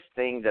biggest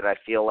thing that I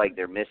feel like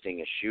they're missing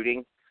is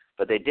shooting,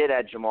 but they did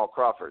add Jamal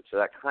Crawford, so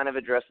that kind of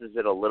addresses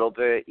it a little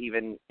bit,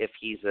 even if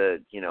he's a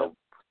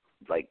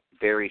like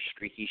very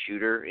streaky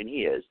shooter, and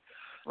he is.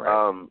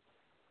 Right.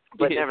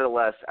 But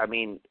nevertheless, I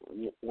mean,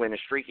 when a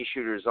streaky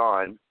shooter's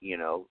on,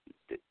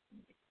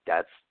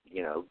 that's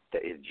you're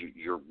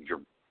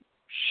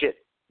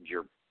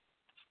you're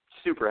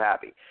super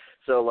happy.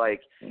 So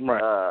like,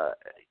 right.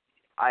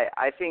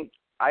 I think.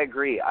 I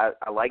agree. I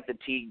like the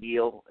Teague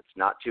deal. It's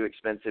not too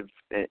expensive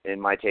in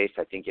my taste.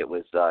 I think it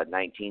was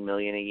 $19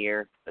 million a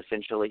year,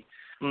 essentially,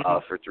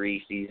 for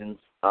 3 seasons.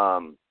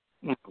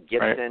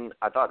 Gibson,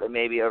 I thought they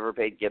maybe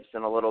overpaid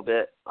Gibson a little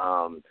bit,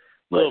 but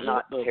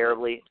not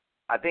terribly.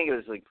 I think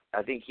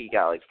he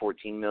got like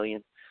 $14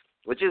 million,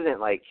 which isn't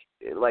like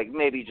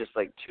maybe just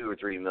like $2 or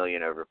 $3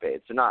 million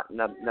overpaid. So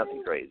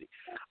nothing crazy.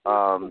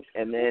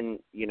 And then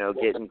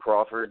getting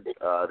Crawford,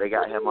 they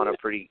got him on a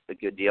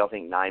good deal. I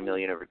think $9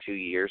 million over 2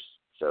 years.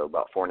 So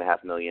about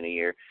 $4.5 million a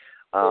year.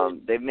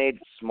 They've made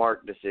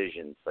smart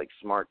decisions, like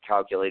smart,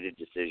 calculated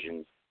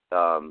decisions,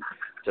 to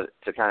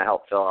kind of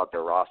help fill out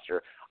their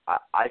roster.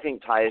 I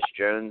think Tyus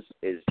Jones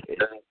is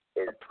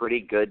a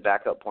pretty good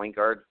backup point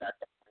guard.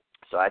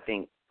 So I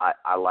think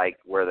I like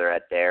where they're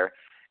at there,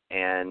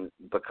 and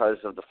because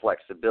of the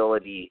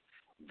flexibility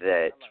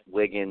that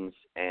Wiggins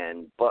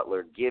and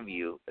Butler give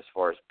you as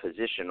far as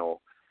positional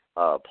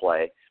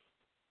play.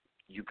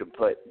 You can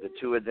put the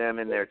 2 of them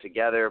in there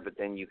together, but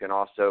then you can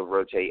also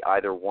rotate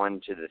either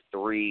one to the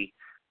 3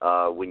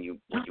 when you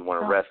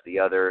want to rest the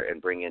other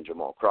and bring in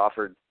Jamal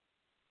Crawford.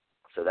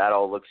 So that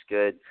all looks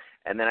good.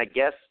 And then I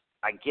guess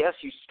I guess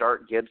you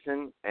start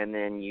Gibson and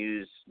then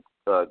use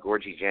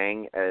Gorgie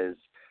Jang as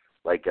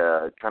like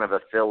a kind of a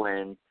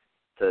fill-in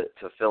to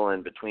fill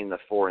in between the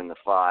 4 and the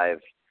 5.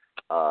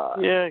 Yeah,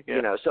 I guess.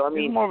 You know, so I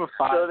mean, he's more of a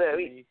 5 so that, to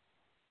me.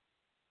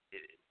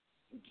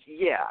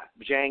 yeah,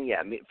 Jang,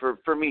 yeah,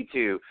 for me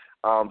too.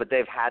 But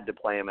they've had to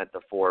play him at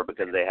the 4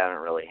 because they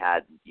haven't really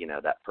had, you know,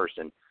 that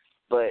person.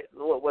 But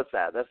what's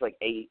that? That's like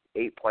eight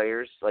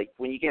players. Like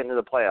when you get into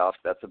the playoffs,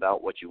 that's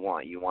about what you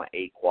want. You want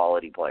 8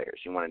 quality players.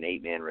 You want an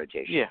 8-man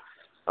rotation. Yeah.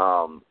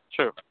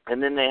 True.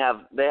 And then they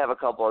have a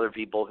couple other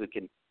people who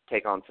can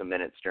take on some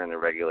minutes during the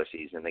regular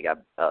season. They got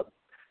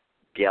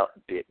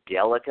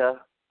Bielica,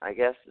 I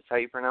guess is how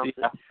you pronounce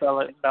it.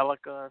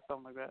 Belica or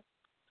something like that.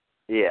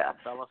 Yeah.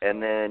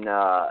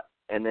 Belica.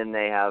 And then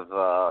they have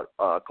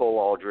Cole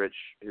Aldrich,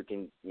 who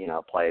can, you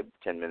know, play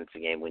 10 minutes a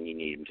game when you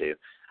need him to.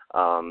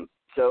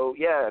 So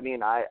yeah, I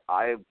mean, I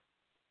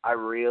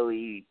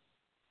really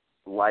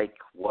like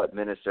what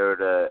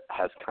Minnesota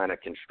has kind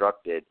of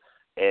constructed,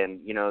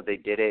 and you know, they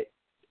did it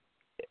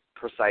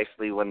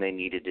precisely when they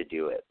needed to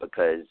do it,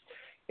 because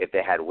if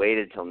they had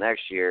waited till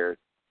next year,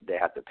 they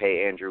have to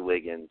pay Andrew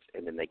Wiggins,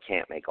 and then they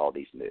can't make all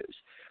these moves.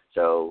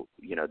 So,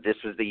 you know, this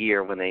was the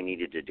year when they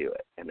needed to do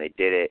it, and they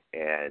did it.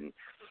 And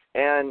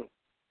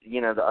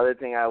you know, the other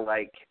thing I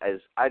like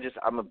is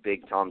I'm a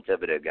big Tom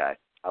Thibodeau guy.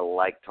 I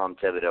like Tom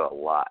Thibodeau a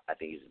lot. I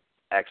think he's an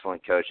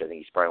excellent coach. I think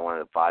he's probably one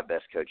of the 5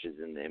 best coaches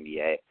in the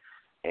NBA.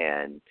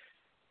 And,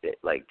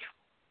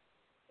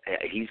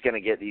 he's going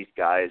to get these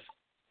guys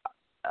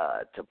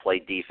to play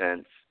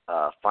defense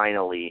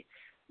finally,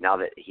 now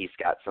that he's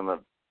got some of,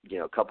 you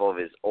know, a couple of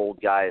his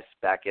old guys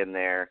back in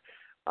there,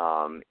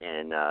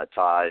 and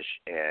Taj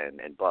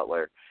and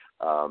Butler.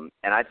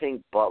 And I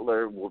think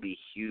Butler will be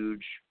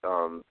huge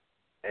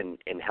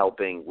in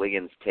helping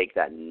Wiggins take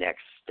that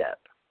next step.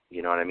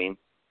 You know what I mean?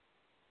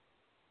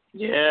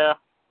 Yeah,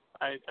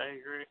 I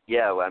agree.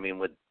 Yeah, I mean,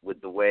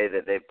 with the way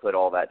that they've put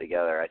all that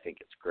together, I think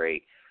it's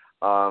great.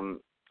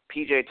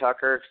 PJ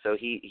Tucker, so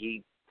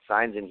he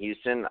signs in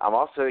Houston. I'm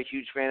also a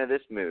huge fan of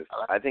this move.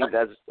 I think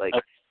that's like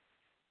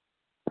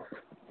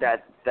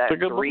that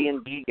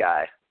 3-and-D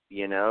guy.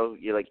 You know,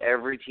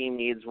 every team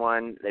needs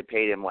one. They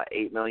paid him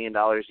 $8 million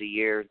a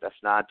year. That's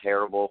not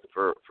terrible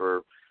for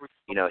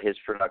you know, his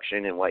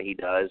production and what he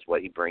does,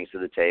 what he brings to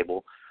the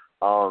table.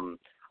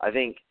 I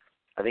think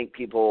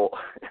people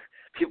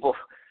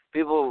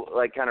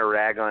like kind of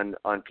rag on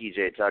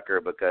PJ Tucker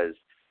because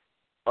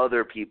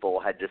other people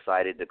had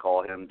decided to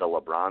call him the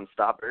LeBron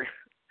stopper.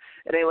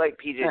 It ain't like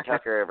PJ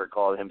Tucker ever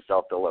called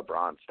himself the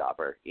LeBron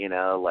stopper, you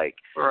know,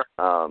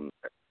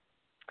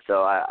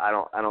 so I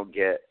don't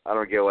get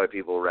why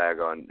people rag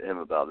on him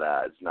about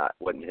that.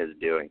 Wasn't his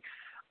doing.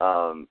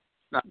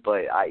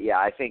 But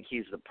I think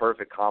he's the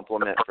perfect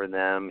complement for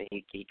them.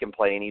 He can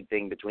play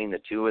anything between the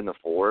 2 and the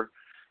 4,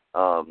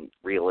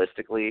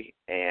 realistically,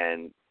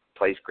 and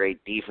plays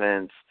great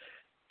defense.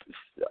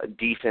 A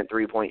decent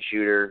 3-point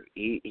shooter.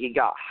 He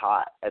got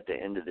hot at the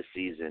end of the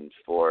season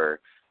for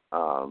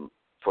the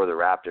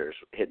Raptors,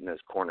 hitting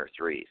those corner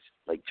threes,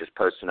 like just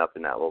posting up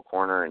in that little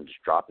corner and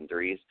just dropping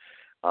threes.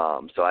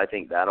 So I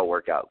think that'll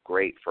work out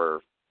great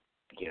for,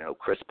 you know,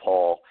 Chris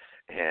Paul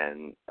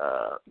and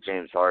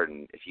James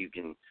Harden.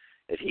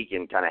 If he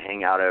can kind of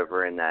hang out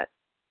over in that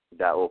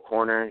little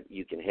corner,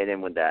 you can hit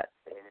him with that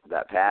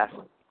pass.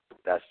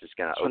 That's just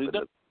going to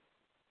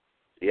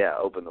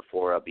open the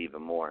floor up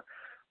even more.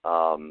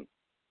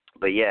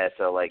 But yeah,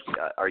 so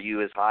are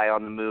you as high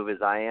on the move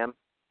as I am?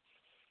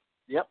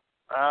 Yep.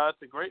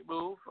 It's a great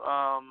move.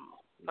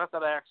 Not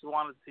that I actually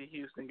wanted to see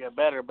Houston get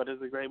better, but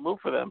it's a great move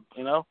for them,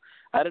 you know.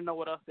 I didn't know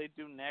what else they'd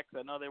do next.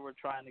 I know they were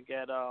trying to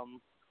get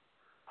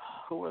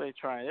who were they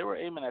trying? They were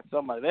aiming at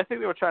somebody. I think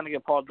they were trying to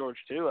get Paul George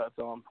too at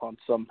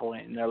some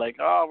point, and they're like,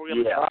 "Oh, we're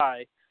gonna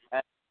try."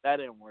 That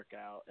didn't work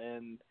out,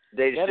 and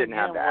they just didn't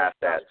have the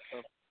assets.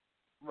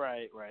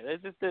 Right. They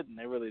just didn't.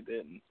 They really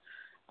didn't.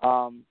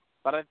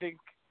 But I think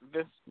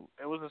it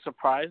was a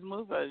surprise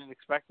move. I didn't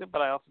expect it,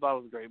 but I also thought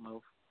it was a great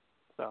move.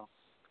 So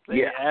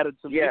they added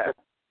some people.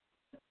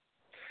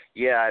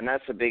 Yeah, and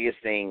that's the biggest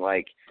thing,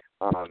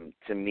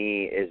 to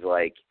me, is,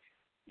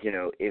 you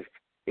know,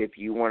 if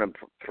you want to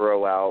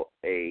throw out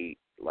a,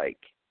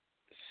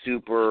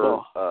 super,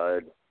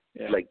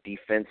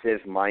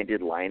 defensive-minded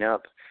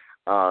lineup,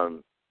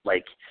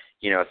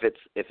 you know, if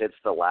it's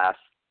the last,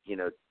 you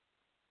know,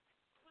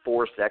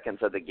 4 seconds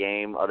of the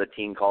game, other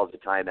team calls a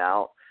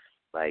timeout,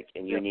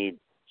 and you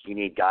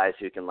need guys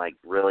who can,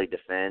 really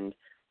defend,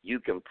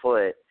 you can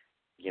put,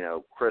 you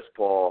know, Chris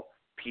Paul,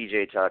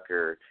 PJ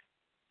Tucker,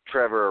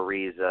 Trevor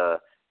Ariza,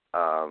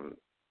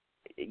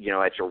 you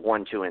know, at your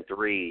 1, 2, and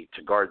 3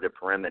 to guard the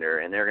perimeter,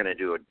 and they're going to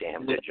do a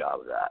damn good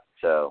job of that.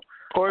 So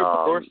Corey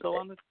Brewer still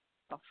on the team?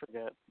 I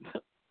forget.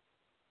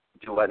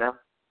 Do what now?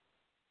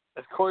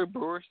 Is Corey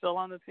Brewer still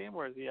on the team,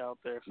 or is he out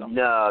there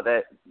No,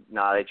 somewhere?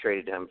 they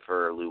traded him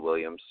for Lou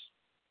Williams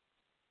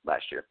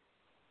last year.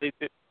 They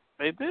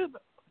did.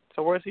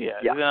 So where's he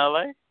at? Yeah. He's in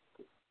LA?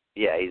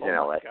 Yeah, he's in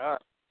LA. God.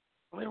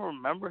 I don't even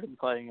remember him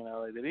playing in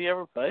LA. Did he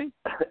ever play?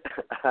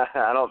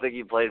 I don't think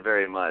he played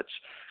very much.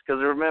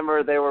 Because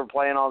remember, they were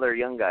playing all their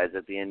young guys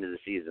at the end of the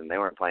season. They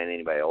weren't playing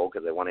anybody old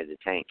because they wanted to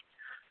tank.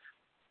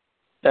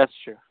 That's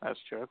true.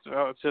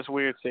 It's just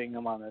weird seeing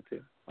him on that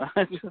too.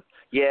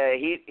 Yeah,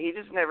 he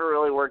just never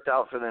really worked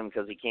out for them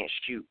because he can't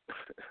shoot.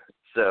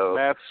 So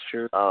that's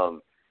true.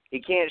 He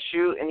can't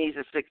shoot, and he's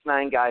a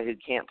 6'9" guy who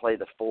can't play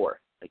the 4.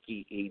 Like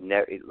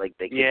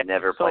they could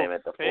never play him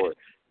at the 4.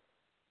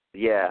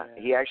 Yeah,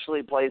 he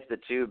actually plays the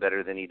 2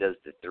 better than he does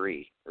the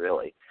 3.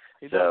 Really.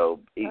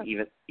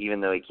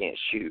 Even though he can't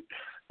shoot,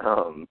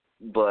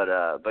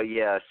 but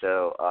yeah,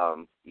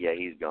 so yeah,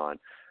 he's gone.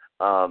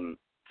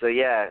 So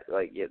yeah,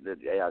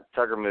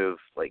 Tucker move,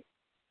 like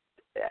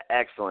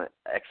excellent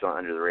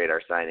under the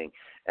radar signing,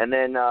 and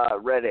then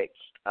Redick,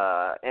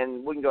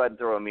 and we can go ahead and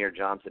throw Amir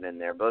Johnson in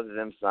there. Both of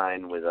them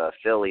signed with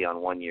Philly on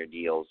 1-year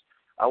deals.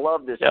 I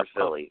love this for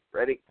Philly.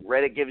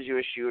 Redick gives you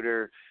a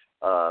shooter,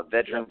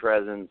 veteran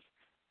presence,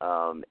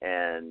 and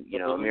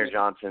Amir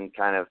Johnson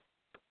kind of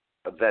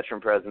a veteran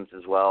presence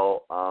as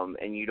well,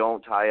 and you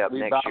don't tie up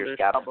next year's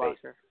cap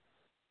space.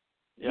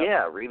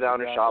 Yeah,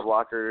 rebounder, shot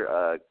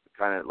blocker,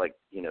 kind of like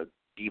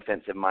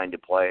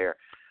defensive-minded player,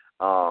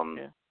 and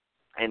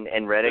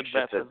Redick's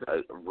just a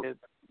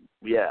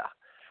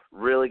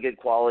really good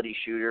quality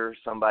shooter.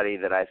 Somebody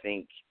that I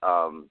think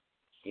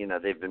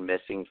they've been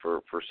missing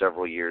for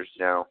several years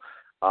now.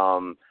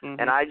 And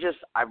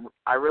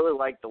I really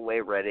like the way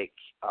Redick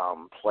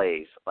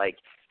plays. Like,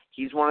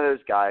 he's one of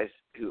those guys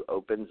who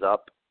opens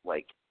up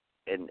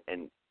and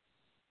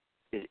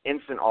is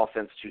instant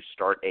offense to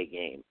start a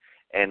game.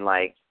 And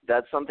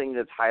that's something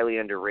that's highly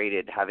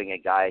underrated, having a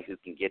guy who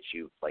can get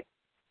you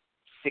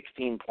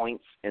 16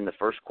 points in the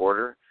first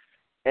quarter,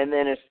 and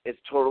then it's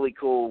totally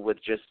cool with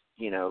just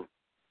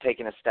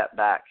taking a step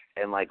back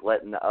and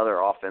letting the other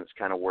offense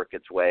kind of work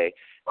its way,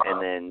 and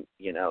then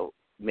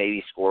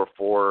maybe score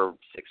 4 or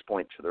 6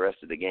 points for the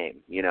rest of the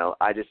game.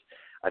 I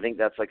think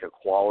that's a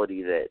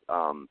quality that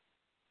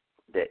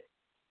that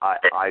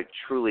I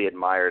truly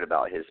admired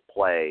about his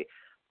play.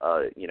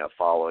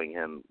 Following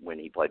him when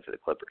he played for the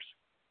Clippers.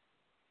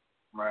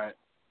 Right.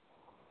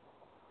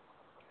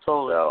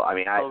 Totally. So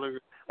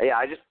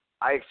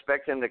I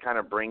expect him to kind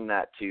of bring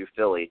that to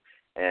Philly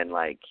and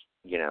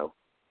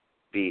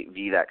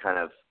be that kind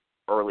of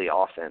early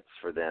offense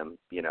for them,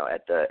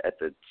 at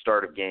the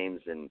start of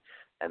games and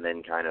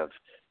then kind of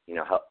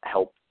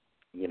help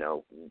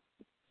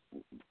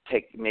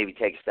take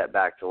a step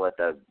back to let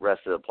the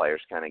rest of the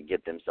players kind of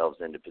get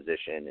themselves into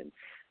position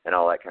and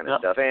all that kind of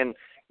stuff. And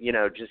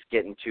just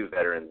getting 2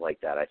 veterans like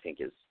that, I think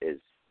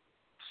is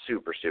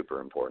super, super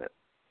important.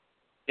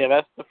 Yeah,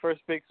 that's the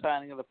first big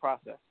signing of the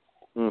process.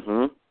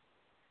 Mhm.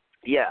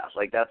 Yeah,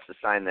 that's the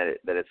sign that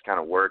it's kind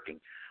of working.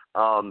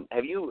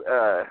 Have you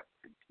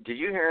did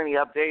you hear any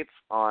updates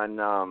on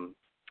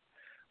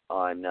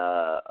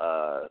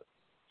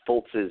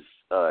Fultz's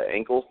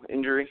ankle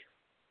injury?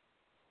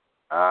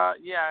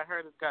 Yeah, I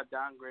heard it got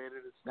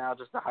downgraded. It's now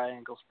just a high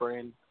ankle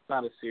sprain. It's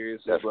not as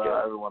serious as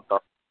everyone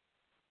thought.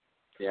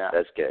 Yeah,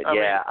 that's good. I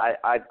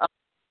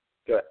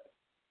go ahead.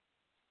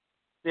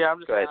 Yeah, I'm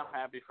just saying I'm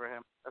happy for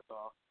him. That's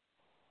all.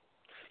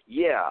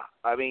 Yeah,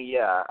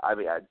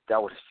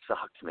 that would have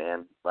sucked,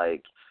 man.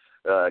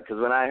 Because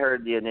when I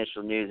heard the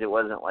initial news, it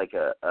wasn't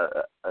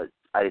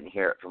I didn't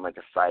hear it from a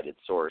cited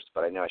source,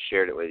 but I know I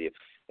shared it with you,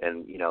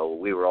 and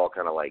we were all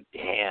kind of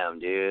damn,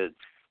 dude,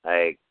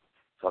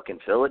 fucking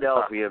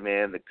Philadelphia,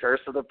 man, the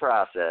curse of the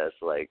process,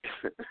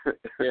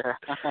 Yeah.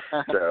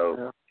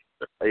 So,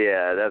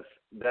 yeah,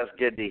 that's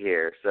good to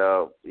hear.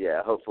 So,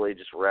 yeah, hopefully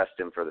just rest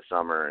him for the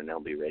summer and he'll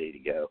be ready to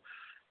go.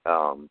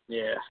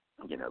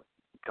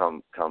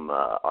 Come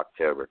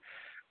October.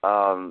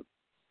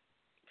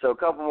 So a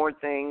couple more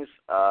things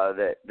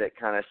that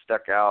kind of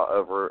stuck out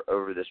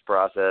over this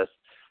process.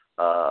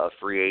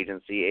 Free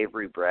agency,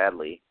 Avery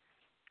Bradley.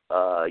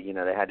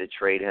 They had to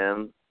trade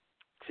him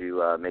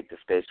to make the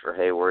space for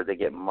Hayward. They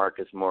get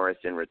Marcus Morris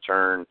in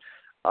return.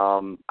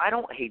 I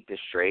don't hate this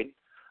trade.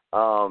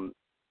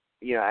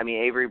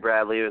 Avery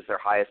Bradley was their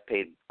highest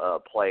paid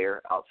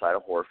player outside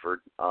of Horford.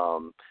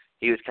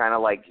 He was kind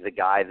of the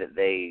guy that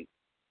they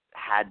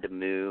had to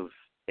move,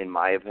 in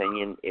my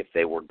opinion, if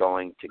they were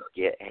going to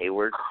get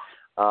Hayward.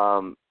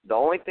 The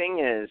only thing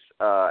is,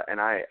 and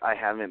I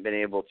haven't been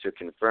able to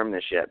confirm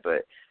this yet,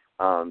 but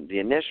the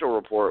initial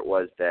report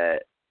was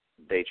that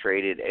they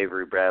traded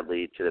Avery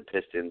Bradley to the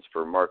Pistons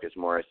for Marcus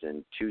Morris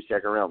and 2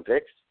 second-round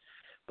picks.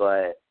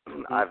 But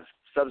I've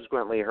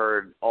subsequently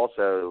heard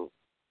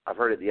I've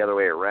heard it the other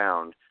way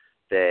around,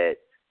 that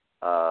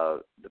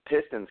the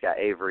Pistons got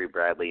Avery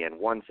Bradley and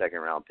 1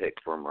 second-round pick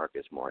for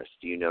Marcus Morris.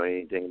 Do you know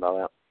anything about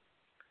that?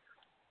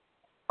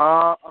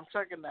 I'm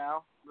checking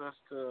now just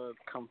to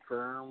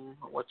confirm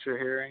what you're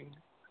hearing.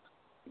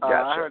 Gotcha.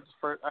 I heard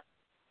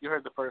you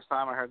heard the first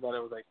time. I heard that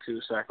it was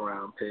 2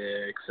 second-round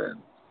picks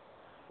and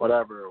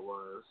whatever it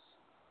was.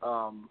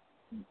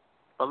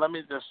 But let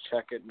me just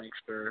check it, make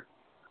sure.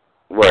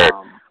 Word.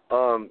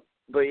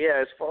 But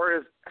yeah, as far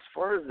as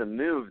the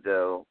move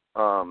though,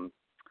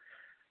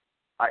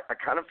 I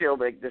kind of feel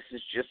like this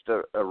is just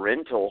a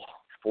rental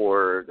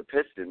for the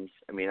Pistons.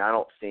 I mean, I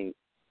don't think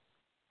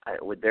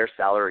with their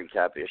salary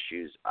cap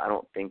issues, I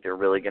don't think they're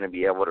really going to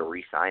be able to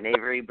re-sign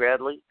Avery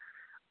Bradley.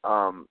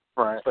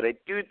 Right. But I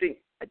do think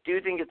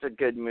it's a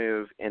good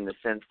move in the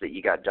sense that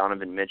you got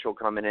Donovan Mitchell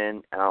coming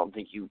in, and I don't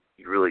think you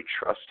really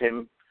trust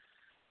him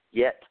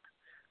yet.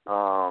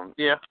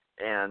 Yeah.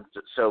 And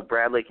so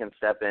Bradley can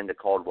step into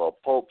Caldwell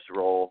Pope's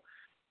role,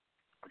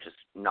 just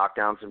knock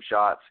down some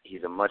shots.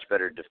 He's a much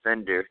better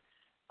defender,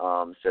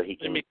 so he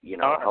can,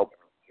 help.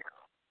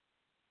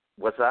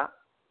 What's that?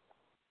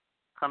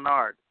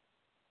 Kennard.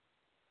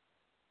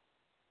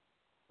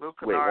 Luke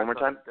Kennard. Wait, one more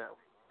time?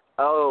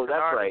 Oh,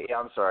 that's right. Yeah,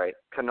 I'm sorry.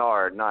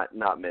 Kennard, not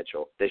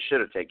Mitchell. They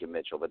should have taken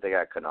Mitchell, but they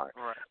got Kennard.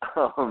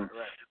 Right.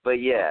 But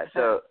yeah,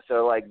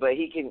 but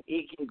he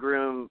can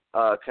groom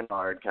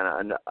Kennard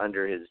kind of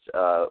under his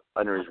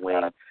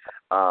wing,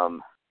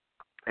 and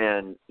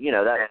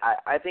that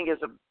I think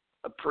is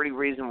a pretty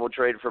reasonable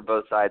trade for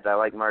both sides. I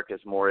like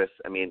Marcus Morris.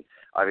 I mean,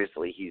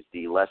 obviously he's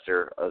the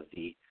lesser of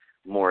the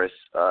Morris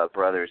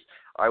brothers.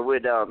 I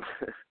would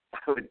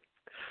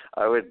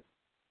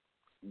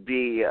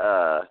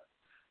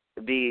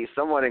be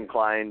somewhat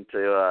inclined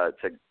to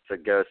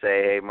go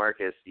say, hey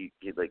Marcus,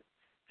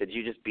 could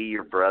you just be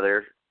your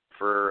brother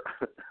for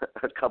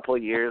a couple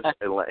of years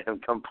and let him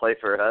come play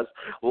for us?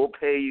 We'll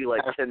pay you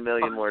like $10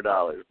 million more,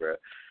 bro.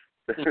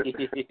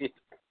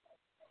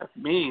 That's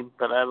mean,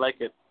 but I like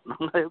it.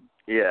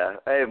 Yeah.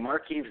 Hey,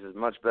 Marquise is a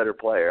much better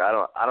player. I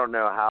don't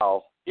know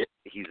how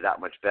he's that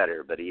much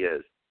better, but he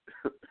is.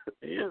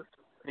 He is.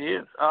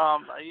 It is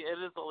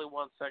only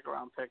 1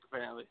 second-round pick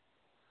apparently.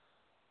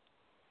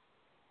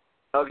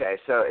 Okay,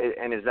 so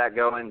and is that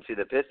going to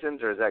the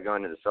Pistons or is that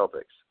going to the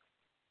Celtics?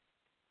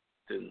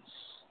 Pistons.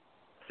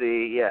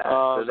 See, yeah.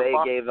 So they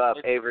gave up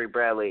Avery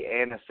Bradley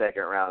and a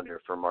second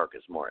rounder for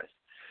Marcus Morris.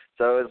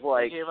 So it's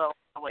like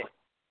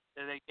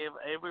they gave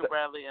Avery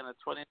Bradley and a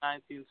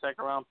 2019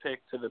 second-round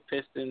pick to the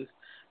Pistons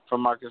for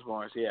Marcus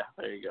Morris. Yeah,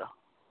 there you go.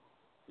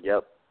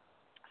 Yep.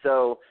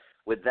 So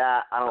with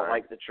that, I don't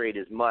like the trade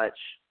as much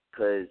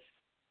because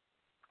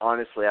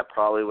honestly, I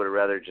probably would have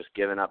rather just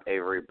given up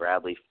Avery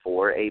Bradley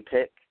for a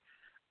pick.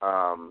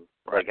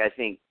 Like I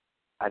think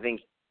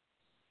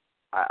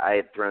I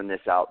had thrown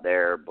this out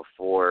there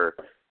before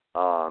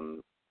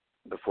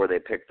they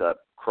picked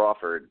up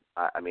Crawford.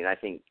 I mean, I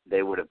think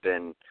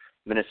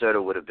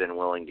Minnesota would have been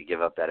willing to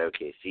give up that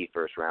OKC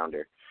first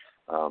rounder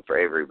for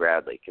Avery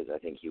Bradley because I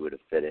think he would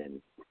have fit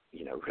in,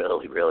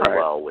 really, really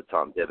well with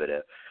Tom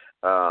Thibodeau.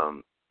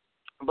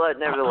 But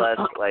nevertheless,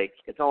 like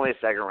it's only a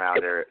second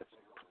rounder. It's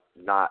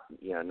not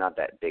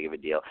that big of a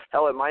deal.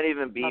 Hell, it might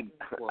even be.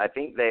 I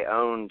think they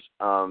owned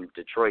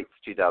Detroit's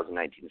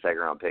 2019 second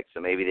round pick,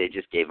 so maybe they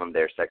just gave them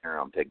their second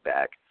round pick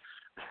back.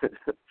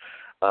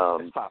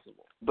 It's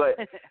possible. But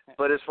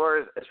as far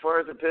as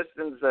the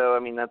Pistons, though, I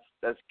mean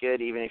that's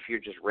good. Even if you're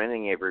just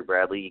renting Avery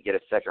Bradley, you get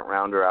a second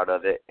rounder out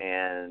of it,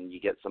 and you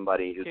get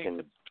somebody who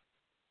can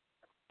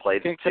play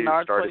the two. Can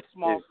Kennard play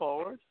small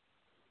forward?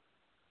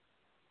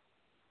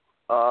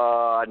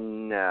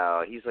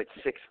 No, he's like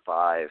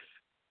 6'5".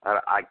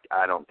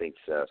 I don't think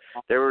so.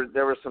 There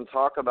was some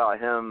talk about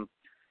him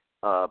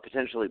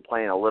potentially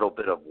playing a little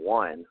bit of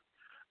one.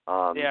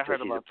 I heard because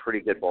he's about a pretty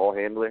good ball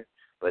handler.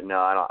 But no,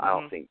 I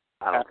don't think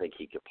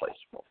he could play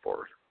small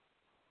forward.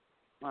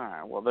 All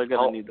right. Well, they're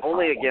gonna need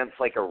only against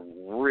like a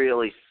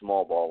really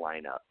small ball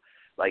lineup,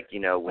 like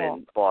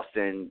when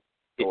Boston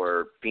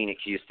or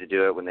Phoenix used to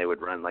do it when they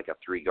would run like a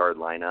 3-guard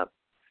lineup.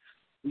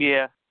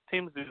 Yeah,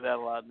 teams do that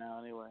a lot now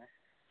anyway.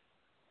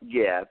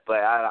 Yeah, but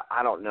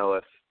I don't know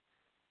if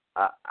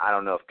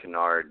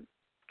Kennard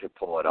could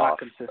pull it Not off.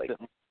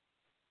 consistently.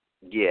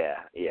 Yeah,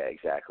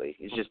 exactly.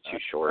 He's just too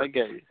short. I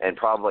get you. And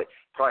probably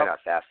not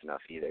fast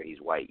enough either. He's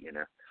white,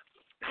 Yeah,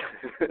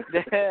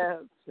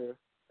 that's true.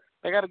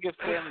 I got to give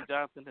Stanley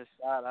Johnson his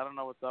shot. I don't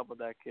know what's up with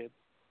that kid.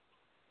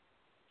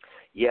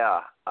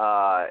 Yeah,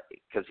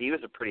 because he was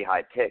a pretty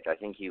high pick. I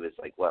think he was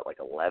like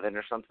 11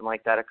 or something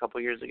like that a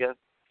couple years ago.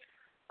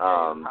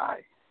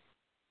 High.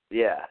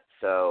 Yeah.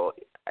 So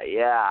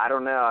I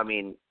don't know. I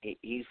mean,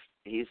 he's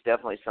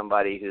definitely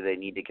somebody who they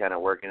need to kind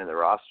of work into the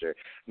roster.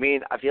 I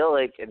mean, I feel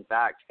like, in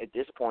fact, at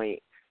this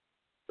point,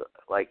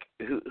 like,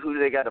 who do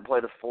they got to play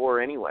the 4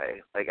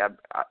 anyway? Like,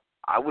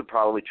 I would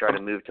probably try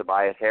to move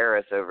Tobias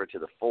Harris over to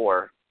the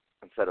 4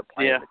 instead of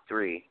playing the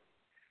 3.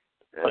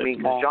 I mean,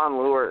 because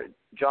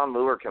John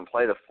Lure can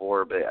play the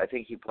 4, but I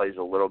think he plays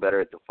a little better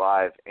at the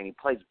 5, and he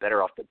plays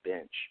better off the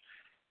bench.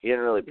 He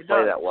didn't really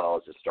play that well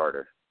as a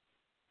starter.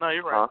 No,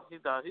 you're right. He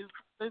does. He's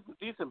a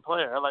decent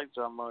player. I like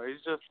John Lure.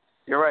 He's just,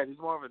 you're right. He's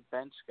more of a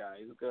bench guy.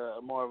 He's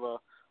more of a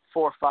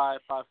 4-5,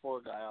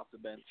 5-4 guy off the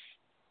bench.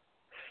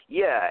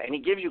 Yeah, and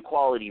he gives you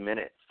quality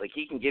minutes. Like,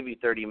 he can give you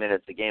 30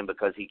 minutes a game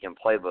because he can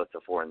play both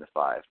the 4 and the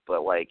 5.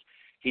 But, like,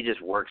 he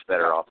just works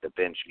better off the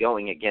bench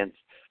going against,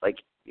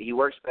 like, he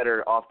works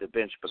better off the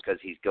bench because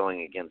he's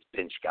going against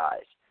bench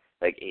guys.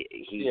 Like,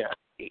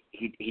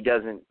 he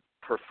doesn't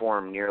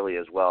perform nearly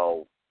as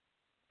well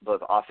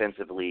both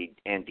offensively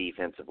and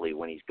defensively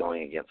when he's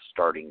going against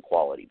starting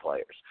quality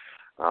players.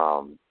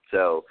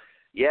 So,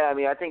 yeah, I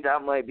mean, I think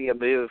that might be a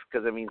move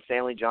because, I mean,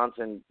 Stanley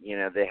Johnson,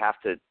 they have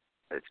to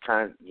 – it's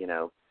kind of, you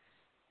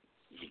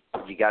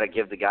got to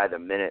give the guy the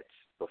minutes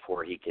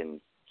before he can,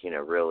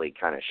 really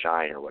kind of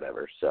shine or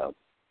whatever. So,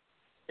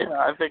 yeah,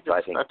 I think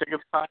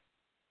it's fine.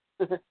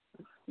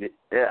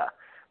 Yeah.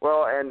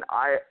 Well, and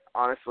I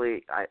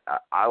honestly,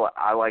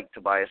 I like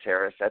Tobias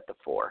Harris at the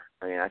 4.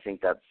 I mean, I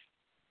think that's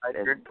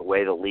the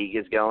way the league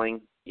is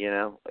going.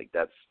 Like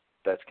that's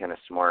kind of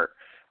smart.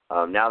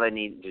 Now they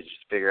need to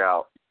just figure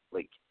out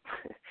like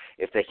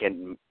if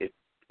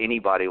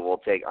anybody will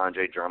take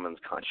Andre Drummond's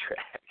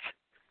contract.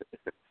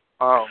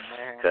 Oh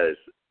man, because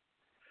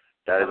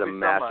that is a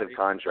massive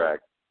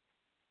contract.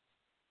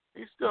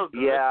 He's still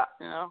good. Yeah.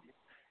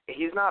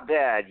 He's not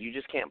bad. You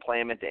just can't play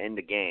him at the end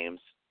of games,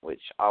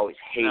 which I always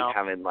hate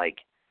having, like,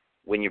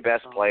 when your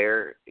best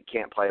player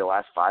can't play the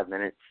last 5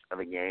 minutes of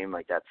a game,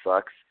 like, that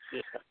sucks.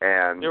 Yeah.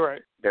 And you're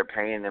right. They're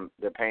paying him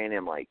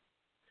like,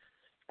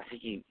 I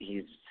think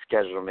he's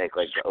scheduled to make,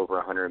 like,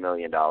 over $100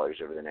 million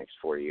over the next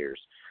 4 years.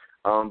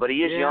 But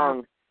he is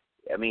young.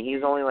 I mean,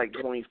 he's only, like,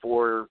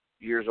 24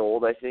 years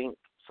old, I think,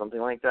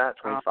 something like that,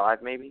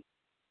 25 maybe.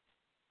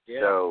 Yeah.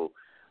 So,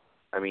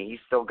 I mean, he's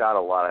still got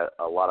a lot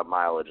of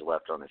mileage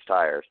left on his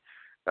tires.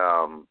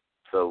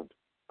 So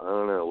I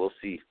don't know. We'll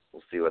see.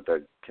 We'll see what they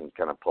can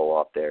kind of pull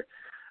off there.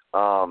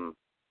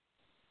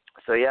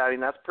 So yeah, I mean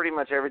that's pretty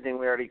much everything.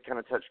 We already kind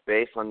of touched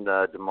base on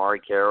the DeMarre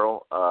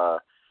Carroll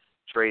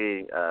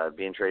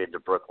being traded to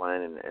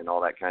Brooklyn and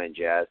all that kind of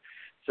jazz.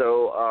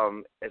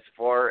 So as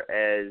far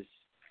as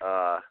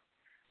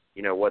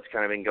what's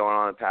kind of been going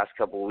on the past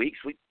couple of weeks,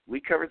 we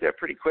covered that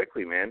pretty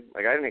quickly, man.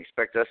 Like I didn't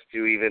expect us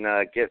to even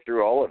get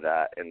through all of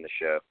that in the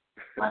show.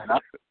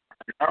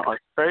 Oh,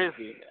 it's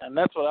crazy, and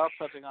that's without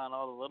touching on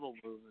all the little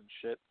moves and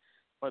shit.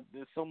 But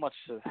there's so much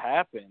has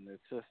happened.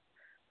 It's just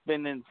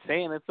been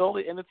insane. It's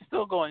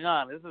still going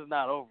on. This is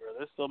not over.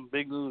 There's some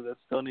big moves that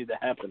still need to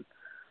happen.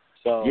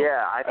 So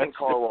yeah, I think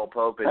Caldwell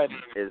Pope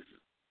is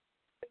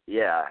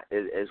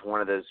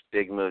one of those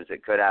big moves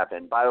that could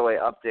happen. By the way,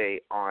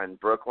 update on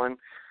Brooklyn.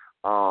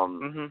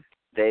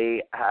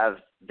 They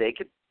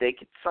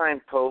could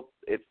sign Pope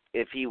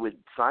if he would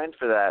sign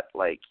for that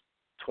like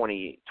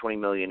 $20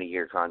 million a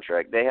year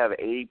contract. They have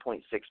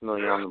 $80.6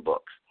 million on the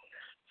books.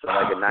 So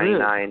like a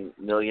 $99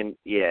 million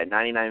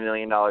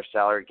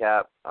salary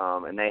cap,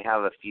 and they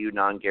have a few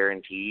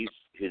non-guarantees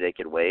who they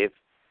could waive.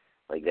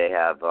 Like they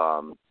have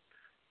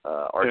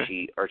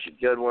Archie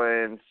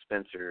Goodwin,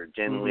 Spencer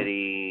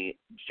Dinwiddie,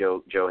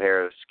 Joe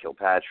Harris,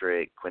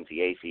 Kilpatrick, Quincy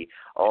Acey.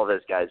 All of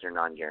those guys are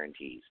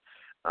non-guarantees.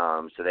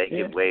 So they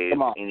could waive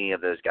any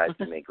of those guys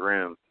to make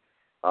room.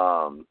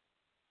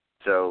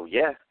 So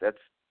yeah, that's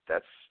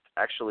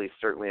actually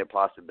certainly a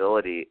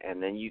possibility.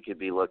 And then you could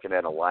be looking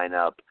at a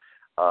lineup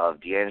of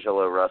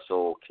D'Angelo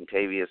Russell,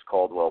 Kentavious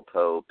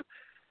Caldwell-Pope,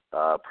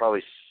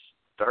 probably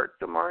start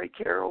DeMarre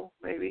Carroll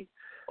maybe,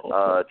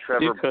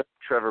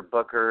 Trevor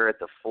Booker at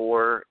the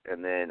 4,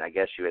 and then I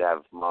guess you would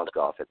have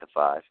Mozgov at the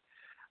 5.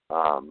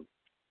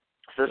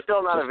 So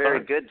still not a very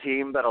good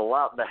team, but a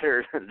lot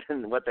better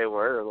than what they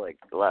were like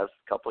the last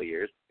couple of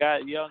years.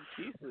 Got young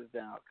pieces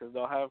now because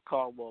they'll have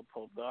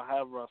Caldwell-Pope, they'll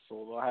have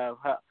Russell, they'll have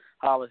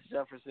Hollis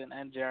Jefferson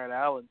and Jared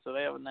Allen, so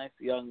they have a nice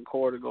young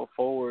core to go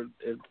forward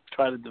and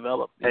try to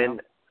develop. And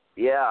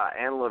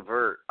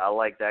LeVert, I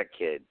like that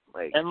kid.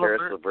 Like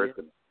Caris LeVert,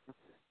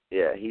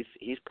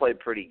 he's played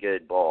pretty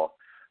good ball.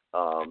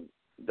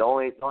 The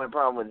only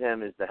problem with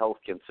him is the health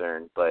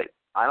concern, but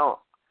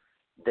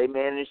they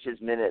managed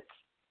his minutes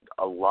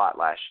a lot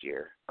last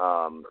year,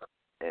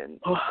 and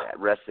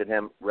rested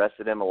him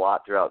a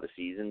lot throughout the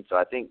season. So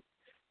I think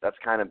that's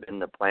kind of been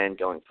the plan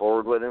going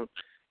forward with him.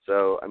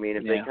 So I mean,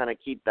 if they kind of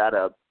keep that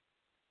up,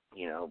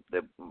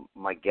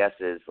 my guess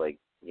is like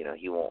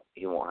he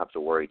won't have to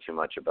worry too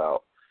much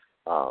about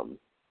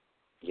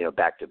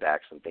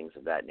back-to-backs and things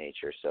of that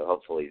nature. So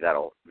hopefully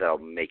that'll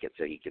make it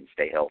so he can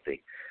stay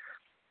healthy.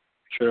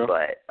 Sure.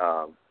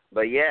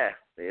 But yeah,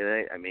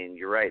 I mean,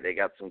 you're right. They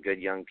got some good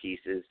young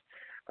pieces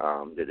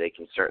that they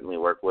can certainly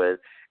work with.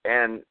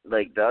 And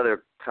like the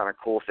other kind of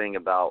cool thing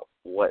about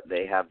what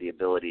they have the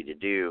ability to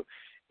do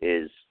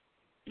is,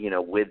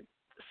 with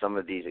some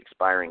of these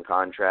expiring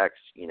contracts,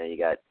 you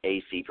got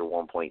AC for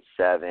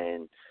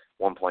 1.7,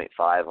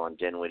 1.5 on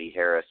Dinwiddie,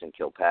 Harris, and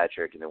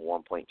Kilpatrick, and then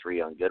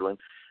 1.3 on Goodwin.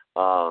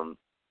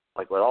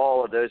 Like with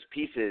all of those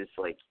pieces,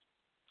 like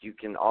you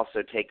can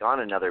also take on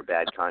another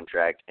bad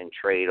contract and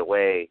trade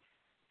away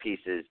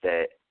pieces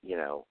that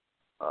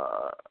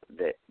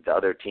that the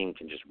other team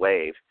can just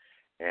waive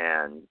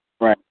and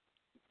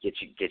get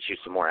you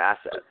some more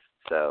assets.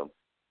 So,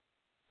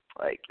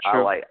 like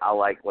I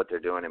like what they're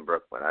doing in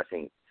Brooklyn. I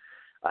think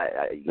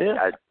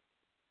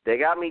they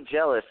got me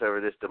jealous over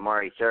this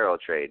DeMarre Carroll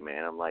trade,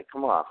 man. I'm like,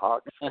 come on,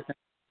 Hawks.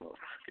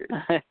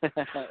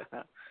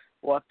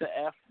 What the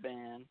F,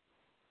 man?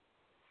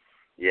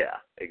 Yeah,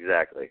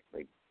 exactly.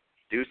 Like,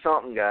 do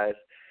something, guys.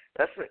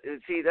 That's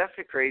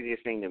the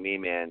craziest thing to me,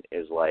 man,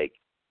 is like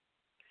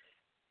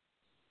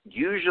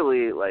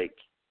usually like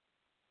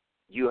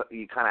you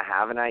kind of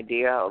have an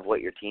idea of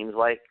what your team's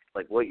like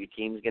like what your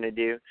team's going to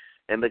do.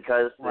 And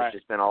because there's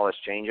just been all this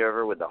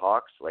changeover with the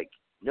Hawks, like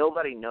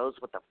nobody knows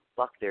what the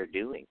fuck they're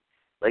doing.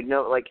 Like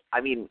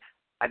I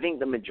think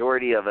the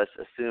majority of us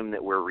assume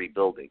that we're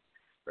rebuilding,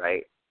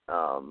 right?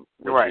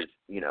 Which is,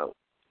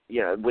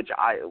 which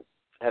I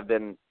have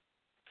been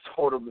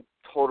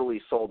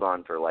totally sold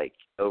on for like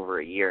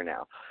over a year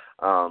now.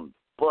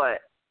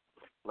 But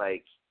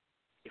like,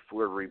 if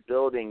we're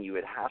rebuilding, you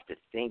would have to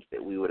think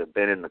that we would have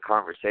been in the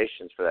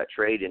conversations for that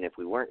trade. And if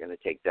we weren't going to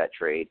take that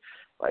trade,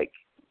 like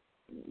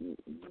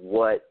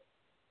what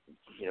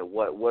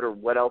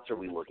else are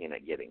we looking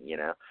at getting,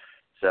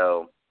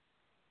 So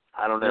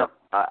I don't know.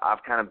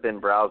 I've kind of been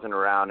browsing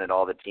around at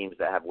all the teams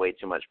that have way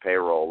too much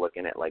payroll,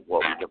 looking at like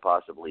what we could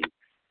possibly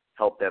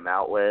help them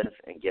out with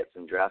and get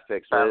some draft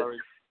picks with.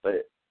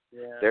 But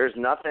there's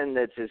nothing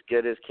that's as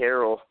good as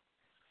Carroll.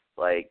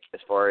 Like,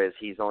 as far as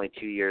he's only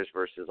 2 years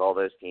versus all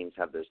those teams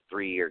have those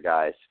 3-year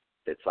guys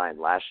that signed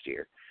last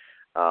year.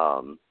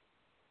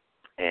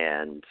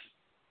 And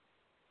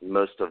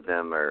most of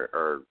them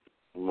are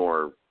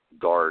more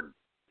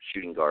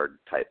shooting guard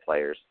type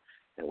players,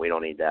 and we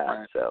don't need that.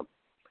 Right. So,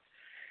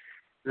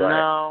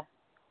 no.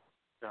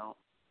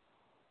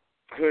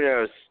 Who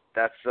knows?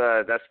 That's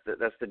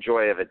the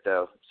joy of it,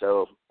 though.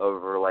 So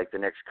over like the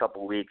next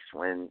couple weeks,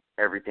 when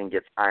everything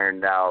gets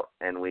ironed out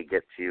and we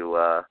get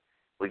to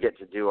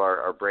do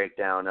our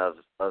breakdown of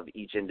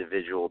each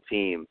individual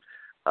team,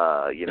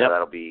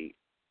 that'll be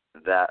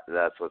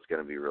that's what's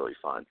going to be really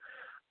fun.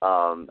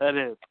 That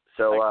is.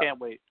 So I can't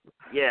wait.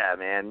 Yeah,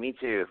 man, me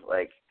too.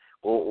 Like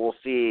we'll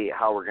see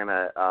how we're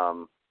gonna.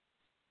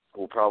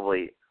 We'll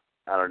probably,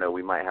 I don't know,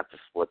 we might have to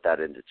split that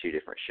into 2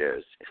 different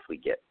shows if we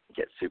get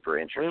super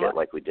intricate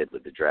like we did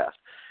with the draft.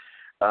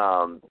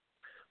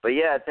 But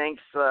yeah,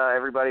 thanks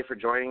everybody for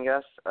joining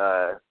us.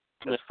 It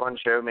was a fun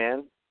show,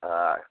 man.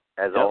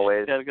 As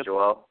always,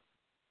 Joel.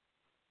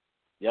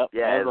 Yep.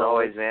 Yeah, as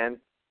always, man.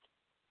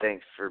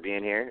 Thanks for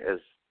being here. It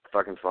was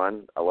fucking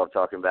fun. I love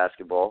talking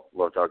basketball.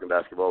 Love talking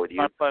basketball with you.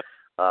 My pleasure.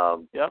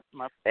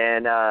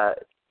 And I'm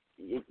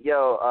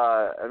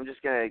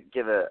just gonna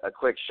give a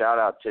quick shout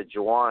out to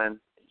Juwan.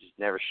 He just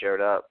never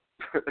showed up.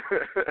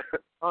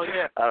 Oh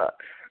yeah,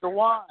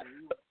 Juwan,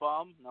 you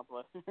bum. No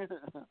play.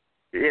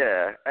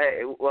 Yeah.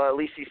 Hey, well, at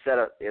least he set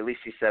up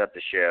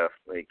the show.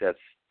 Like that's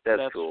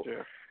cool.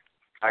 True.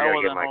 I gotta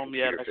wasn't get my home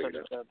yet. computer I should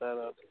figured have out. set that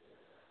up.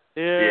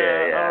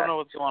 Yeah, I don't know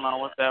what's going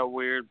on with that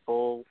weird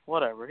bull.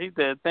 Whatever. He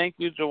did. Thank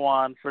you,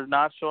 Juwan, for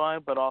not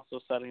showing, but also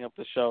setting up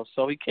the show.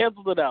 So he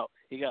canceled it out.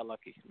 He got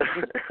lucky.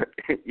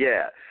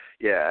 Yeah.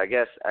 I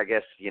guess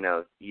you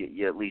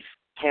at least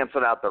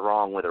canceled out the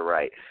wrong with a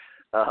right.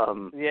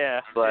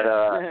 Yeah.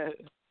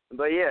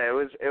 But yeah, it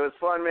was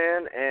fun,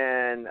 man.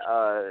 And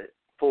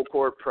full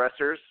court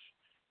pressers.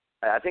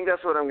 I think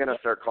that's what I'm going to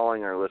start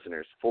calling our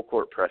listeners. Full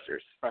court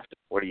pressers.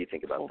 What do you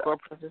think about full that? Full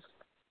court pressers.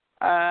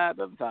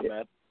 Doesn't sound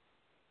bad.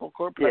 Full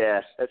court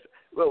pressers. Yeah.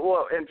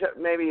 Well,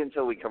 maybe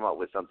until we come up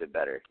with something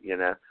better,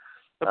 The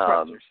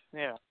pressers.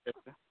 Yeah.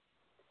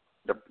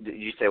 Did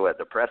you say what?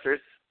 The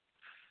pressers?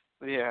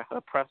 Yeah,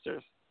 the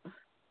pressers.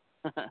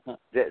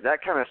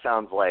 That kind of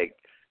sounds like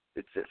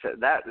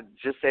that.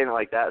 Just saying it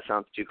like that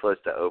sounds too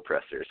close to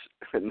oppressors,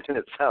 and then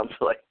it sounds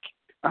like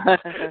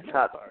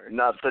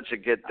not such a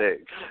good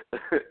thing.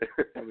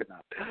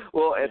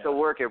 Well, it's a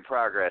work in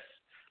progress,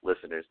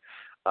 listeners.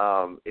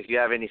 If you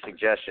have any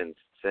suggestions,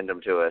 send them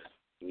to us.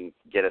 You can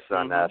get us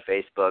on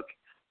Facebook,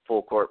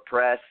 Full Court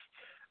Press,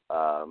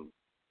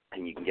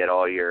 and you can get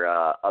all your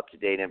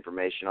up-to-date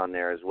information on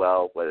there as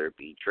well, whether it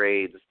be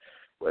trades,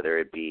 whether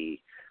it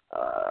be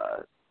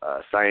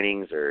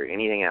signings or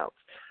anything else.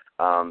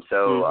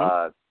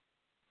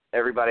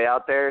 Everybody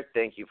out there,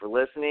 thank you for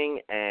listening,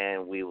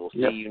 and we will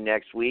see you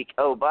next week.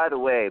 Oh, by the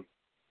way,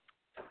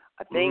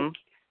 I think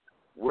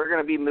we're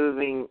going to be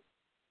moving,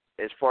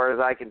 as far as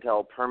I can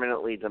tell,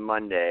 permanently to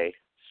Monday,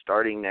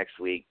 starting next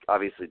week.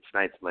 Obviously,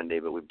 tonight's Monday,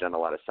 but we've done a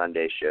lot of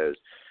Sunday shows.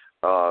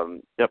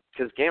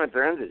 Because Game of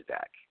Thrones is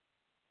back.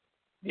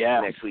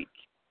 Yeah. Next week.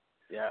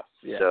 Yeah.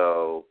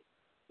 So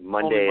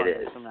Monday it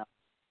is.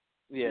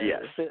 Yeah.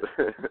 Yes.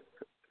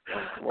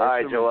 All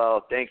right,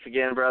 Joel. Thanks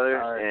again, brother.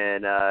 Right.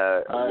 And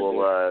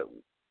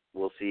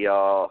we'll see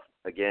y'all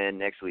again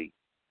next week.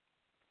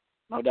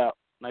 No doubt.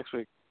 Next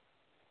week.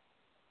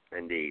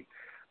 Indeed.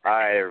 All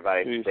right,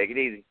 everybody. Peace. Take it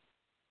easy.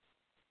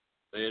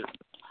 Later.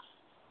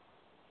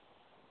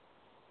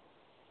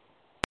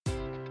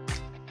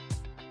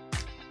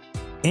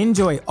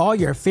 Enjoy all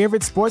your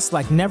favorite sports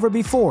like never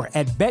before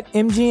at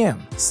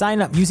BetMGM.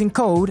 Sign up using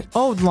code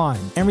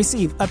OldLine and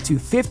receive up to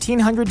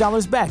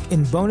 $1,500 back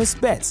in bonus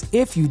bets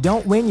if you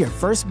don't win your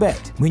first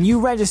bet. When you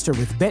register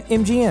with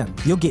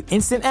BetMGM, you'll get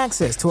instant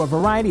access to a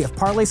variety of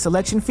parlay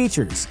selection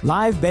features,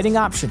 live betting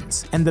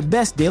options, and the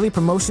best daily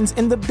promotions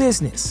in the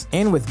business.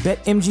 And with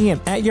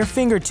BetMGM at your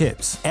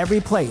fingertips,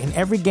 every play and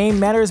every game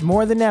matters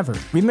more than ever.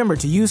 Remember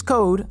to use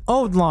code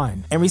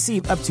OldLine and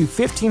receive up to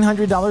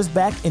 $1,500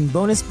 back in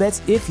bonus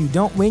bets if you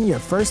don't win your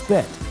first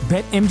bet.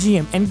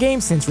 BetMGM and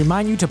GameSense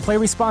remind you to play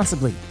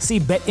responsibly. See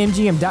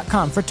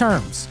BetMGM.com for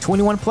terms.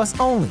 21 plus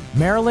only.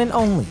 Maryland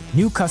only.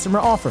 New customer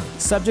offer.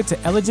 Subject to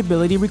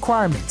eligibility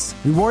requirements.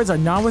 Rewards are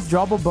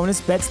non-withdrawable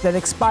bonus bets that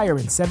expire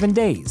in 7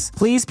 days.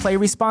 Please play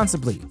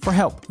responsibly. For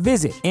help,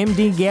 visit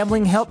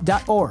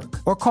mdgamblinghelp.org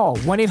or call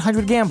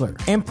 1-800-GAMBLER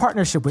in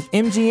partnership with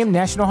MGM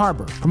National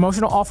Harbor.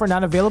 Promotional offer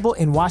not available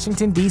in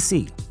Washington,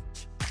 D.C.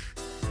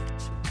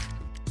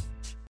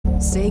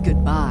 Say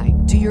goodbye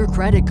to your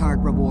credit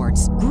card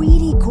rewards.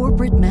 Greedy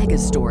corporate mega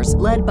stores,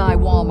 led by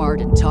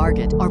Walmart and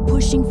Target, are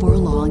pushing for a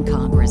law in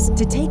Congress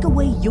to take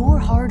away your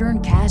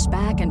hard-earned cash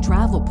back and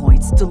travel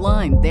points to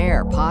line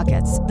their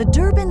pockets. The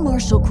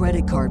Durbin-Marshall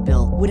credit card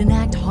bill would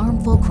enact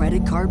harmful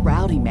credit card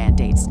routing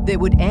mandates that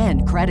would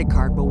end credit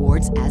card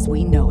rewards as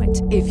we know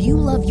it. If you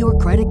love your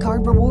credit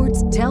card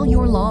rewards, tell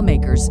your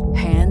lawmakers,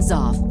 hands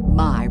off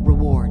my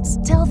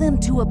rewards. Tell them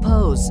to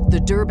oppose the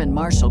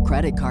Durbin-Marshall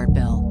credit card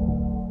bill.